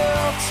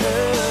your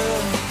touch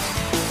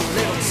a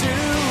little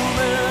too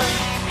much.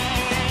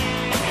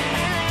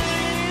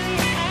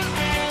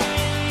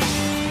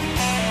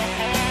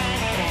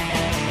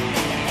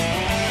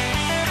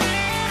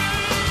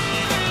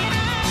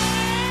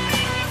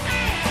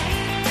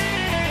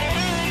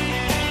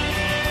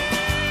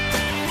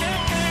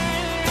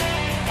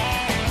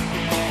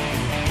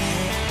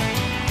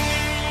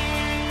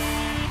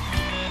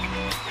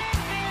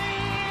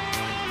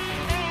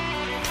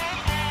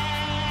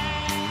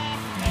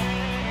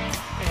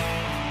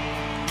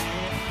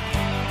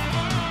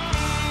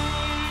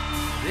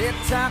 They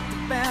talked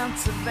about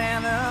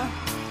Savannah,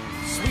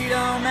 sweet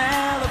home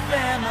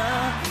Alabama,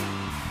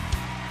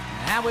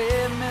 how we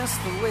miss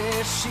the way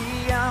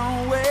she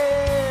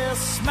always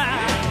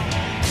smiled.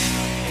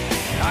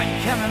 Are you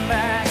coming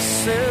back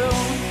soon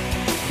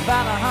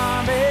by the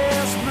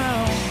harvest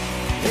moon?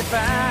 If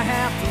I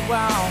have to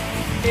walk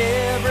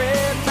every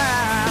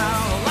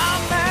mile on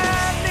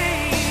my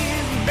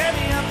knees,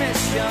 baby, I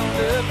miss your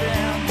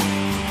loving.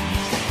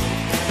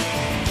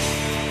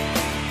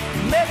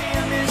 Maybe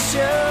I miss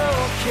your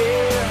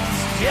kiss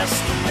just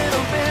a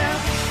little bit.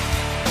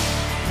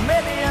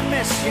 Maybe I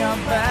miss your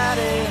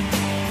body,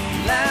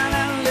 lying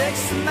on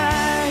licks of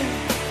mine.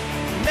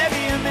 Maybe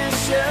I miss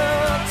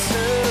your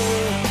touch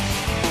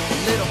a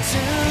little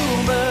too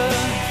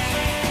much.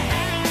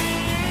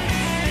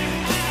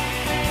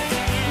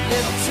 A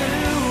little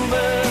too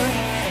much.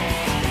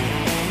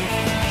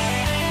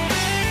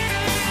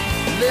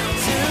 A little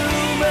too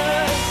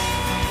much.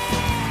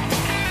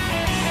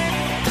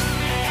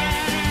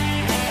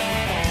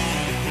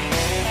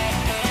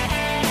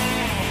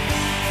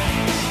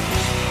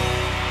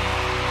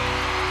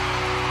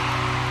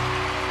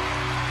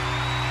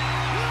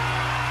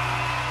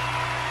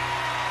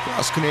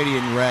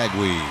 Canadian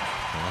ragweed. Well,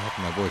 I hope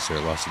my voice there,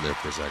 lost it there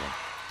for a second.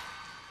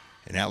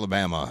 In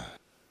Alabama.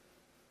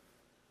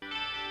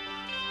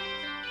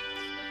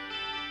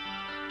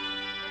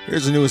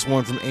 Here's the newest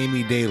one from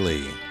Amy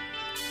Daly.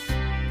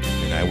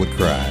 And I Would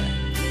Cry.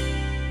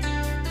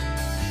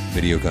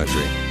 Video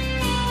Country.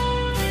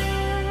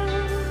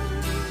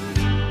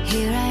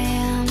 Here I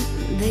am,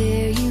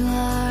 there you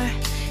are,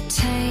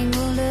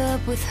 tangled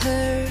up with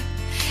her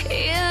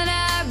in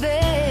our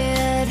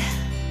bed.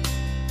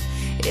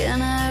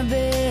 In our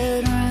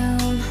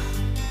bedroom,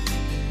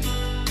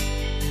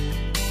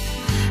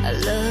 I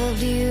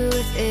loved you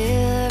with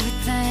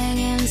everything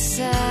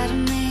inside of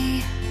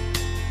me.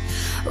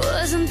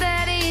 Wasn't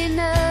that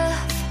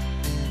enough?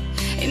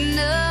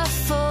 Enough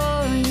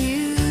for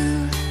you?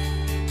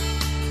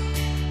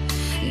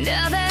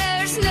 Now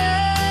there's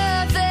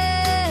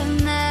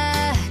nothing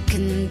I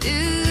can do.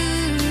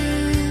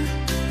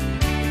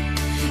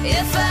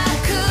 If I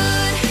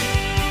could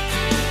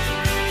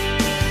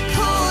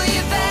pull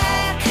you back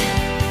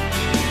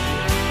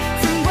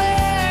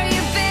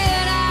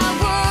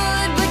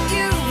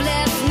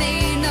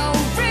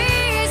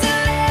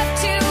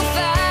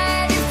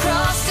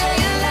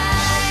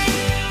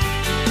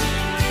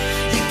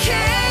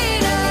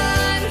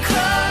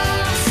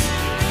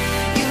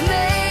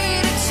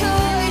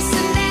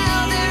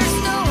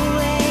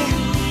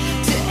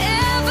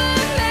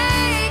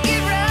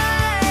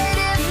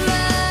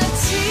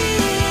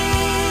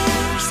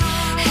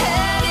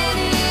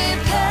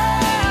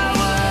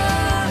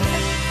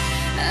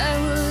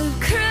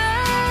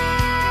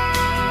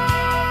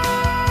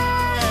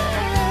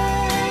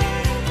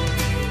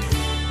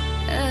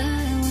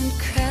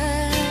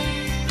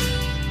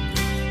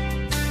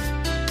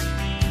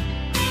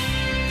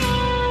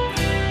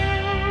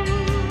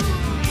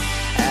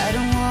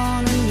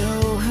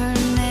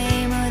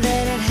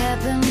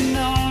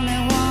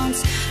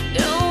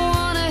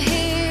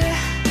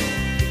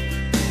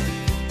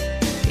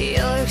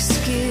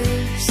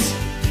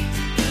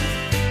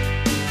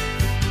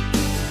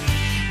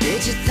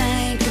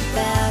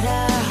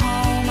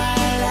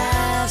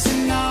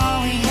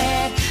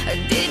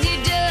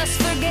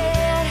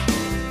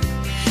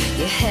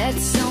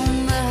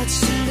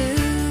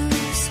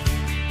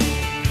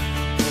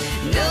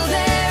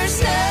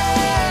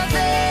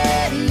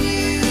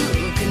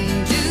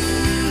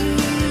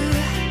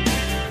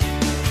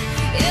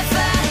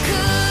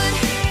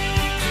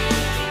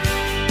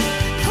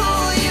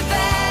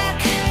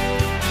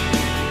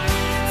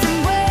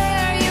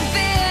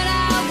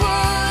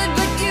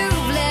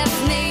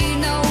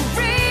no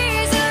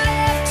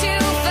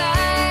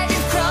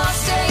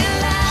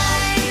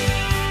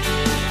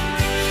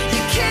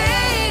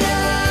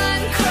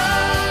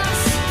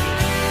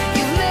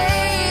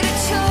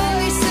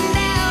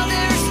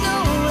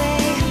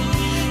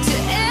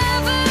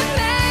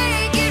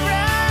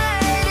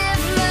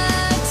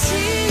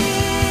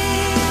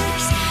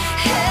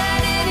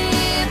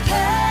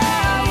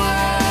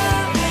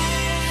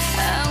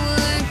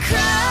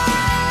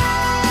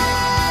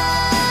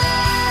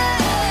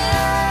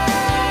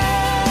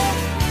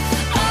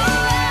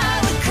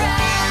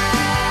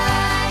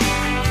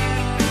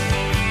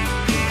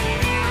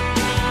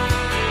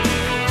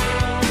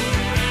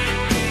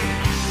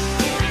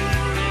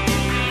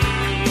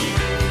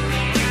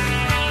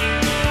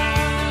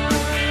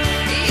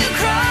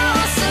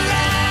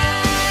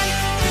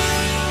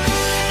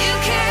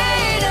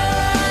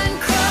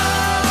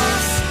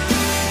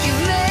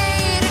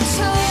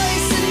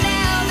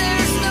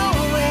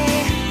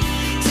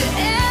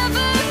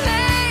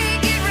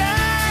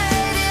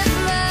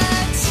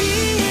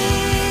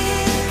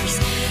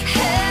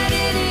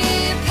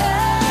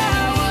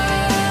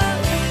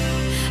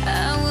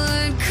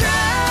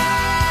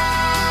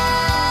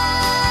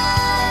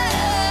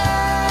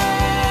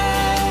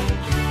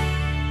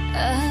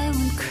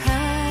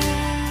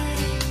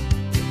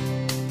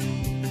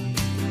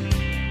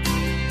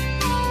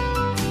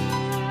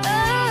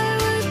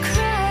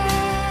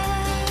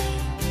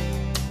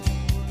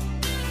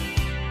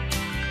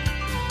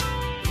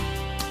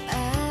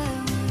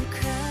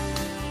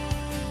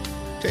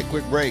Take a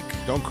quick break.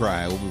 Don't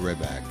cry. We'll be right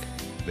back.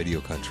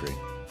 Video Country.